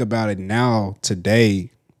to think about it now. Today,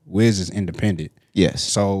 Wiz is independent. Yes.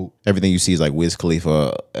 So everything you see is like Wiz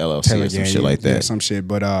Khalifa LLC or some shit like that. Yeah, some shit.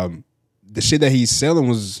 But the shit that he's selling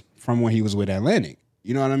was from when he was with Atlantic.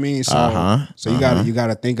 You know what I mean? So you got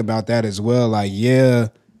to think about that as well. Like, yeah,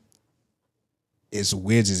 it's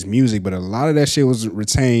Wiz's music, but a lot of that shit was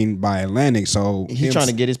retained by Atlantic. So he's trying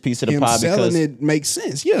to get his piece of the him pie selling because it makes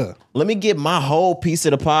sense. Yeah. let me get my whole piece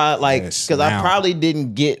of the pie, like, Yes, because I now. probably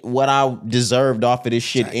didn't get what I deserved off of this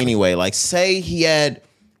shit anyway. Like, say he had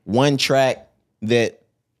one track that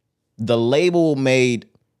the label made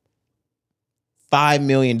 $5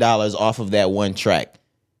 million off of that one track.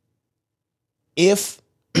 If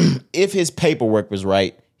his paperwork was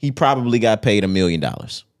right, he probably got paid $1 million.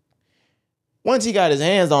 Once he got his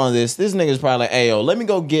hands on this nigga's probably like, hey, yo, let me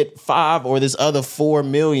go get 5 or this other 4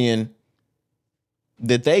 million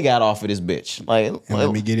that they got off of this bitch. Like, And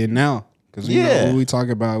let me get it now. Because we Yeah. know who we talk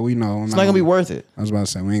about, we know. it's not gonna be worth it. I was about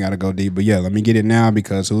to say, we ain't got to go deep. But yeah, let me get it now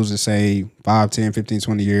because who's to say 5, 10, 15,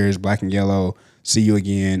 20 years, Black and Yellow, See You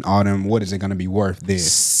Again, all them, what is it going to be worth this?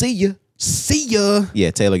 See ya. See ya.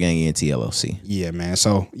 Yeah, Taylor Gang ENT LLC. Yeah, man.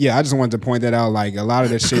 So, yeah, I just wanted to point that out. Like, a lot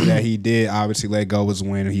of the shit that he did obviously let go was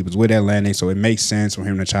when he was with Atlantic. So, it makes sense for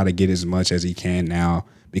him to try to get as much as he can now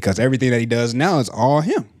because everything that he does now is all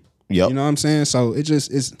him. Yep. You know what I'm saying? So,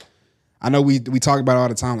 it's I know we talk about it all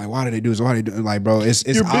the time. Like, why did they do this? Why did they do it? Like, bro, it's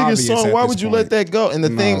Your obvious biggest song, at why this would you point. let that go? And the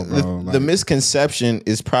No, thing, bro, the like- misconception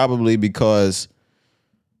is probably because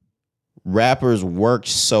rappers worked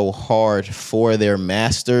so hard for their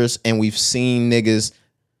masters, and we've seen niggas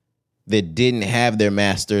that didn't have their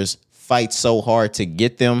masters fight so hard to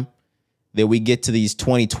get them that we get to these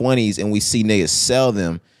 2020s and we see niggas sell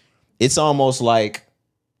them. It's almost like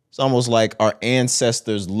our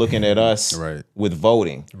ancestors looking at us with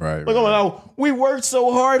voting. Right. Look, oh, we worked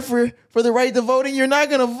so hard for the right to vote, and you're not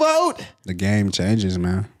gonna vote. The game changes,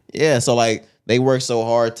 man. Yeah, so like they work so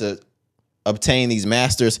hard to obtain these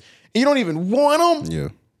masters, and you don't even want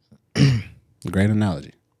them. Yeah. Great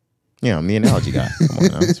analogy. Yeah, I'm the analogy guy. Come on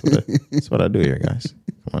now. That's what I do here, guys.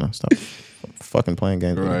 Come on now, stop fucking playing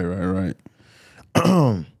games. Right.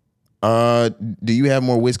 Do you have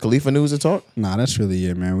more Wiz Khalifa news to talk? Nah, that's really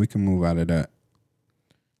it, man. We can move out of that.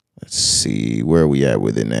 Let's see where we at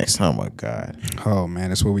with it next. Oh my God. Oh man,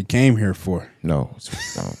 that's what we came here for. No, it's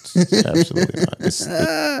absolutely not.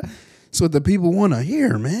 It's what the people want to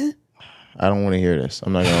hear, man. I don't want to hear this.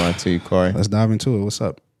 I'm not gonna lie to you, Corey. Let's dive into it. What's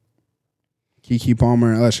up? Keke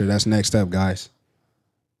Palmer and Usher. That's next up, guys.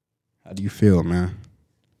 How do you feel, man?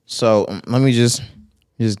 So let me just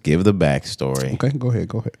give the backstory. Okay, go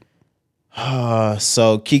ahead.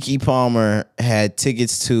 So Keke Palmer had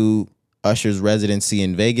tickets to Usher's residency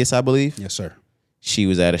in Vegas, I believe. Yes, sir. She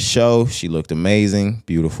was at a show. She looked amazing,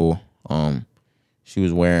 beautiful. She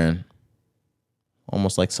was wearing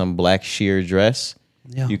almost like some black sheer dress.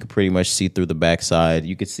 Yeah. You could pretty much see through the backside.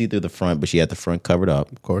 You could see through the front, but she had the front covered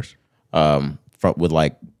up. Of course. Front with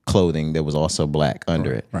like clothing that was also black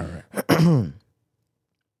under it. Right.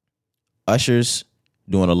 Usher's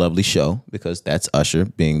doing a lovely show because that's Usher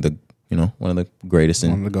being the, one of the greatest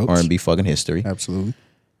in R&B fucking history. Absolutely.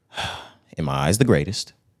 In my eyes, the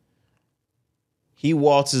greatest. He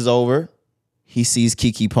waltzes over. He sees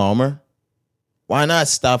Keke Palmer. Why not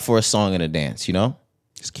stop for a song and a dance,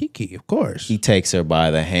 It's Keke, of course. He takes her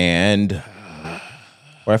by the hand.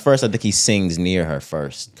 Or at first, I think he sings near her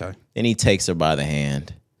first. Okay. Then he takes her by the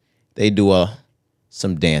hand. They do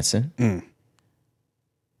some dancing.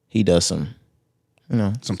 He does some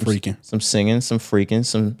freaking. Some singing, some freaking,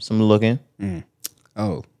 some looking.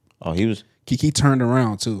 Oh, he was... Keke turned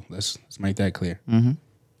around, too. Let's make that clear.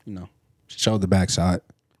 Mm-hmm. She showed the backside.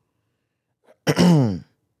 And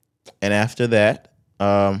after that,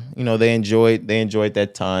 they enjoyed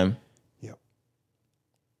that time. Yep.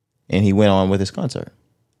 And he went on with his concert.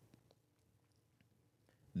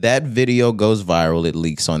 That video goes viral. It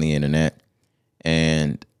leaks on the internet.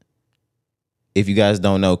 And if you guys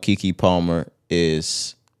don't know, Keke Palmer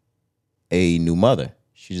is a new mother.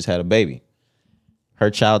 She just had a baby. Her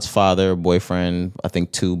child's father, boyfriend, I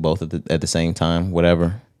think two, both at the same time,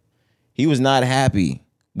 whatever. He was not happy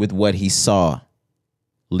with what he saw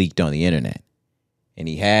leaked on the internet. And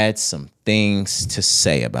he had some things to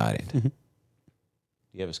say about it. Mm-hmm.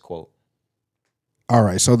 You have his quote? All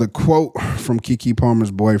right, so the quote from Keke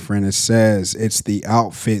Palmer's boyfriend, it says, "It's the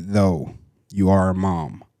outfit, though. You are a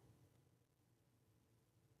mom."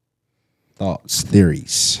 Thoughts,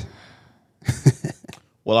 theories.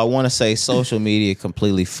 Well, I want to say social media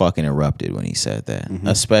completely fucking erupted when he said that,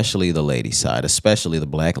 especially the lady side, especially the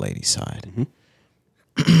black lady side.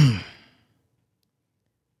 Mm-hmm.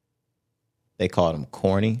 They called him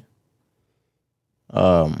corny.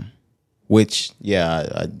 Which,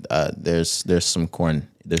 there's some corn.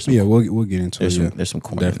 We'll get into it. There's some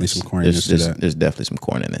corn. Definitely some corniness to that. There's definitely some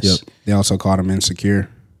corn in this. Yep. They also called him insecure.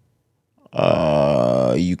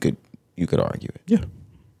 You could argue it. Yeah.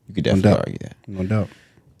 You could definitely argue that. No doubt.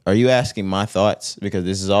 Are you asking my thoughts? Because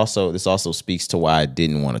this also speaks to why I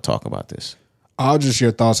didn't want to talk about this. Just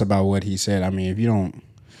your thoughts about what he said. I mean, if you don't,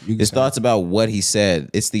 his thoughts about what he said.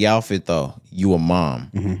 It's the outfit, though. You a mom.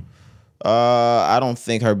 Mm-hmm. I don't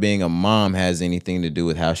think her being a mom has anything to do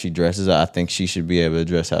with how she dresses. I think she should be able to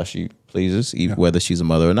dress how she pleases, even whether she's a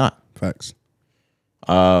mother or not. Facts.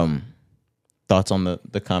 Thoughts on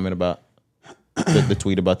the comment about the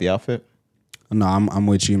tweet about the outfit? No, I'm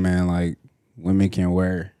with you, man. Like, women can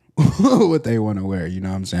wear what they want to wear. You know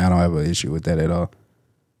what I'm saying? I don't have an issue with that at all.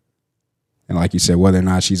 And like you said, whether or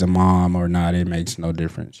not she's a mom or not, it makes no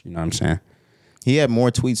difference. You know what I'm saying? He had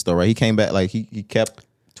more tweets, though, right? He came back, like, he kept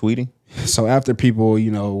tweeting. So after people,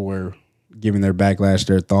 were giving their backlash,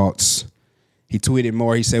 their thoughts, he tweeted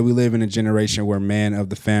more. He said, "We live in a generation where man of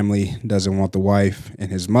the family doesn't want the wife,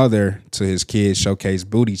 and his mother to his kids showcase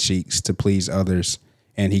booty cheeks to please others,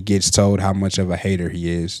 and he gets told how much of a hater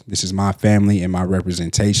he is. This is my family and my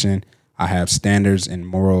representation. I have standards and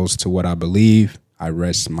morals to what I believe. I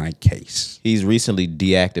rest my case." He's recently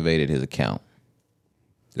deactivated his account.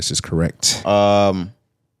 This is correct.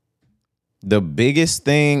 The biggest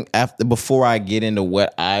thing before I get into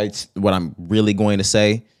what I'm really going to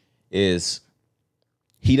say is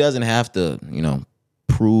he doesn't have to,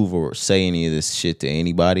 prove or say any of this shit to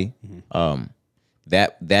anybody.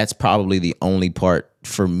 That's probably the only part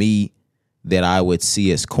for me that I would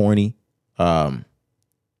see as corny. Not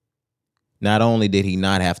only did he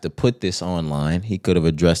not have to put this online, he could have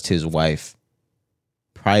addressed his wife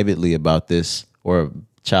privately about this, or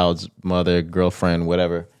child's mother, girlfriend,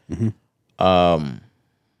 whatever.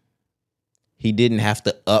 He didn't have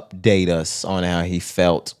to update us on how he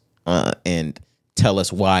felt and tell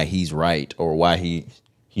us why he's right or why he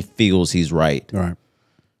feels he's right. All right.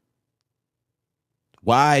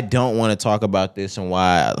 Why I don't want to talk about this, and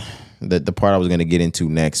why the part I was going to get into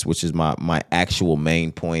next, which is my actual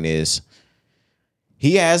main point, is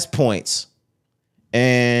he has points,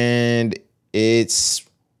 and it's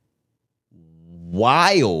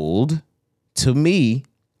wild to me,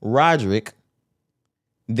 Roderick,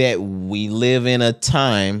 that we live in a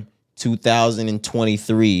time,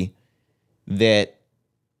 2023, that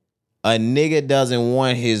a nigga doesn't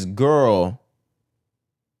want his girl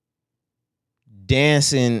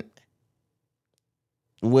dancing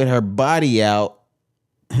with her body out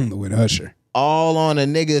with Usher, all on a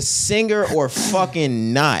nigga singer or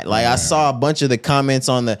fucking not. Like, I saw a bunch of the comments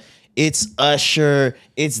on it's Usher,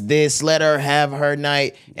 it's this, let her have her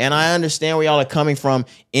night. And I understand where y'all are coming from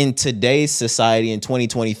in today's society in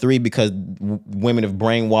 2023, because women have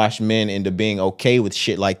brainwashed men into being okay with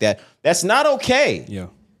shit like that. That's not okay. Yeah.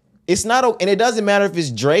 It's not, and it doesn't matter if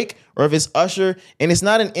it's Drake or if it's Usher, and it's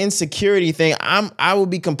not an insecurity thing. I would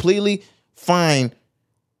be completely fine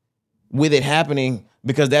with it happening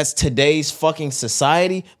because that's today's fucking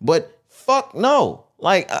society. But fuck no,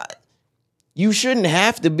 like you shouldn't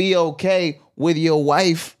have to be okay with your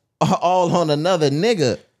wife all on another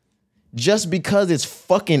nigga just because it's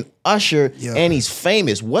fucking Usher and he's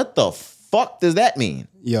famous. What the fuck does that mean?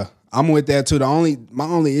 Yeah. I'm with that too. My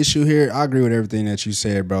only issue here, I agree with everything that you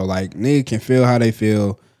said, bro. Like, nigga can feel how they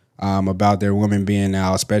feel about their women being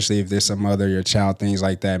out, especially if there's some mother, your child, things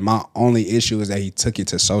like that. My only issue is that he took it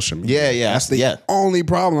to social media. Yeah. That's the only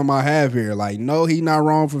problem I have here. Like, no, he not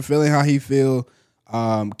wrong for feeling how he feel.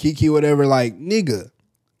 Kiki, whatever. Like, nigga,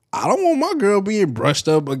 I don't want my girl being brushed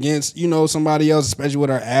up against, somebody else, especially with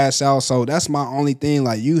her ass out. So that's my only thing.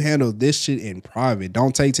 Like, you handle this shit in private.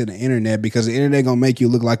 Don't take to the internet, because the internet gonna make you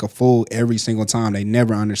look like a fool every single time. They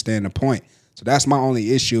never understand the point. So that's my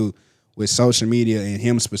only issue with social media and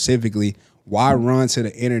him specifically. Why run to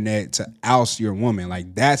the internet to oust your woman?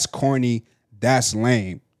 Like, that's corny. That's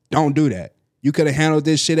lame. Don't do that. You could have handled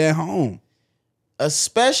this shit at home.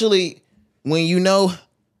 Especially when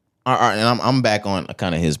and I'm back on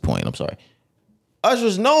kind of his point. I'm sorry.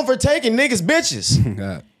 Usher's known for taking niggas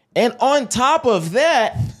bitches. And on top of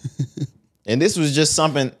that, and this was just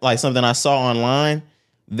something I saw online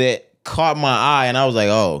that caught my eye, and I was like,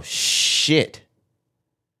 oh shit.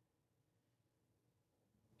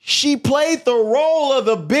 She played the role of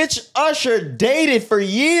the bitch Usher dated for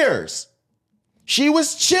years. She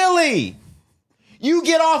was chilly. You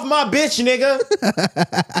get off my bitch, nigga.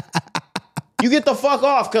 You get the fuck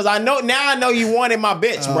off, because I know you wanted my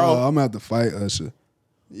bitch, bro. I'm about to fight Usher.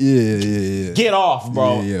 Yeah. Get off,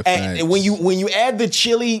 bro. Yeah, and when you add the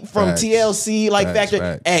chili from TLC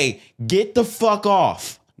factor, hey, get the fuck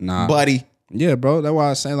off, buddy. Yeah, bro. That's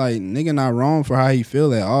why I say, like, nigga not wrong for how he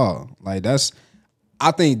feel at all. Like,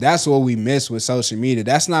 I think that's what we miss with social media.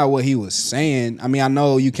 That's not what he was saying. I mean, I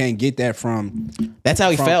know you can't get that from. That's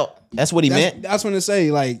how he felt. That's what he meant. That's what I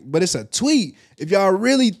say. Like, but it's a tweet. If y'all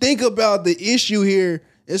really think about the issue here,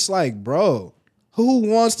 it's like, bro, who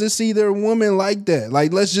wants to see their woman like that?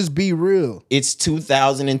 Like, let's just be real. It's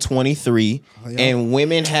 2023, and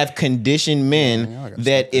women have conditioned men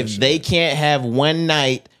that if they can't have one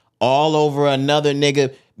night all over another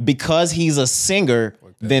nigga because he's a singer,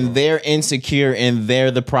 then they're insecure and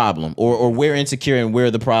they're the problem, or we're insecure and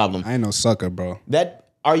we're the problem. I ain't no sucker, bro. That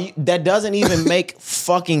doesn't even make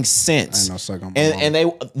fucking sense. I ain't no sucker. And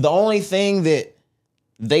the only thing that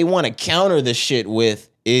they want to counter the shit with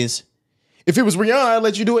is, if it was Rihanna, I'd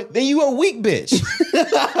let you do it. Then you a weak bitch.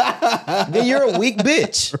 Then you're a weak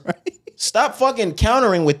bitch. Right? Stop fucking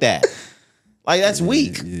countering with that. Like, that's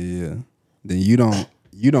weak. Yeah. Then you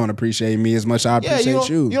don't appreciate me as much as I appreciate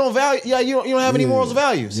you. You don't value. Yeah, you don't have any morals or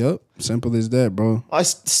values. Yep. Simple as that, bro. Like,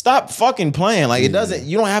 stop fucking playing. Like, it doesn't.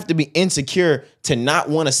 You don't have to be insecure to not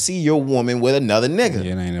want to see your woman with another nigga.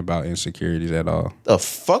 Yeah, it ain't about insecurities at all. The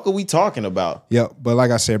fuck are we talking about? Yep. But like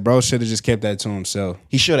I said, bro should have just kept that to himself.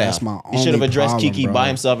 He should have. He should have addressed Kiki by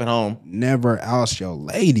himself at home. Never oust your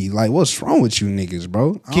lady. Like, what's wrong with you niggas,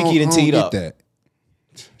 bro? Kiki done teed up. That.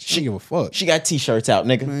 She give a fuck. She got t-shirts out,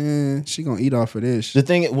 nigga. Man, she gonna eat off of this. The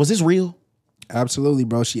thing, was this real? Absolutely,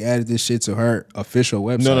 bro. She added this shit to her official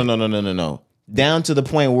website. No. Down to the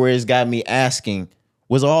point where it's got me asking,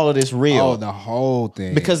 was all of this real? Oh, the whole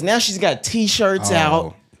thing. Because now she's got T-shirts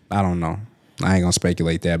out. I don't know. I ain't gonna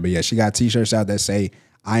speculate that, but yeah, she got T-shirts out that say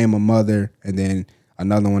 "I am a mother," and then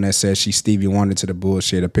another one that says she's Stevie Wonder to the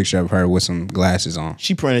bullshit. A picture of her with some glasses on.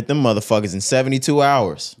 She printed them motherfuckers in 72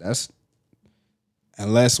 hours. That's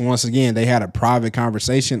unless once again they had a private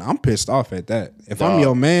conversation. I'm pissed off at that. If I'm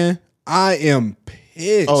your man, I am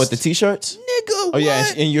pissed. Oh, at the T-shirts? Nigga, Oh,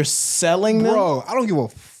 yeah, and you're selling them? bro, I don't give a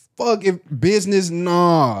fuck if business,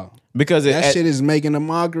 nah. Because That shit is making a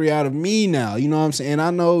mockery out of me now. You know what I'm saying? I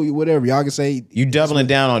know whatever. Y'all can say. You doubling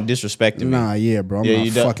down on disrespecting me. Nah, yeah, bro. I'm Yeah, not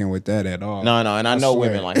you fucking with that at all. No, and I know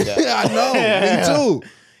swear. women like that. I know. Me too.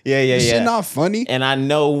 Yeah. This shit not funny. And I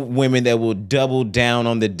know women that will double down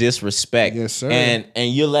on the disrespect. Yes, sir. And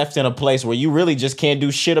you're left in a place where you really just can't do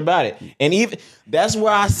shit about it. And even that's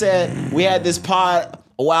where I said we had this pod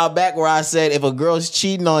a while back where I said if a girl's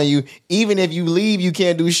cheating on you, even if you leave, you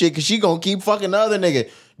can't do shit because she gonna keep fucking the other nigga.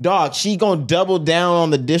 Dog, she gonna double down on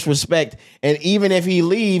the disrespect. And even if he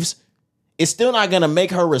leaves, it's still not gonna make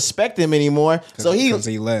her respect him anymore. So Because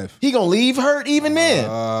he left. he gonna leave hurt even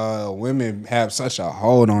then. Women have such a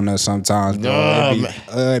hold on us sometimes, bro.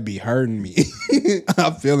 It be hurting me.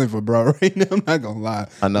 I'm feeling for bro right now. I'm not gonna lie.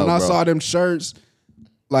 I know, When I bro. saw them shirts,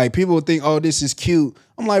 like people would think, oh, this is cute.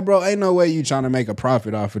 I'm like, bro, ain't no way you trying to make a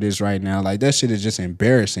profit off of this right now. Like that shit is just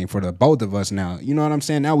embarrassing for the both of us now. You know what I'm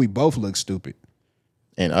saying? Now we both look stupid.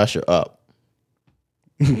 And Usher up.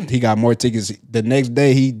 He got more tickets. The next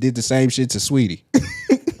day he did the same shit to Sweetie.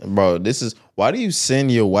 Bro, this is why do you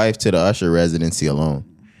send your wife to the Usher residency alone?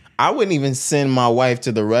 I wouldn't even send my wife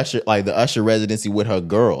to the Usher residency with her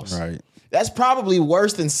girls. Right. That's probably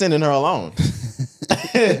worse than sending her alone.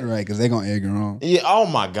 Right, because they gonna egg her on. Yeah. Oh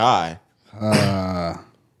my God.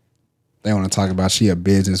 They want to talk about she a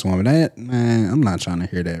businesswoman. That man, I'm not trying to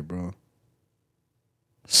hear that, bro.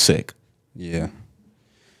 Sick. Yeah.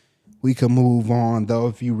 We can move on though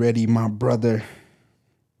if you ready, my brother.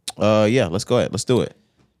 Yeah. Let's go ahead. Let's do it.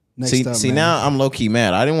 Next See, up, see man. now I'm low key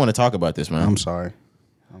mad. I didn't want to talk about this, man. I'm sorry.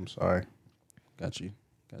 Got you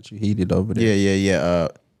heated over there. Yeah.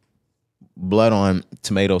 Blood on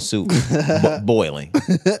tomato soup, boiling.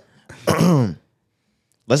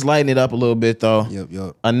 Let's lighten it up a little bit, though.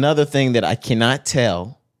 Yep. Another thing that I cannot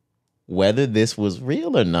tell whether this was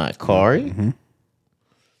real or not, Corey. Mm-hmm.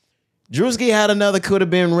 Drewski had another Could Have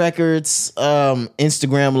Been Records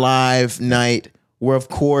Instagram Live night where, of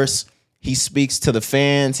course, he speaks to the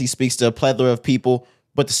fans. He speaks to a plethora of people,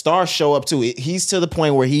 but the stars show up too. He's to the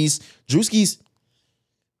point where Drewski's,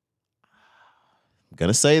 I'm going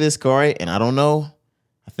to say this, Corey, and I don't know.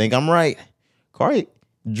 I think I'm right. Corey,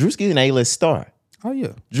 Drewski's an A-list star. Oh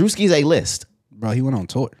yeah. Drewski's A-list. Bro, he went on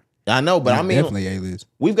tour. I know, but I mean, definitely A-list.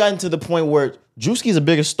 we've gotten to the point where Drewski's a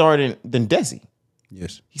bigger star than Desi.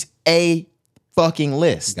 Yes. He's A fucking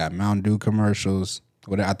list. Got Mountain Dew commercials.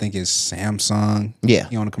 What I think is Samsung. Yeah.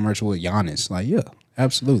 He on a commercial with Giannis. Like, yeah,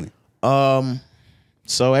 absolutely.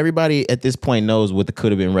 So everybody at this point knows what the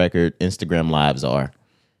Could Have Been Record Instagram Lives are.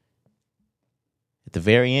 At the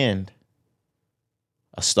very end,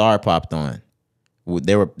 a star popped on.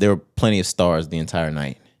 There were plenty of stars the entire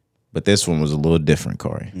night, but this one was a little different,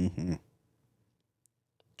 Corey. Mm-hmm.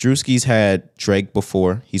 Drewski's had Drake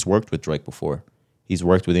before. He's worked with Drake before. He's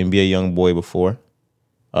worked with NBA YoungBoy before.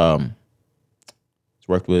 He's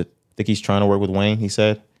worked with, I think he's trying to work with Wayne, he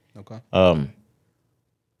said. Okay. I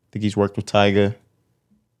think he's worked with Tyga.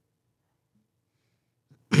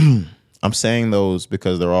 I'm saying those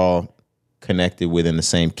because they're all connected within the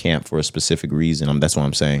same camp for a specific reason. That's what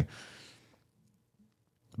I'm saying.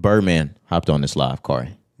 Birdman hopped on this live,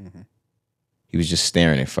 Corey. Mm-hmm. He was just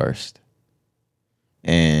staring at first.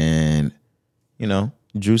 And, you know,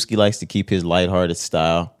 Drewski likes to keep his lighthearted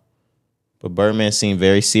style. But Birdman seemed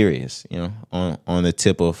very serious, you know, on the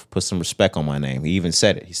tip of put some respect on my name. He even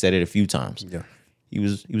said it. He said it a few times. Yeah. He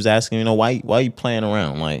was asking, you know, why are you playing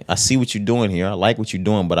around? Like, I see what you're doing here. I like what you're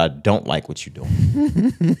doing, but I don't like what you're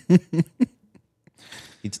doing.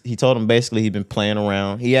 He told him basically he'd been playing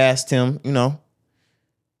around. He asked him, you know,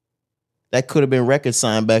 that Could Have Been record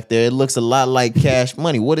sign back there. It looks a lot like Cash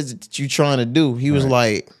Money. What is it that you trying to do? He was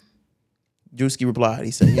like, Drewski replied.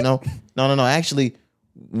 He said, you know, no. Actually,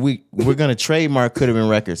 we're gonna trademark Could Have Been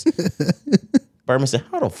records. Birdman said,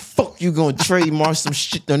 how the fuck you gonna trademark some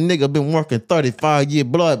shit the nigga been working 35 years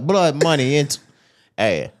blood money into?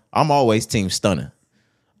 Hey, I'm always team Stunner.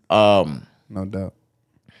 No doubt.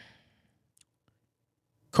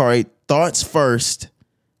 Corey, thoughts first,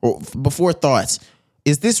 or before thoughts,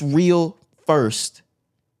 is this real first?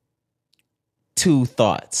 2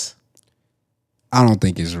 thoughts. I don't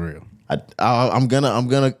think it's real. I'm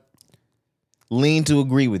gonna lean to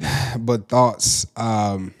agree with you. But thoughts,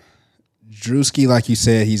 Drewski, like you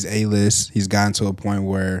said, he's A-list. He's gotten to a point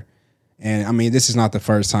where, and I mean, this is not the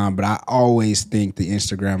first time, but I always think the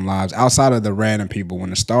Instagram lives, outside of the random people, when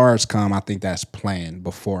the stars come, I think that's planned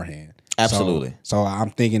beforehand. Absolutely. So I'm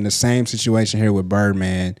thinking the same situation here with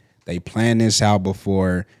Birdman. They planned this out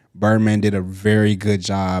before. Birdman did a very good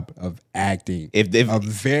job of acting. A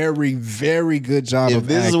very, very good job of acting. If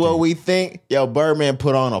this is what we think, yo, Birdman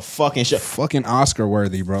put on a fucking show. Fucking Oscar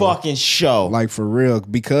worthy, bro. Fucking show. Like, for real.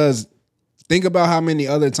 Because think about how many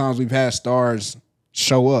other times we've had stars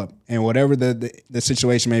show up. And whatever the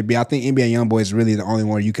situation may be, I think NBA YoungBoy is really the only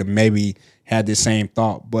one you can maybe have the same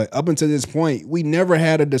thought. But up until this point, we never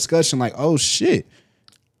had a discussion like, oh, shit.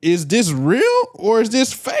 Is this real or is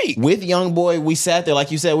this fake? With YoungBoy, we sat there, like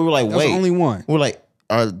you said, we were like, That's wait. the only one. We're like,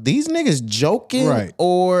 are these niggas joking? Right.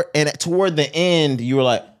 And toward the end, you were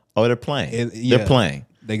like, oh, they're playing. They're playing.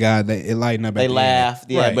 It lightened up. They laughed.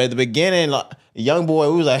 Yeah. Right. But at the beginning, like,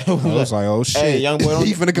 YoungBoy, we was like, oh shit. Hey, YoungBoy,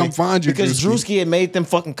 he finna come find you. Because Drewski had made them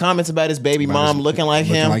fucking comments about his baby mom looking like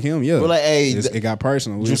him. Yeah. We're like, hey, it got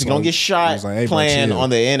personal. Drewski don't get shot playing on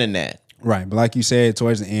the internet. Right, but like you said,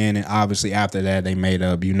 towards the end, and obviously after that, they made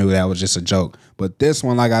up. You knew that was just a joke. But this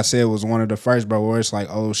one, like I said, was one of the first, bro, where it's like,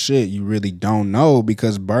 oh shit, you really don't know,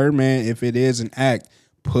 because Birdman, if it is an act,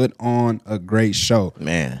 put on a great show.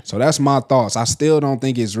 Man. So that's my thoughts. I still don't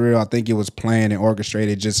think it's real. I think it was planned and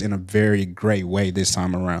orchestrated just in a very great way this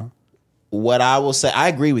time around. What I will say, I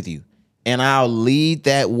agree with you. And I'll lead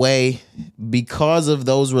that way because of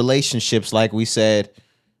those relationships, like we said.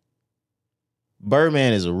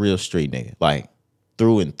 Birdman is a real street nigga, like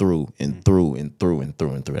through and through and through and through and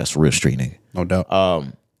through and through. That's a real street nigga, no doubt.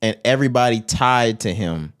 And everybody tied to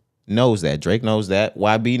him knows that. Drake knows that.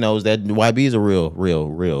 YB knows that. YB is a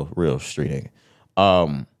real street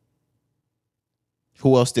nigga.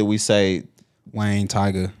 Who else did we say? Wayne,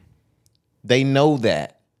 Tyga. They know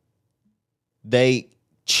that. They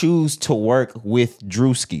choose to work with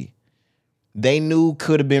Drewski. They knew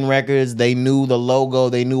Could Have Been Records. They knew the logo.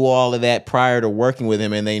 They knew all of that prior to working with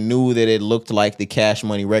him, and they knew that it looked like the Cash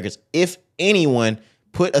Money Records. If anyone,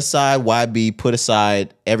 put aside YB, put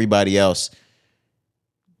aside everybody else,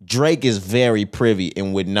 Drake is very privy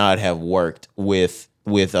and would not have worked with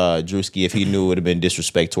Drewski if he knew it would have been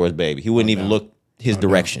disrespect towards Baby. He wouldn't even look his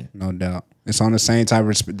direction. No doubt. It's on the same type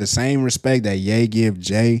of the same respect that Ye give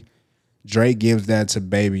Jay. Drake gives that to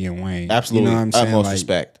Baby and Wayne. Absolutely, you know what I'm saying? Utmost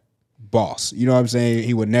respect. Boss, you know what I'm saying?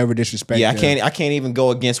 He would never disrespect. Yeah, I can't even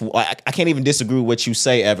go against. I can't even disagree with what you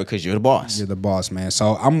say ever, because you're the boss. You're the boss, man.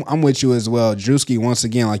 So I'm with you as well, Drewski. Once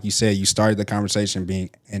again, like you said, you started the conversation being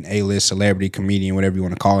an A-list celebrity, comedian, whatever you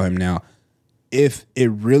want to call him now. If it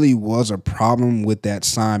really was a problem with that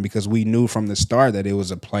sign, because we knew from the start that it was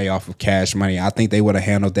a play off of Cash Money, I think they would have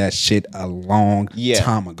handled that shit a long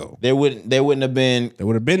time ago. There wouldn't have been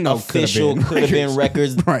no official Could Have Been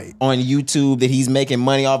Records right on YouTube that he's making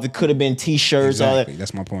money off. It could have been T-shirts. Exactly. All that.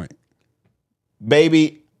 That's my point.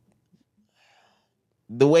 Baby,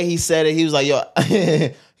 the way he said it, he was like, yo,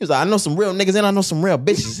 he was like, I know some real niggas and I know some real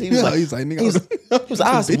bitches. He was like,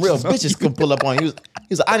 I have some real bitches can pull up on you.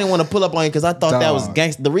 He was like, I didn't want to pull up on you because I thought that was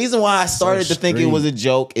gangster. The reason why I started to think it was a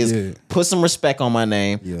joke is put some respect on my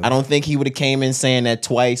name. Yeah. I don't think he would have came in saying that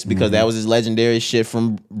twice, because that was his legendary shit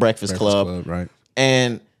from Breakfast Club. Right.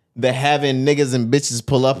 And the having niggas and bitches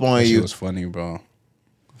pull up on you. It was funny, bro.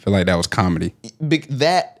 I feel like that was comedy.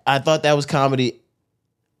 I thought that was comedy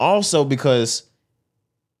also because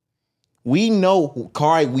we know,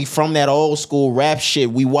 Kari, we from that old school rap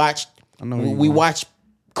shit. We watched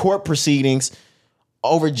court proceedings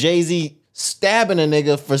over Jay-Z stabbing a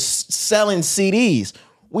nigga for selling CDs.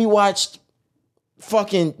 We watched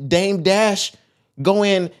fucking Dame Dash go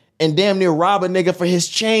in and damn near rob a nigga for his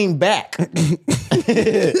chain back.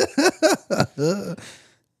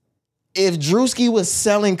 If Drewski was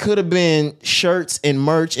selling Could Have Been shirts and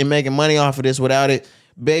merch and making money off of this without it,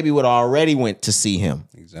 Baby would have already went to see him.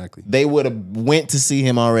 Exactly. They would have went to see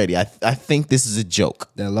him already. I think this is a joke.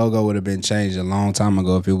 That logo would have been changed a long time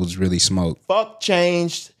ago if it was really smoke. Fuck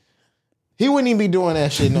changed. He wouldn't even be doing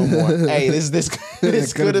that shit no more. Hey, this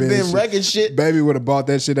could have been record shit. Baby would have bought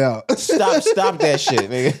that shit out. Stop that shit,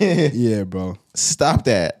 nigga. Yeah, bro. Stop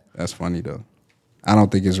that. That's funny though. I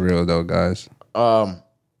don't think it's real though, guys.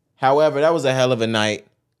 However, that was a hell of a night.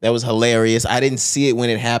 That was hilarious. I didn't see it when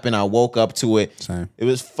it happened. I woke up to it. Same. It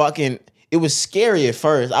was scary at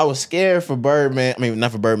first. I was scared for Birdman. I mean,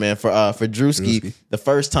 not for Birdman, for Drewski the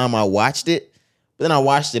first time I watched it. But then I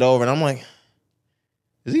watched it over and I'm like,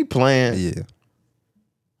 is he playing? Yeah.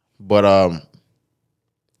 But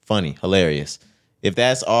funny, hilarious. If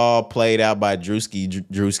that's all played out by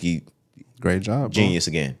Drewski, Great job, bro. genius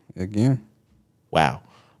again. Wow.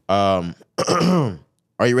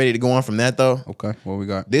 Are you ready to go on from that though? Okay, what we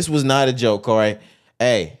got? This was not a joke, Corey.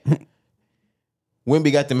 Hey,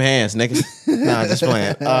 Wemby got them hands, nigga. Nah, just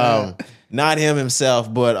playing. Not him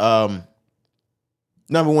himself, but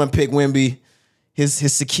number one pick Wemby.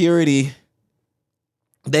 His security,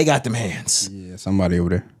 they got them hands. Yeah, somebody over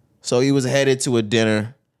there. So he was headed to a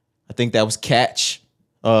dinner. I think that was Catch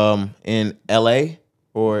in LA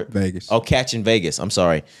or Vegas. Oh, Catch in Vegas. I'm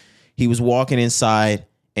sorry. He was walking inside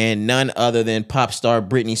and none other than pop star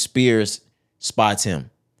Britney Spears spots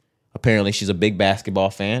him. Apparently, she's a big basketball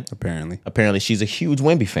fan. Apparently, she's a huge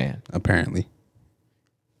Wemby fan. Apparently.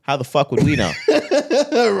 How the fuck would we know?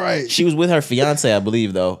 Right. She was with her fiance, I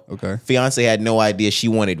believe, though. Okay. Fiance had no idea she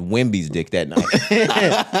wanted Wemby's dick that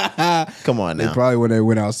night. Come on now. They probably wouldn't have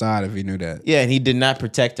went outside if he knew that. Yeah, and he did not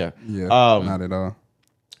protect her. Yeah, not at all.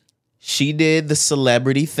 She did the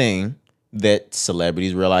celebrity thing that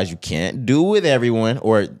celebrities realize you can't do with everyone,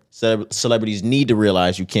 or celebrities need to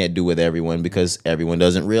realize you can't do with everyone because everyone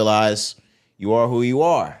doesn't realize you are who you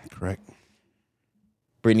are. Correct.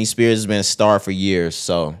 Britney Spears has been a star for years,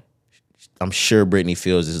 so I'm sure Britney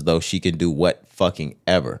feels as though she can do what fucking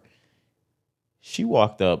ever. She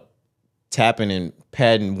walked up, tapping and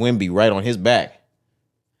patting Wemby right on his back.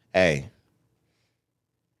 Hey,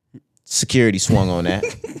 security swung on that.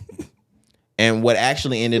 And what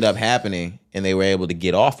actually ended up happening, and they were able to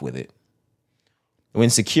get off with it,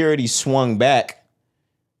 when security swung back,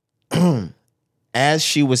 as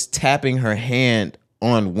she was tapping her hand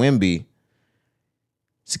on Wemby,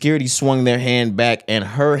 security swung their hand back, and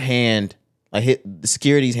her hand, hit the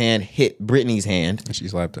security's hand, hit Britney's hand. And she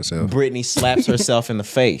slapped herself. Britney slaps herself in the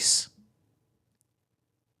face.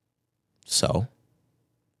 So,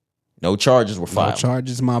 no charges were filed. No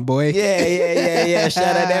charges, my boy. Yeah.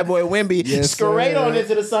 Shout out that boy Wemby. Yes, Straight sir. on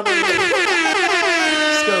into the summer league.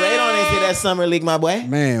 Straight on into that summer league, my boy.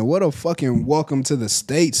 Man, what a fucking welcome to the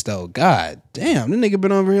States, though. God damn, this nigga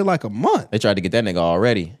been over here like a month. They tried to get that nigga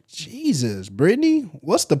already. Jesus, Brittany,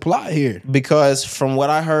 what's the plot here? Because from what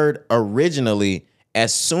I heard originally,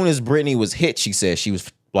 as soon as Britney was hit, she said she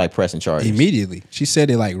was like pressing charges. Immediately. She said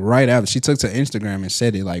it like right after. She took to Instagram and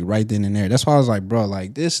said it like right then and there. That's why I was like, bro,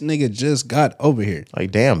 like this nigga just got over here.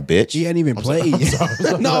 Like, damn, bitch. He hadn't even played.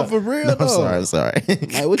 No, for real though. I'm sorry.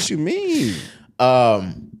 Like, what you mean?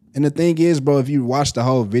 And the thing is, bro, if you watch the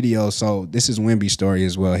whole video, so this is Wemby's story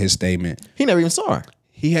as well, his statement. He never even saw her.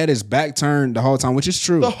 He had his back turned the whole time, which is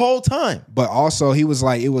true. The whole time. But also, he was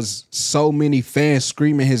like, it was so many fans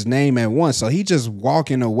screaming his name at once. So he just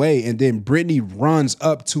walking away, and then Britney runs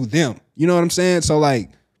up to them. You know what I'm saying? So,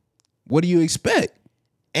 like, what do you expect?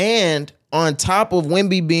 And on top of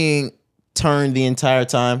Wemby being turned the entire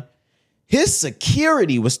time, his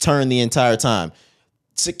security was turned the entire time.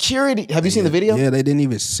 Security, have you seen the video? Yeah, they didn't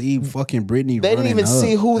even see fucking Britney. They didn't even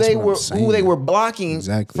see who they were blocking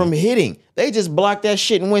Exactly. from hitting. They just blocked that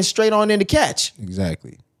shit and went straight on in to catch.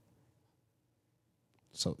 Exactly.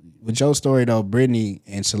 So with your story though, Britney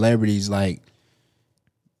and celebrities, like,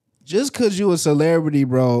 just cause you a celebrity,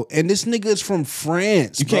 bro, and this nigga is from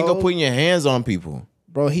France. You can't bro. go putting your hands on people.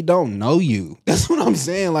 Bro, he don't know you. That's what I'm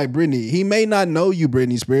saying. Like, Britney, he may not know you,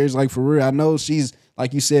 Britney Spears. Like, for real, I know she's,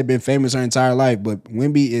 like you said, been famous her entire life, but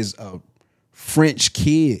Wemby is a French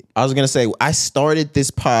kid. I was going to say, I started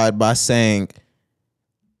this pod by saying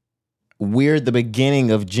we're the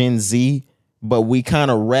beginning of Gen Z, but we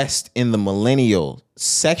kind of rest in the millennial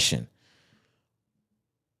section.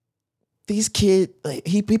 These kids, like,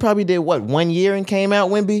 he probably did, what, 1 year and came out,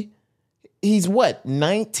 Wemby? He's what,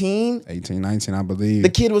 19? 18, 19, I believe. The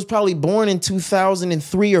kid was probably born in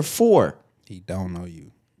 2003 or 4. He don't know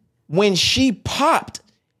you. When she popped,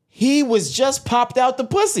 he was just popped out the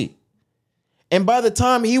pussy. And by the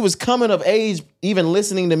time he was coming of age, even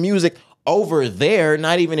listening to music over there,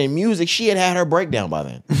 not even in music, she had her breakdown by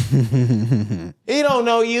then. He don't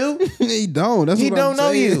know you. He don't. That's He what don't I'm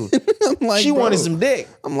know saying. you. I'm like, She bro. wanted some dick.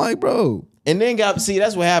 I'm like, bro. And then see,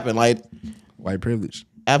 that's what happened. Like, White privilege.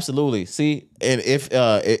 absolutely. See, and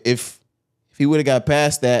if he would have got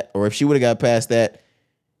past that, or if she would have got past that,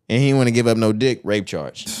 and he didn't want to give up no dick, rape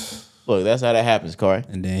charge. Look, that's how that happens, Corey.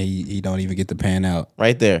 And then he don't even get the pan out.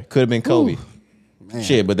 Right there. Could have been Kobe. Man.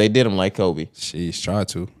 Shit, but they did him like Kobe. She's tried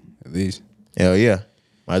to, at least. Hell yeah.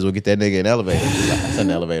 Might as well get that nigga an elevator. That's an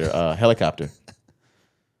elevator. Helicopter.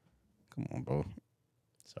 Come on, bro.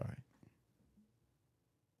 Sorry.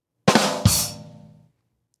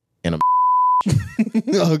 And a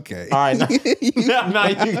Okay. all right, now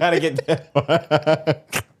you gotta get that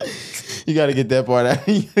part. You gotta get that part out.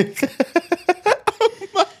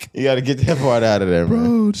 You got to get that part out of there, man.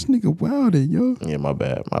 Bro, this nigga wildin', yo. Yeah, my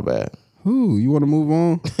bad. Who? You want to move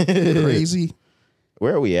on? Crazy.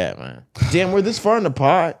 Where are we at, man? Damn, we're this far in the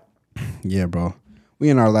pod. Yeah, bro. We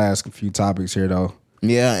in our last few topics here, though.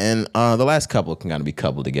 Yeah, and the last couple can kind of be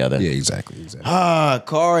coupled together. Yeah, exactly.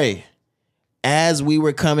 Corey, as we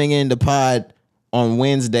were coming into pod on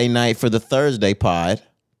Wednesday night for the Thursday pod,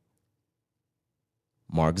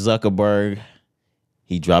 Mark Zuckerberg,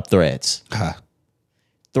 he dropped Threads.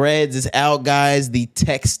 Threads is out, guys. The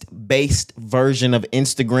text-based version of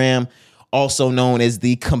Instagram, also known as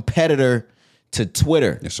the competitor to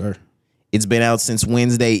Twitter. Yes, sir. It's been out since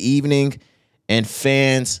Wednesday evening, and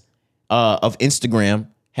fans of Instagram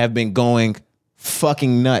have been going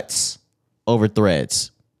fucking nuts over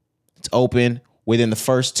Threads. It's open. Within the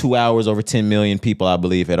first 2 hours, over 10 million people, I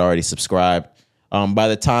believe, had already subscribed. By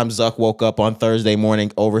the time Zuck woke up on Thursday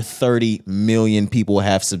morning, over 30 million people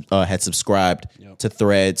have had subscribed to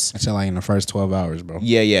Threads. That's like in the first 12 hours, bro.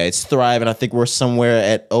 Yeah, it's thriving. I think we're somewhere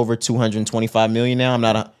at over 225 million now.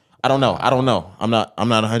 I don't know. I'm not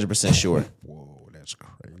 100% sure. Whoa, that's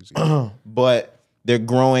crazy. But they're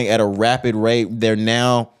growing at a rapid rate. They're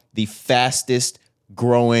now the fastest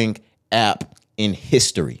growing app in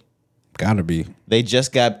history. Gotta be. They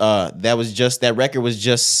just got that record was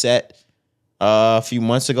just set a few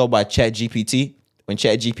months ago by ChatGPT. When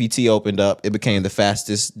ChatGPT opened up, it became the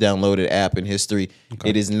fastest downloaded app in history.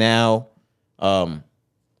 Okay. It is now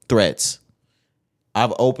Threads.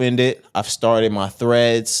 I've opened it. I've started my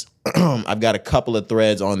Threads. I've got a couple of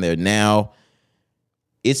threads on there now.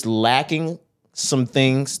 It's lacking some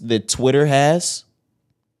things that Twitter has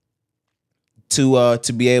to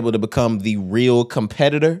be able to become the real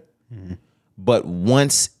competitor. Mm-hmm. But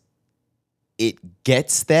once it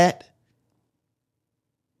gets that,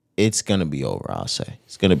 it's going to be over, I'll say.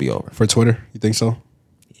 It's going to be over. For Twitter, you think so?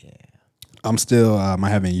 Yeah. I'm still, I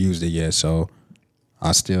haven't used it yet, so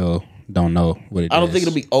I still don't know what it is. I don't think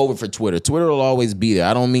it'll be over for Twitter. Twitter will always be there.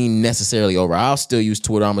 I don't mean necessarily over. I'll still use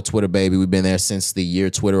Twitter. I'm a Twitter baby. We've been there since the year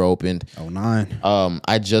Twitter opened. 09.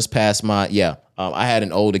 I just passed my, I had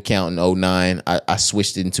an old account in 09. I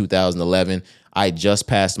switched it in 2011. I just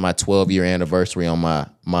passed my 12-year anniversary on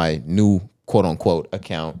my new quote-unquote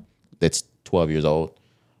account that's 12 years old.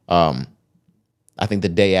 I think the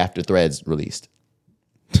day after Threads released.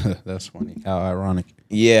 That's funny. How ironic.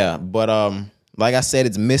 Yeah, but like I said,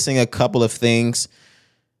 it's missing a couple of things.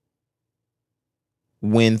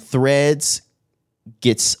 When Threads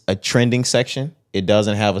gets a trending section, it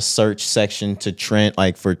doesn't have a search section to trend,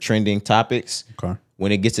 like for trending topics. Okay.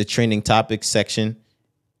 When it gets a trending topics section,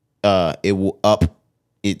 it will up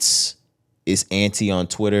its ante on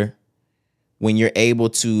Twitter. When you're able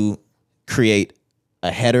to create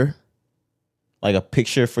a header, like a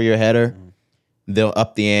picture for your header, they'll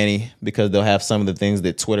up the ante because they'll have some of the things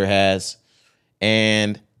that Twitter has.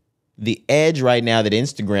 And the edge right now that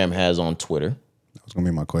Instagram has on Twitter. That was going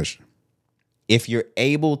to be my question. If you're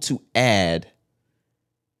able to add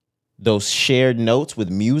those shared notes with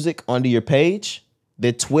music onto your page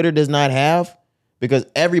that Twitter does not have, because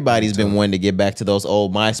everybody's been wanting to get back to those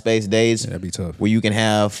old MySpace days. Yeah, that'd be tough. Where you can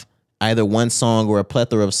have either one song or a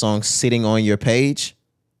plethora of songs sitting on your page.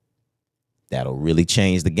 That'll really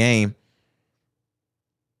change the game.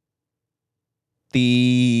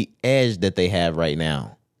 The edge that they have right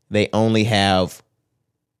now, they only have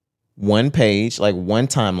one page, like one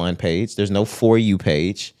timeline page. There's no For You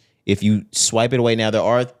page. If you swipe it away, now there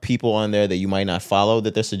are people on there that you might not follow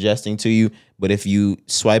that they're suggesting to you, but if you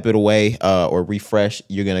swipe it away or refresh,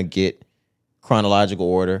 you're going to get chronological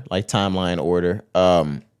order, like timeline order.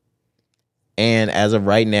 And as of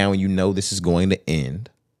right now, you know this is going to end.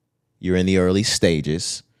 You're in the early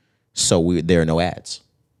stages, so there are no ads.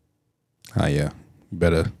 Oh, yeah. You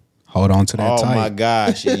better hold on to that tight. Oh, my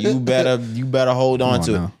gosh. You better hold on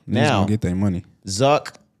to it. Now, get their money.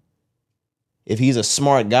 Zuck, if he's a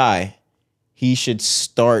smart guy, he should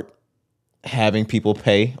start having people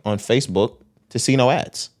pay on Facebook to see no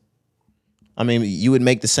ads. I mean, you would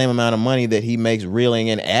make the same amount of money that he makes reeling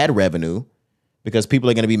in ad revenue because people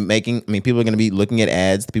are going to be looking at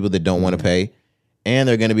ads, the people that don't want to pay. And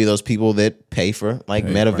they're going to be those people that pay for like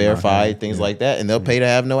Meta Verified, things like that. And they'll pay to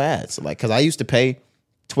have no ads. Like, because I used to pay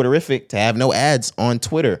Twitterific to have no ads on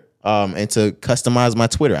Twitter and to customize my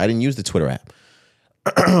Twitter. I didn't use the Twitter app.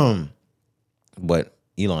 But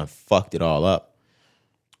Elon fucked it all up.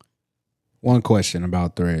 One question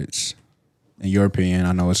about Threads. In your opinion,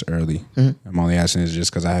 I know it's early. Mm-hmm. I'm only asking this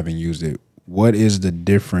just because I haven't used it. What is the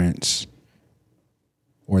difference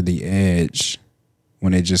or the edge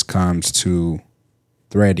when it just comes to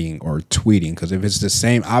threading or tweeting? Because if it's the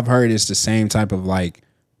same, I've heard it's the same type of like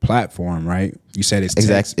platform, right? You said it's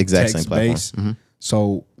exact same text platform. based.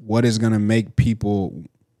 So what is going to make people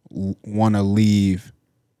want to leave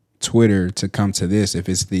Twitter to come to this if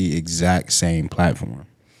it's the exact same platform?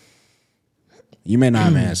 You may not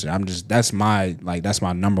have an answer. That's my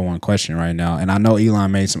number one question right now. And I know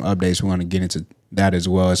Elon made some updates. We want to get into that as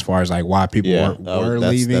well, as far as like why people were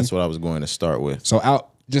leaving. That's what I was going to start with. So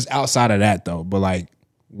outside of that though, but like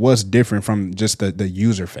what's different from just the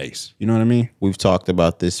user face? You know what I mean? We've talked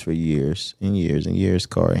about this for years and years and years,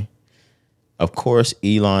 Corey. Of course,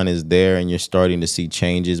 Elon is there and you're starting to see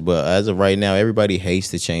changes, but as of right now, everybody hates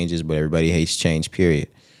the changes, but everybody hates change, period.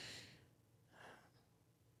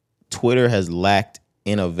 Twitter has lacked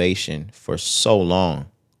innovation for so long,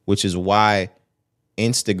 which is why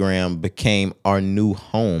Instagram became our new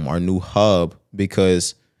home, our new hub,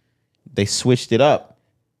 because they switched it up.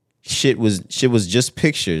 Shit was just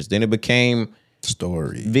pictures. Then it became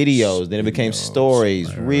stories, videos. Then it became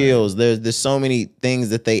stories, reels. There's so many things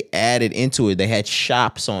that they added into it. They had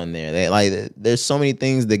shops on there. There's so many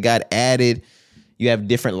things that got added. You have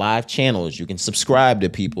different live channels. You can subscribe to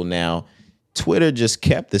people now. Twitter just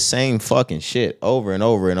kept the same fucking shit over and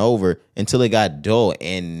over and over until it got dull,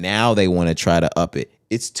 and now they want to try to up it.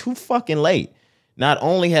 It's too fucking late. Not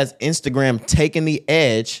only has Instagram taken the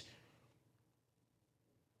edge,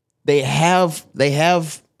 they have the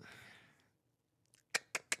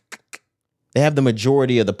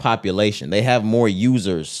majority of the population. They have more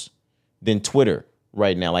users than Twitter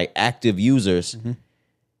right now, like active users.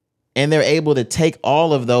 And they're able to take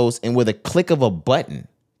all of those, and with a click of a button,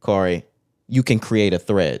 Corey, you can create a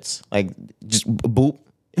Threads. Like, just boop.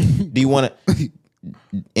 Do you want to,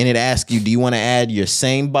 and it asks you, do you want to add your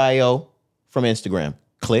same bio from Instagram?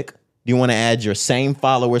 Click. Do you want to add your same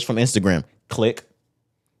followers from Instagram? Click.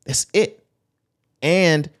 That's it.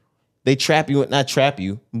 And they not trap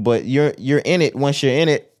you, but you're in it once you're in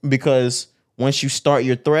it, because once you start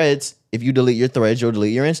your Threads, if you delete your Threads, you'll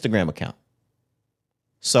delete your Instagram account.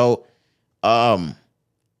 So,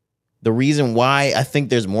 the reason why I think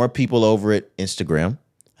there's more people over at Instagram,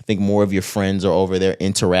 I think more of your friends are over there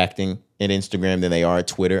interacting at Instagram than they are at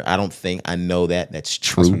Twitter. I know that. That's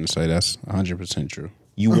true. I was going to say that's 100% true.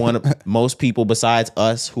 You want to, most people besides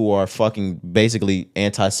us who are fucking basically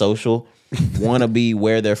antisocial want to be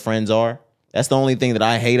where their friends are. That's the only thing that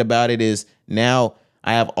I hate about it, is now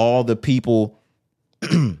I have all the people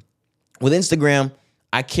with Instagram.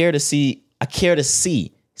 I care to see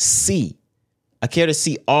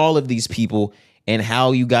all of these people and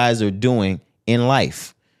how you guys are doing in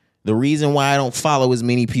life. The reason why I don't follow as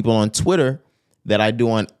many people on Twitter that I do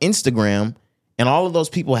on Instagram, and all of those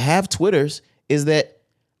people have Twitters, is that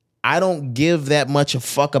I don't give that much a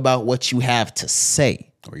fuck about what you have to say.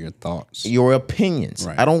 Or your thoughts. Your opinions.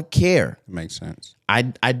 Right. I don't care. It makes sense.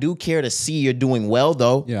 I do care to see you're doing well,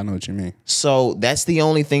 though. Yeah, I know what you mean. So that's the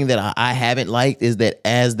only thing that I haven't liked, is that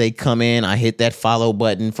as they come in, I hit that follow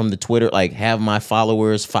button from the Twitter, like have my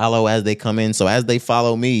followers follow as they come in. So as they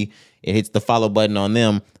follow me, it hits the follow button on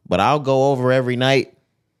them. But I'll go over every night.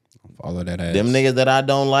 Follow that ass. Them niggas that I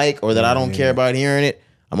don't like or that I don't care about hearing it,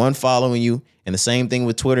 I'm unfollowing you. And the same thing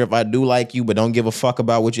with Twitter. If I do like you but don't give a fuck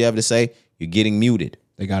about what you have to say, you're getting muted.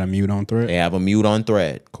 They got a mute on Thread? They have a mute on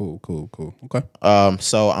Thread. Cool. Okay.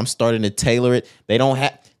 So I'm starting to tailor it. They don't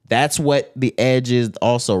have. That's what the edge is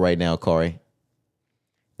also right now, Corey.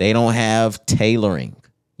 They don't have tailoring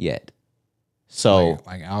yet. So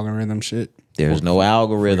like algorithm shit. There's no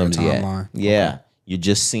algorithms yet. Yeah, okay. You're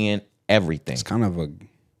just seeing everything. It's kind of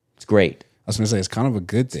It's great. I was gonna say it's kind of a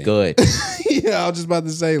good thing. Good. Yeah, I was just about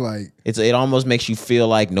to say like it almost makes you feel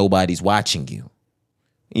like nobody's watching you.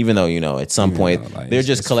 Even though, at some point, like, they're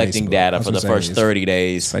just collecting Facebook data for the first 30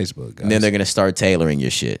 days. Facebook, guys. And then they're going to start tailoring your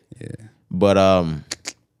shit. Yeah. But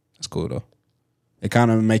that's cool, though. It kind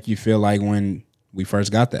of make you feel like when we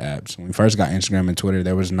first got the apps, when we first got Instagram and Twitter,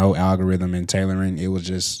 there was no algorithm and tailoring. It was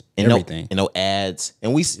just everything. No ads.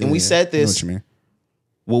 And we said this. I know what you mean.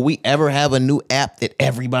 Will we ever have a new app that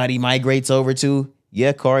everybody migrates over to?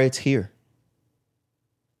 Yeah, Corey, it's here.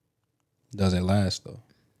 Does it last, though?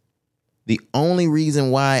 The only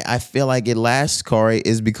reason why I feel like it lasts, Corey,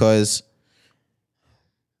 is because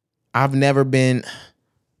I've never been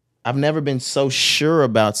so sure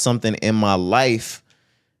about something in my life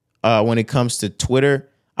when it comes to Twitter.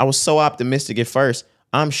 I was so optimistic at first.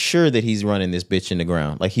 I'm sure that he's running this bitch in the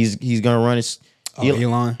ground. Like he's gonna run his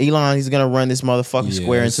Elon. He's gonna run this motherfucking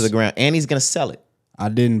square into the ground, and he's gonna sell it. I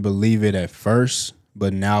didn't believe it at first.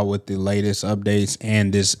 But now with the latest updates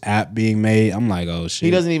and this app being made, I'm like, oh shit. He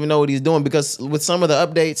doesn't even know what he's doing, because with some of the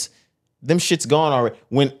updates, them shit's gone already.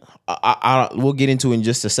 When we'll get into it in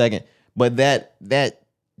just a second. But that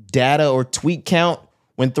data or tweet count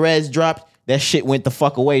when Threads dropped, that shit went the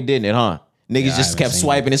fuck away, didn't it, huh? Niggas just kept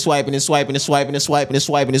swiping and swiping and swiping and swiping and swiping and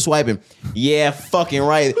swiping and swiping. Yeah, fucking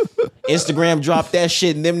right. Instagram dropped that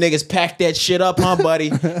shit and them niggas packed that shit up, huh,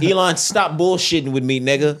 buddy? Elon, stop bullshitting with me,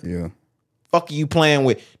 nigga. Yeah. Fuck are you playing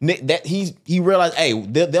with? That he realized, hey,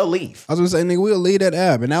 they'll leave. I was gonna say, nigga, we'll leave that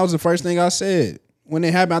app. And that was the first thing I said. When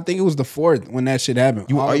it happened, I think it was the 4th when that shit happened.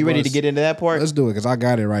 Are you ready to get into that part? Let's do it, because I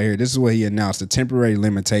got it right here. This is what he announced. The temporary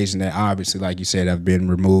limitation that obviously, like you said, have been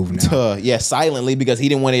removed now. Yeah, silently, because he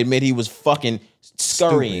didn't want to admit he was fucking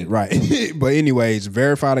scurrying. Stupid, right. But anyways,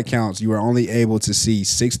 verified accounts, you were only able to see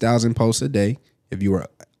 6,000 posts a day. If you were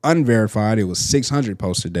unverified, it was 600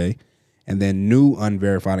 posts a day. And then new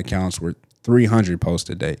unverified accounts were 300 posts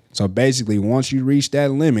a day. So basically, once you reach that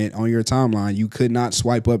limit on your timeline, you could not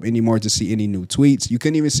swipe up anymore to see any new tweets. You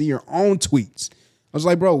couldn't even see your own tweets. I was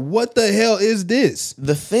like, bro, what the hell is this?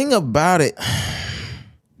 The thing about it,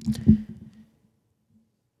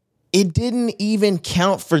 it didn't even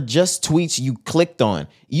count for just tweets you clicked on.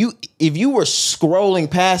 If you were scrolling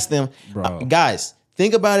past them, guys,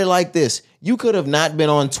 think about it like this. You could have not been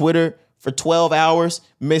on Twitter for 12 hours,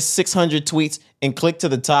 missed 600 tweets, and clicked to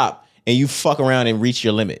the top. And you fuck around and reach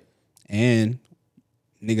your limit. And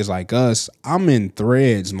niggas like us, I'm in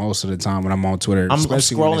Threads most of the time when I'm on Twitter. I'm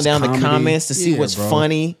scrolling down the comments to see what's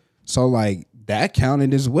funny. So like that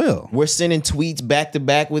counted as well. We're sending tweets back to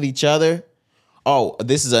back with each other. Oh,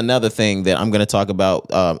 this is another thing that I'm going to talk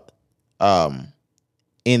about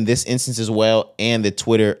in this instance as well. And the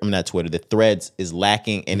the Threads is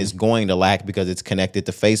lacking and is going to lack because it's connected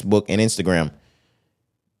to Facebook and Instagram.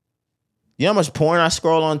 You know how much porn I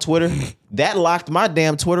scroll on Twitter? That locked my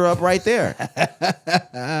damn Twitter up right there.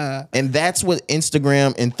 And that's what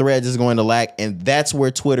Instagram and Threads is going to lack. And that's where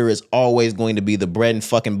Twitter is always going to be the bread and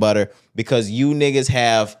fucking butter, because you niggas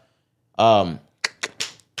have,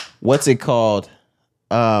 what's it called?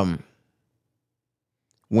 When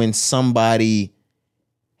somebody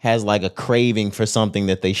has like a craving for something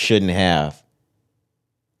that they shouldn't have.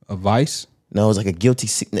 A vice? No, it's like a guilty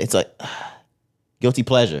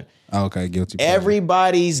pleasure. Oh, okay, guilty pleasure.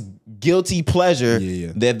 Everybody's guilty pleasure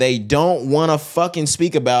that they don't want to fucking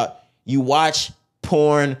speak about. You watch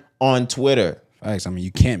porn on Twitter. Facts. I mean,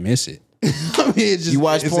 you can't miss it. I mean, it's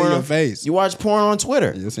porn in your face. You watch porn on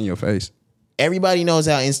Twitter. It's in your face. Everybody knows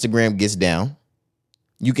how Instagram gets down.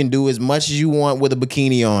 You can do as much as you want with a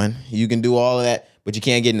bikini on. You can do all of that, but you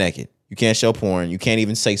can't get naked. You can't show porn. You can't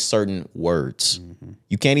even say certain words. Mm-hmm.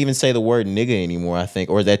 You can't even say the word nigga anymore, I think.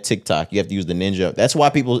 Or is that TikTok? You have to use the ninja. That's why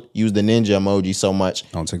people use the ninja emoji so much.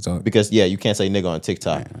 On TikTok? Because, you can't say nigga on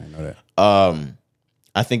TikTok. I know that.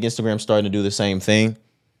 I think Instagram's starting to do the same thing.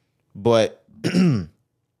 But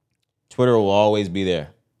Twitter will always be there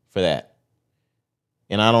for that.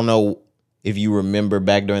 And I don't know if you remember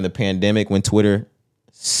back during the pandemic when Twitter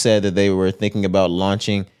said that they were thinking about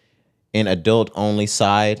launching an adult-only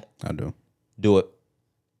side. I do. Do it.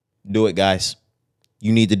 Do it, guys.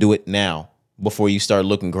 You need to do it now before you start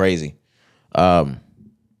looking crazy. But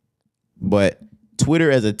Twitter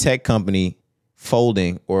as a tech company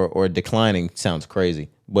folding or declining sounds crazy.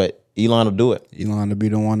 But Elon will do it. Elon will be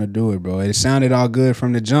the one to do it, bro. It sounded all good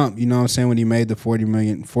from the jump. You know what I'm saying? When he made the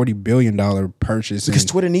 $40 billion purchase. Because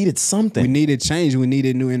Twitter needed something. We needed change. We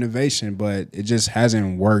needed new innovation, but it just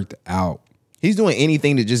hasn't worked out. He's doing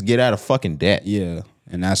anything to just get out of fucking debt. Yeah.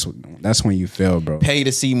 And that's when you fail, bro. Pay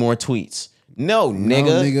to see more tweets. No, nigga.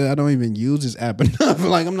 No, nigga, I don't even use this app enough.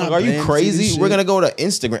 Like, I'm not. Are you crazy? We're gonna go to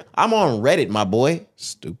Instagram. I'm on Reddit, my boy.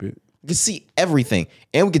 Stupid. You can see everything,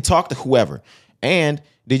 and we can talk to whoever. And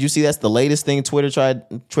did you see that's the latest thing Twitter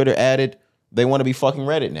added? They want to be fucking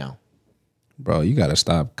Reddit now. Bro, you gotta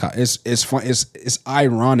stop. It's fun. It's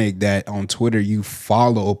ironic that on Twitter you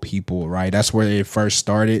follow people, right? That's where it first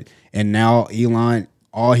started, and now Elon,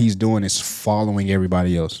 all he's doing is following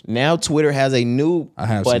everybody else. Now Twitter has a new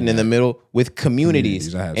button in the middle with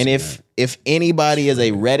communities. And if anybody is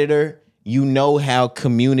a Redditor, you know how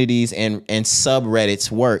communities and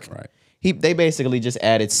subreddits work. Right. They basically just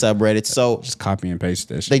added subreddits. So just copy and paste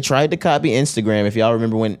that shit. They tried to copy Instagram. If y'all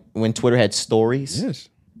remember when Twitter had stories. Yes.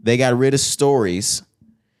 They got rid of stories.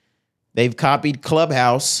 They've copied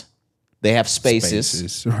Clubhouse. They have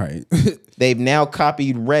spaces. Right. They've now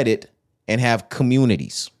copied Reddit and have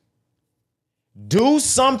communities. Do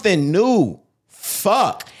something new.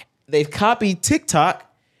 Fuck. They've copied TikTok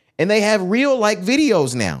and they have real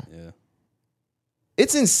videos now. Yeah.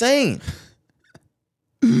 It's insane.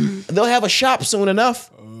 They'll have a shop soon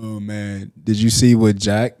enough. Oh man. Did you see what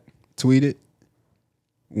Jack tweeted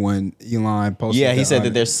when Elon posted? Yeah, he said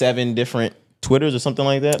that there's 7 different Twitters or something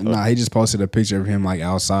like that. Nah, he just posted a picture of him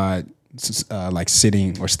outside like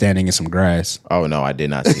sitting or standing in some grass. Oh no, I did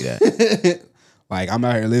not see that. Like, I'm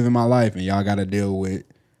out here living my life, and y'all got to deal with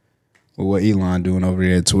what Elon doing over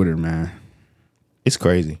there at Twitter, man. It's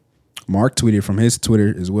crazy. Mark tweeted from his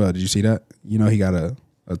Twitter as well. Did you see that? You know, he got a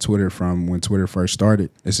Twitter from when Twitter first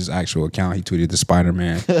started. It's his actual account. He tweeted the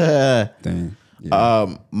Spider-Man thing.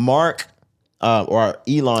 Yeah. Mark or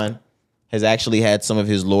Elon has actually had some of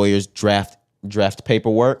his lawyers draft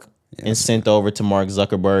paperwork and sent over to Mark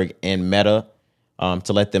Zuckerberg and Meta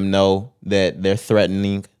to let them know that they're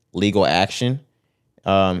threatening legal action.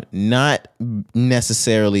 Not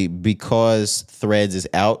necessarily because Threads is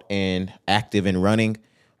out and active and running,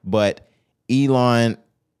 but Elon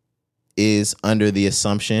is under the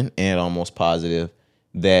assumption and almost positive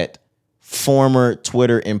that former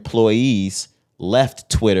Twitter employees left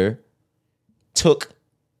Twitter, took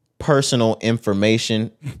personal information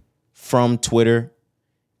from Twitter,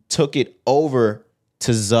 took it over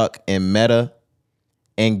to Zuck and Meta,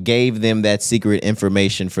 and gave them that secret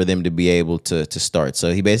information for them to be able to start.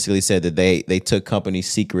 So he basically said that they took company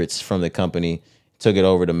secrets from the company, took it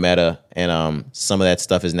over to Meta, and some of that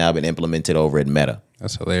stuff has now been implemented over at Meta.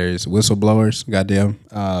 That's hilarious. Whistleblowers, goddamn.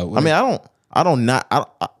 I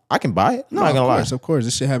can buy it. I'm not gonna lie. Of course,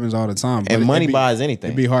 this shit happens all the time. And money buys anything.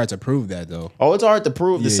 It'd be hard to prove that though. Oh, it's hard to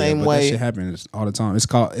prove the same way. That shit happens all the time.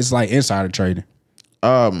 It's like insider trading.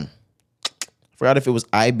 Forgot if it was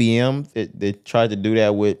IBM. They tried to do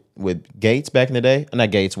that with Gates back in the day. Not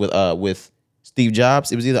Gates, with Steve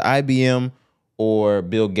Jobs. It was either IBM or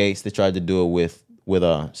Bill Gates that tried to do it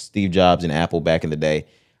with Steve Jobs and Apple back in the day.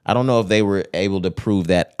 I don't know if they were able to prove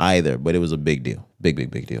that either, but it was a big deal.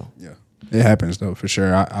 Big deal. Yeah. It happens though, for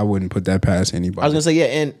sure. I wouldn't put that past anybody. I was gonna say, yeah,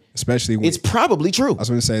 and especially it's probably true. I was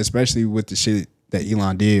gonna say, especially with the shit that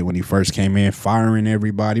Elon did when he first came in, firing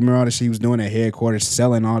everybody. Remember all the shit he was doing at headquarters,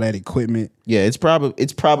 selling all that equipment. Yeah, it's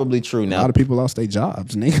probably true now. A lot of people lost their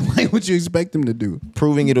jobs, nigga. Like, what you expect them to do?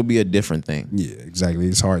 Proving it'll be a different thing. Yeah, exactly.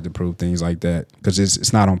 It's hard to prove things like that because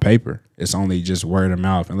it's not on paper. It's only just word of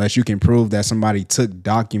mouth. Unless you can prove that somebody took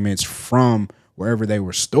documents from wherever they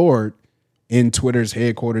were stored in Twitter's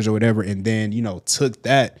headquarters or whatever, and then, took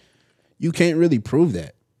that, you can't really prove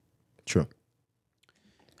that. True.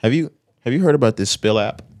 Have you heard about this Spill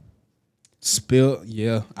app? Spill,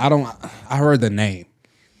 yeah. I heard the name.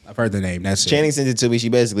 I've heard the name. That's Channing it. sent it to me. She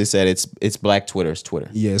basically said it's Black Twitter's Twitter.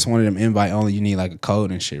 Yeah, it's one of them invite only. You need like a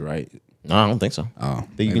code and shit, right? No, I don't think so. Oh, I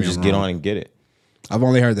think you can just get on and get it. I've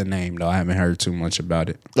only heard the name though. I haven't heard too much about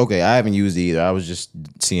it. Okay, I haven't used it either. I was just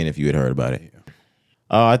seeing if you had heard about it. Yeah.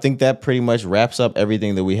 I think that pretty much wraps up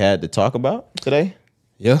everything that we had to talk about today.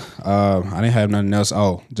 Yeah, I didn't have nothing else.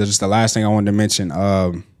 Oh, just the last thing I wanted to mention.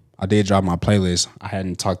 I did drop my playlist. I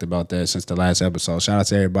hadn't talked about that since the last episode. Shout out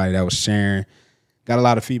to everybody that was sharing. Got a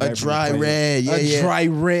lot of feedback. A dry red, Dry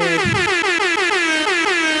red.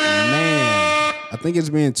 Man, I think it's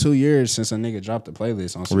been 2 years since a nigga dropped the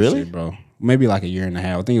playlist on some shit, bro. Maybe like a year and a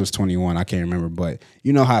half. I think it was 21. I can't remember. But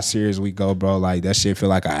you know how serious we go, bro. Like, that shit feel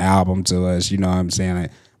like an album to us. You know what I'm saying?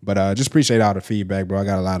 But just appreciate all the feedback, bro. I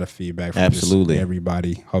got a lot of feedback from absolutely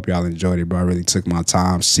everybody. Hope y'all enjoyed it, bro. I really took my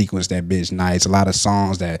time, sequenced that bitch nice. A lot of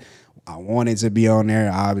songs that I wanted to be on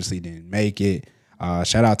there. I obviously didn't make it.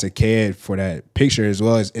 Shout out to Ked for that picture as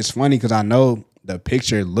well. It's funny because I know the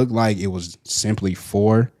picture looked like it was simply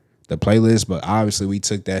for the playlist, but obviously we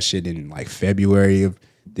took that shit in like February of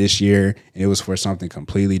this year, and it was for something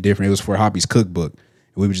completely different. It was for Hoppy's cookbook.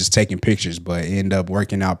 We were just taking pictures, but it ended up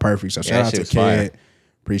working out perfect. So shout out to Ked.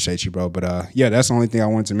 Appreciate you, bro. But yeah, that's the only thing I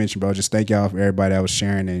wanted to mention, bro. Just thank y'all for everybody that was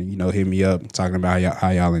sharing and, hit me up talking about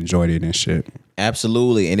how y'all enjoyed it and shit.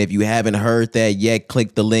 Absolutely. And if you haven't heard that yet,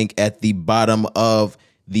 click the link at the bottom of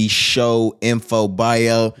the show info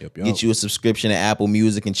bio. Yep. Get you a subscription to Apple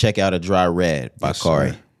Music and check out A Dry Red by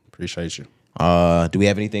Kari. Appreciate you. Do we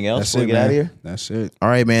have anything else before we get out of here? That's it. All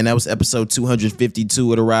right, man. That was episode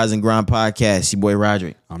 252 of the Rise and Grind podcast. Your boy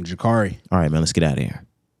Roderick. I'm Jakari. All right, man. Let's get out of here.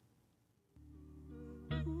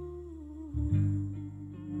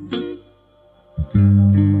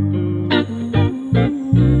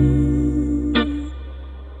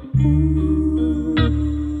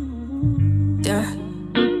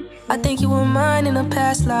 I think you were mine in a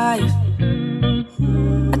past life.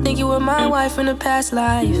 I think you were my wife in a past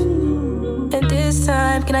life. And this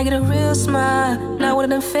time, can I get a real smile? Not one of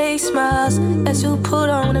them fake smiles that you put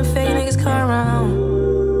on when them fake niggas come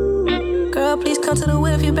around. Girl, please come to the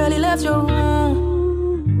whip if you barely left your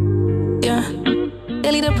room. Yeah,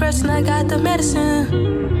 daily depression, I got the medicine.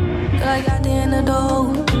 Girl, I got the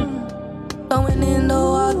antidote. Going in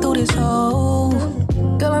though all through this hole.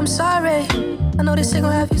 Girl, I'm sorry. I know this shit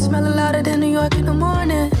gon' have you smelling louder than New York in the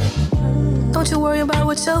morning. Don't you worry about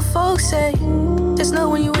what your folks say. Just know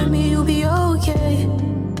when you with me, you'll be okay.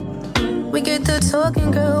 We get to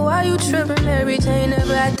talking, girl, why you tripping? Mary Jane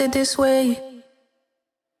never acted this way.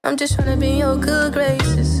 I'm just tryna be in your good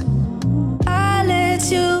graces. I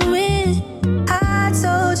let you in. I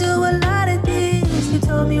told you a lot of things. You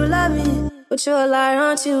told me you love me, but you're a liar,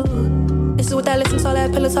 aren't you? This is what that listen to all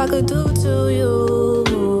that pillow talk could do to you.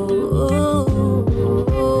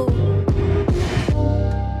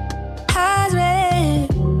 Eyes red.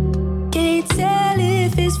 Can't tell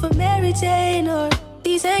if it's for Mary Jane or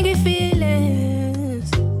these angry feelings.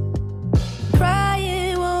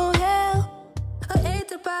 Crying won't help. I hate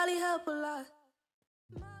to probably help a lot.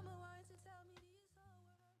 Mama wanted to tell me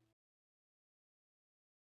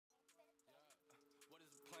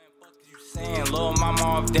saying, Lil' mama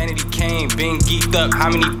off Danity Kane, been geeked up how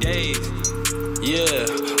many days? Yeah,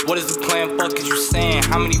 what is the plan? Fuck is you saying?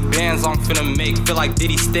 How many bands I'm finna make? Feel like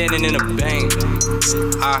Diddy standing in a bank.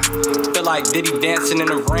 I feel like Diddy dancing in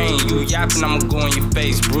the rain. You yapping, I'ma go in your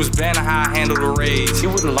face. Bruce Banner, how I handle the raids. You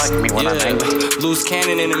wouldn't like me when I'm angry. Loose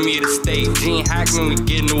cannon, enemy of the state. Gene Hackman, we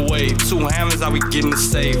getting away. 2 hammers, I be getting the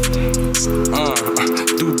safe.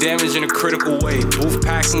 Do damage in a critical way. Booth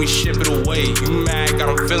packing, we ship it away. You mad, got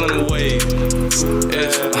them feeling away. Yeah,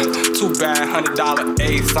 too bad, $100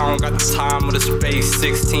 ace. I don't got the time or the space.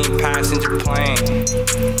 16 passenger plane.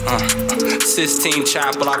 16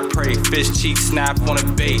 chapel, I pray. Fish cheek snap on a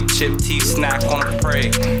bait. Chip teeth snack on a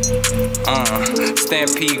prey.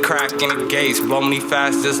 Stampede crack in the gates. Blow me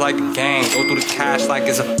fast just like a game. Go through the cash like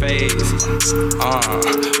it's a phase.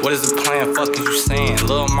 What is the plan? Fuck is you saying?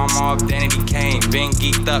 Lil' mama off Danity Kane. Been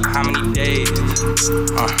geeked up how many days?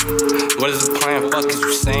 What is the plan? Fuck is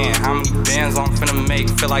you saying? How many bands I'm finna make?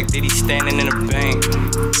 Feel like Diddy standing in a bank.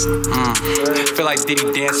 Feel like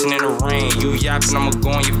Diddy dancing in the rain. You yapping, I'ma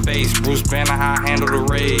go in your face. Bruce Banner, how I handle the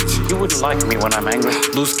rage. You wouldn't like me when I'm angry.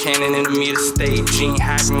 Loose cannon, enemy of the state. Gene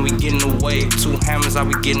Hackman, we getting away. 2 hammers, I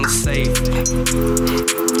be getting the safe.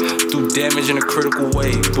 Do damage in a critical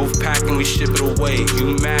way. Booth packing, we ship it away.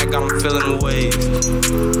 You mad, got them feeling ways.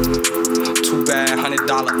 Too bad,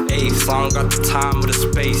 $100 ace. I don't got the time or the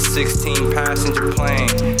space. 16 passenger plane.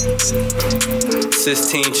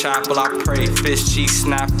 16 chapel, I pray. Fish cheek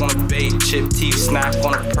snap on a bait. Chip teeth snap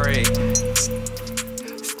on a prey.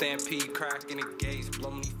 Stampede crack in the gates.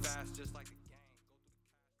 Blow me fast.